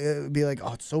how it would be like,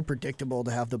 oh, it's so predictable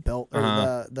to have the belt or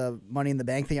Uh-huh. the Money in the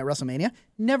Bank thing at WrestleMania.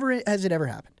 Never has it ever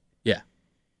happened. Yeah.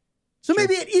 So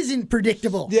maybe it isn't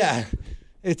predictable. Yeah.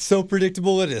 It's so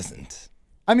predictable it isn't.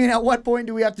 I mean, at what point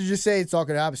do we have to just say it's not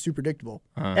going to happen? It's too predictable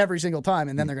every single time,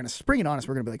 and then they're going to spring it on us.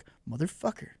 We're going to be like,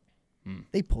 motherfucker,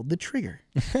 they pulled the trigger.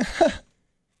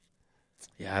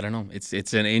 Yeah, I don't know.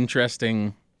 It's an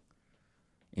interesting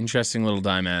little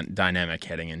dynamic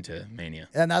heading into Mania.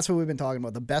 And that's what we've been talking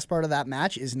about. The best part of that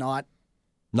match is not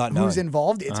Not who's knowing.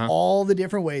 involved. It's all the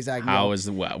different ways I can How go. is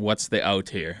what's the out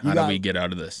here? How got- do we get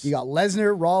out of this? You got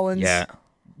Lesnar, Rollins, Yeah.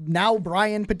 now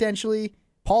Bryan potentially,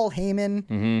 Paul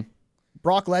Heyman.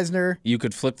 Brock Lesnar. You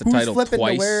could flip the Who's title flipping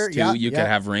twice, where? too. Yeah, You yeah. could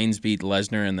have Reigns beat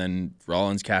Lesnar, and then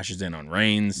Rollins cashes in on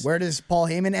Reigns. Where does Paul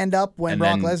Heyman end up when And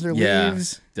Brock then, Lesnar yeah,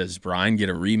 leaves? Does Bryan get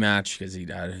a rematch?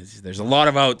 Because there's a lot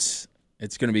of outs.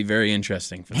 It's going to be very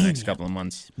interesting for the next couple of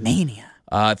months. Mania.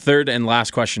 Third and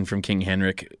last question from King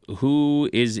Henrik. Who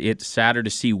is it sadder to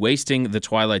see wasting the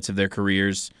twilights of their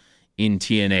careers in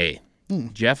TNA?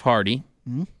 Jeff Hardy,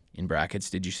 in brackets,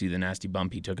 did you see the nasty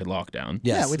bump he took at Lockdown?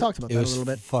 Yes. Yeah, we talked about It that a was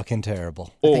little bit. fucking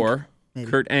terrible. Or maybe.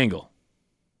 Kurt Angle?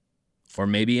 Or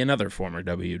maybe another former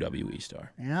WWE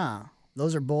star. Yeah.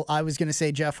 Those are both. I was going to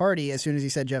say Jeff Hardy as soon as he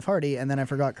said Jeff Hardy, and then I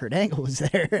forgot Kurt Angle was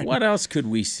there. What else could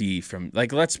we see from,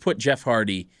 like, let's put Jeff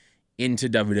Hardy into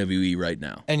WWE right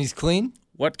now. And he's clean?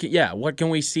 What can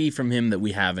we see from him that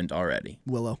we haven't already?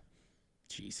 Willow.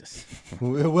 Jesus.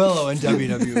 Willow in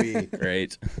WWE.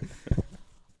 Great.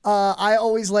 I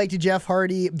always liked Jeff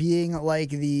Hardy being like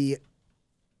the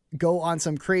go on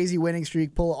some crazy winning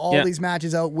streak, pull all these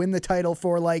matches out, win the title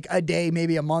for like a day,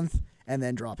 maybe a month, and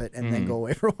then drop it and then go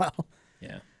away for a while.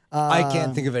 Yeah. I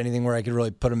can't think of anything where I could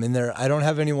really put him in there. I don't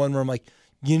have anyone where I'm like,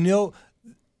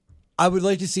 I would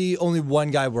like to see only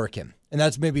one guy work him, and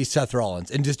that's maybe Seth Rollins,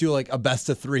 and just do like a best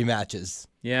of 3 matches.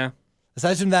 Yeah.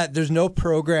 Aside from that, there's no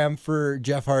program for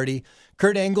Jeff Hardy.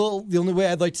 Kurt Angle, the only way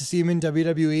I'd like to see him in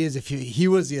WWE is if he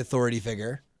was the authority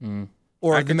figure.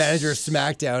 Or the manager of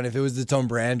SmackDown if it was its own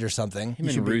brand or something. Him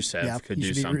and Rusev could he do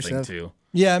should be something Rusev. too.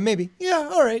 Yeah, maybe. Yeah,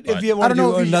 all right. If you I want to don't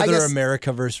do know if you- I another guess-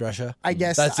 America versus Russia. I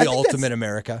guess That's I the think ultimate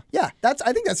America. Yeah, I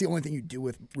think that's the only thing you do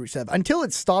with Rusev until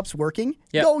it stops working.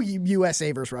 Yeah. Go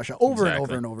USA versus Russia over and over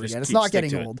Exactly. and over Just again. It's keep not stick getting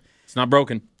to it. old. It's not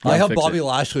broken. I like how Fix Bobby it.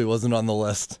 Lashley wasn't on the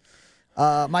list.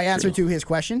 My answer to his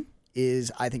question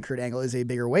is I think Kurt Angle is a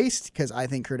bigger waste because I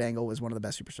think Kurt Angle was one of the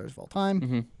best superstars of all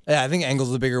time. Yeah, I think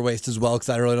Angle's a bigger waste as well because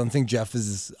I really don't think Jeff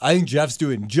is. I think Jeff's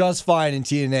doing just fine in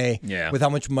TNA with how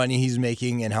much money he's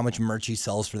making and how much merch he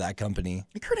sells for that company.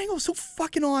 And Kurt Angle was so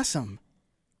fucking awesome.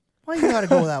 Why you gotta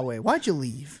go that way? Why'd you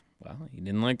leave? Well, he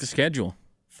didn't like the schedule.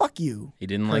 Fuck you. He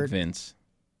didn't Kurt. like Vince.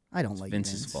 I don't like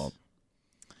Vince's Vince. fault.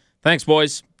 Thanks,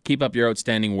 boys. Keep up your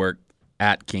outstanding work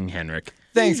at King Henrik.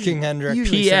 Thanks, King Hendrick.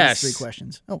 Usually send us P.S. 3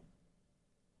 questions. Oh,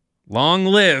 Long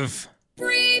live.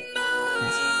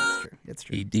 that's true. It's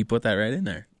true. He put that right in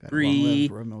there. Long Free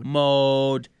live remote.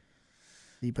 mode.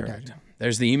 He put that. Perfect.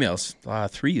 There's the emails.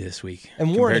 3 this week. And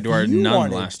Warren, compared to our if you none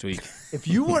wanted- last week. If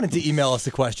you wanted to email us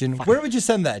a question, where would you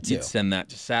send that to? You'd send that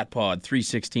to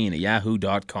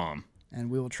satpod316@yahoo.com. And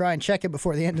we will try and check it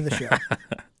before the end of the show.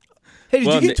 Hey, did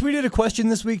Well, you get tweeted a question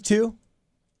this week too?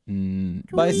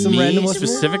 By some Me random listener?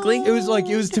 specifically? It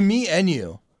was to me and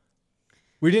you.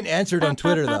 We didn't answer it on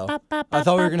Twitter though. I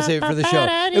thought we were going to save it for the show.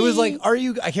 It was like, I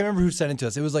can't remember who sent it to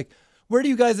us. It was like, where do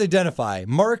you guys identify?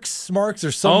 Marks, or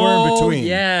somewhere in between?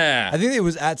 Yeah. I think it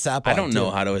was at Sapod. I don't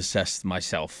know how to assess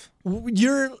myself.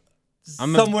 You're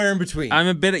somewhere in between. I'm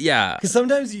a bit, Because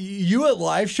sometimes you at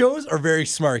live shows are very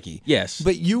smarky. Yes.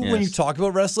 But when you Yes. talk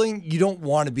about wrestling, you don't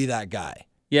want to be that guy.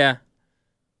 Yeah.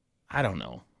 I don't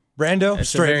know. Brando, It's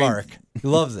a straight very- Mark. He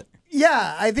loves it.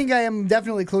 Yeah, I think I am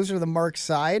definitely closer to the Mark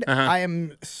side. Uh-huh. I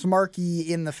am smarky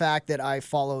in the fact that I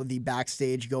follow the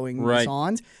backstage going Right.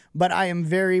 songs, but I am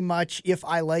very much, if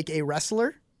I like a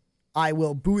wrestler, I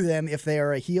will boo them if they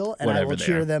are a heel, and I Whatever will they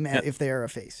cheer are. them Yep. if they are a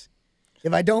face.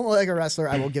 If I don't like a wrestler,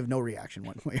 I will give no reaction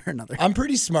one way or another. I'm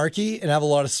pretty smarky and have a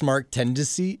lot of smart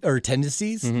tendencies,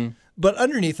 Mm-hmm. but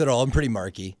underneath it all, I'm pretty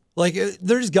marky. Like,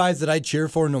 there's guys that I cheer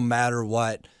for no matter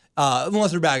what. Unless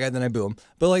they're a bad guy, then I boo them.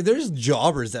 But like, there's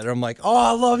jobbers that I'm like, oh,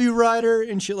 I love you, Ryder,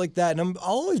 and shit like that. And I'll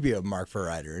always be a mark for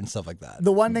Ryder and stuff like that.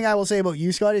 The one thing I will say about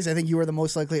you, Scott, is I think you are the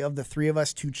most likely of the 3 of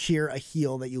us to cheer a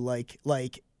heel that you like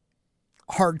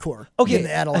hardcore.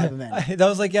 At a live event. That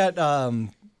was like at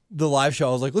the live show.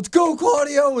 I was like, let's go,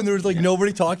 Claudio, and there was like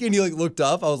nobody talking. And he like looked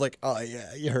up. I was like, oh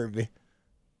yeah, you heard me,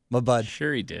 my bud.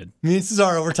 Sure he did. Me and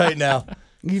Cesaro, we're tight now.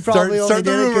 You probably Start only the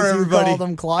did it rumor, because you everybody. called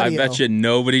him Claudio. I bet you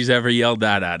nobody's ever yelled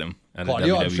that at him at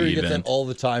Claudio, a WWE I'm sure he gets event. that all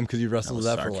the time because you That wrestled was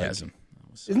that for like. sarcasm.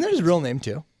 Isn't that his real name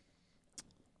too?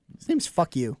 His name's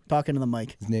Fuck You, talking to the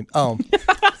mic. His name. Oh,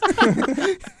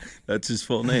 That's his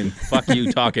full name. Fuck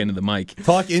you, talk into the mic.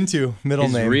 talk into middle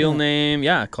His name. real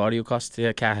name, Claudio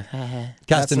Costa. That's the one,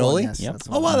 Castanoli. yes, Yep. that's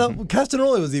the Oh one. wow,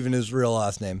 Castanoli was even his real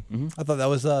last name. I thought that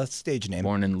was a stage name.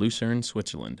 Born in Lucerne,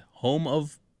 Switzerland, home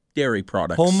of dairy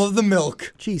products. Home of the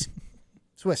milk. Cheese.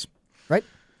 Swiss, right?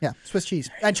 Yeah, Swiss cheese.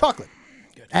 And chocolate.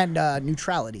 And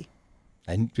neutrality.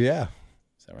 And yeah,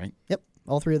 Is that right? Yep,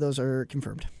 all 3 of those are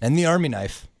confirmed. and the army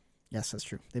knife, Yes, that's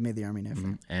true. They made the army knife.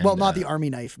 And, Well, not the army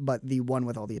knife, but the one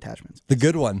with all the attachments. the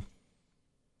good one.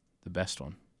 The best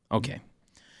one. Okay.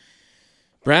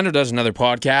 Brando does another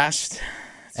podcast.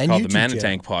 It's called the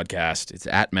Manatank Podcast. It's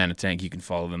at Manatank. You can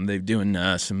follow them. They're doing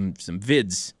some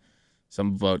vids.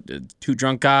 Some about two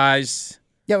drunk guys.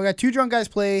 Yeah, we got Two Drunk Guys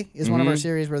Play is one of our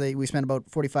series where we spend about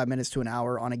 45 minutes to an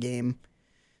hour on a game,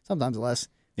 sometimes less.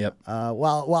 Yep.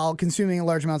 While consuming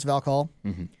large amounts of alcohol.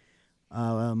 Mm-hmm.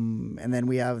 And then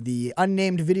we have the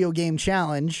Unnamed Video Game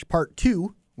Challenge Part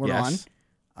 2 we're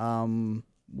on,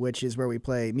 which is where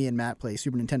me and Matt play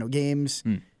Super Nintendo games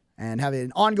and have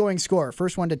an ongoing score.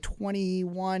 First one to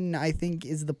 21, I think,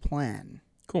 is the plan.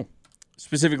 Cool.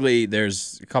 Specifically,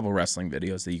 there's a couple wrestling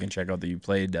videos that you can check out that you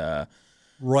played.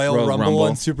 Royal Rumble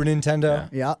on Super Nintendo.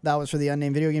 Yeah, that was for the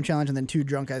Unnamed Video Game Challenge. And then Two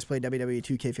Drunk Guys played WWE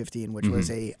 2K15, which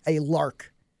was a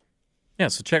lark. Yeah,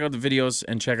 so check out the videos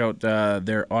and check out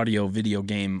their audio video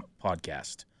game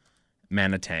podcast,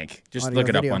 Manatank. Just Audio look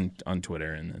it video. up on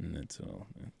Twitter and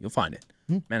you'll find it.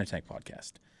 Manatank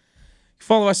Podcast.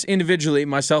 Follow us individually,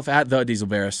 myself at The Diesel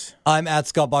Barris. I'm at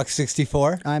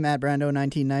ScottBox64. I'm at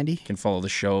Brando1990. You can follow the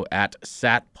show at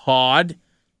SatPod.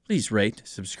 Please rate,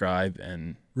 subscribe,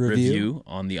 and review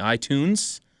on the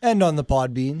iTunes. And on the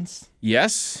Podbeans.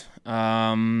 Yes.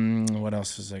 What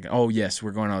else was I? Oh, yes,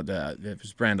 we're going out. It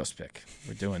was Brando's pick.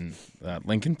 We're doing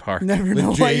Linkin Park. Never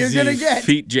know what you're going to get.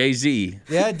 Feat Jay-Z.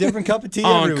 Yeah, different cup of tea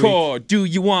every week. Encore. Do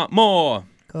you want more?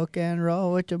 Cook and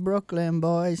roll with the Brooklyn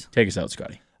boys. Take us out,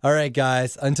 Scotty. All right,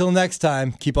 guys. Until next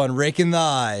time, keep on raking the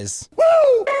eyes.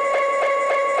 Woo!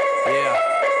 Yeah.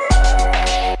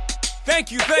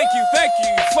 Thank you.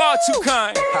 Far too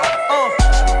kind.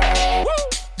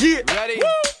 Yeah. Ready?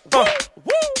 Let's go.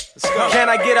 Can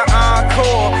I get an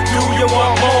encore? Do you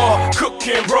want more? Cook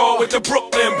and roll with the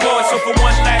Brooklyn boys. So for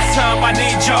one last time, I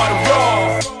need y'all to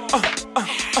roll.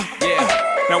 Yeah.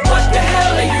 Now what the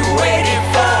hell are you waiting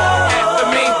for? After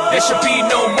me, there should be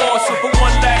no more. So for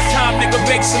one last time, nigga,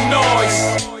 make some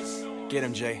noise. Get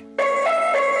him, Jay.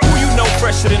 Who you know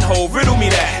fresher than Ho? Riddle me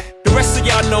that. The rest of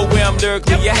y'all know where I'm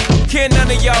lyrically at. Can't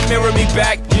none of y'all mirror me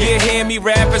back. Yeah, hear me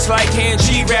rap, it's like Han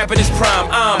G rapping his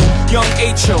prime. I'm Young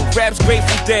H.O., raps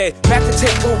Grateful Dead. Back to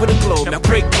take over the globe, now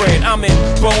break bread. I'm in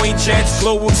Boeing Jets,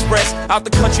 Global Express. Out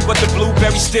the country, but the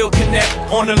blueberries still connect.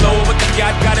 On the low, but the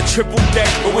yacht got a triple deck.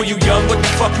 But when you young, what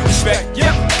the fuck you expect?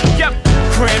 Yep.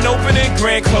 Grand opening,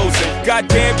 grand closing.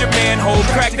 Goddamn your manhole,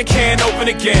 crack the can open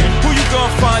again. Who you gonna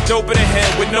find open a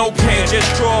hand with no pen? Just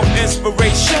draw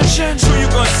inspiration. Who you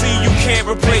gonna see you can't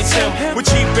replace him with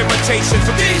cheap imitations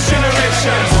of these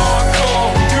generations?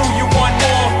 Hardcore, do you want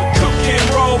more? Cook and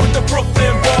roll with the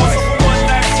Brooklyn boys. So for one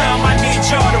last time, I need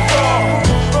y'all to roll.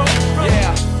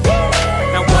 Yeah.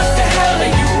 Now what the hell are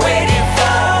you waiting for?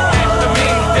 After me,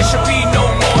 there should be no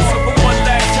more. So for one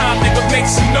last time, nigga, make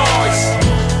some noise.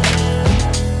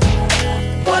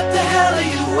 What the hell are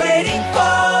you waiting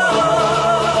for?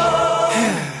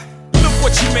 Look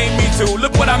what you made me do,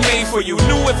 look what I made for you.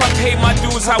 Knew if I paid my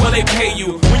dues, how will they pay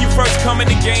you? When you first come in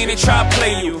the game, they try to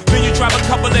play you. Then you drop a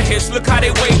couple of hits, look how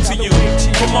they wave to you.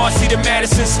 From Marcy to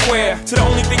Madison Square, to the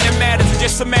only thing that matters is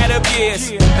just a matter of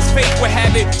years. As fate would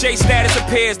have it, J status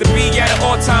appears to be at an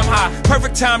all-time high.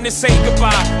 Perfect time to say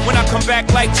goodbye. When I come back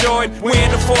like Jordan, we're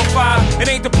in the 4-5. It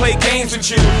ain't to play games with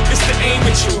you, it's to aim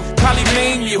at you, probably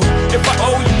maim you. If I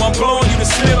owe you, I'm blowing you to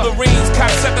smithereens.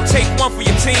 Cocksucker, take one for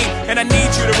your team. And I need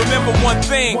you to remember one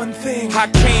thing. I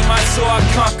came, I saw, I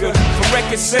conquered. From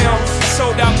record sales,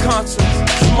 sold out concerts.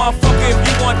 So motherfucker, if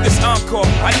you want this encore,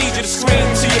 I need you to scream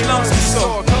till your lungs are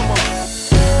sore. Come on.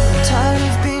 Tired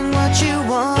of being what you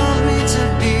want.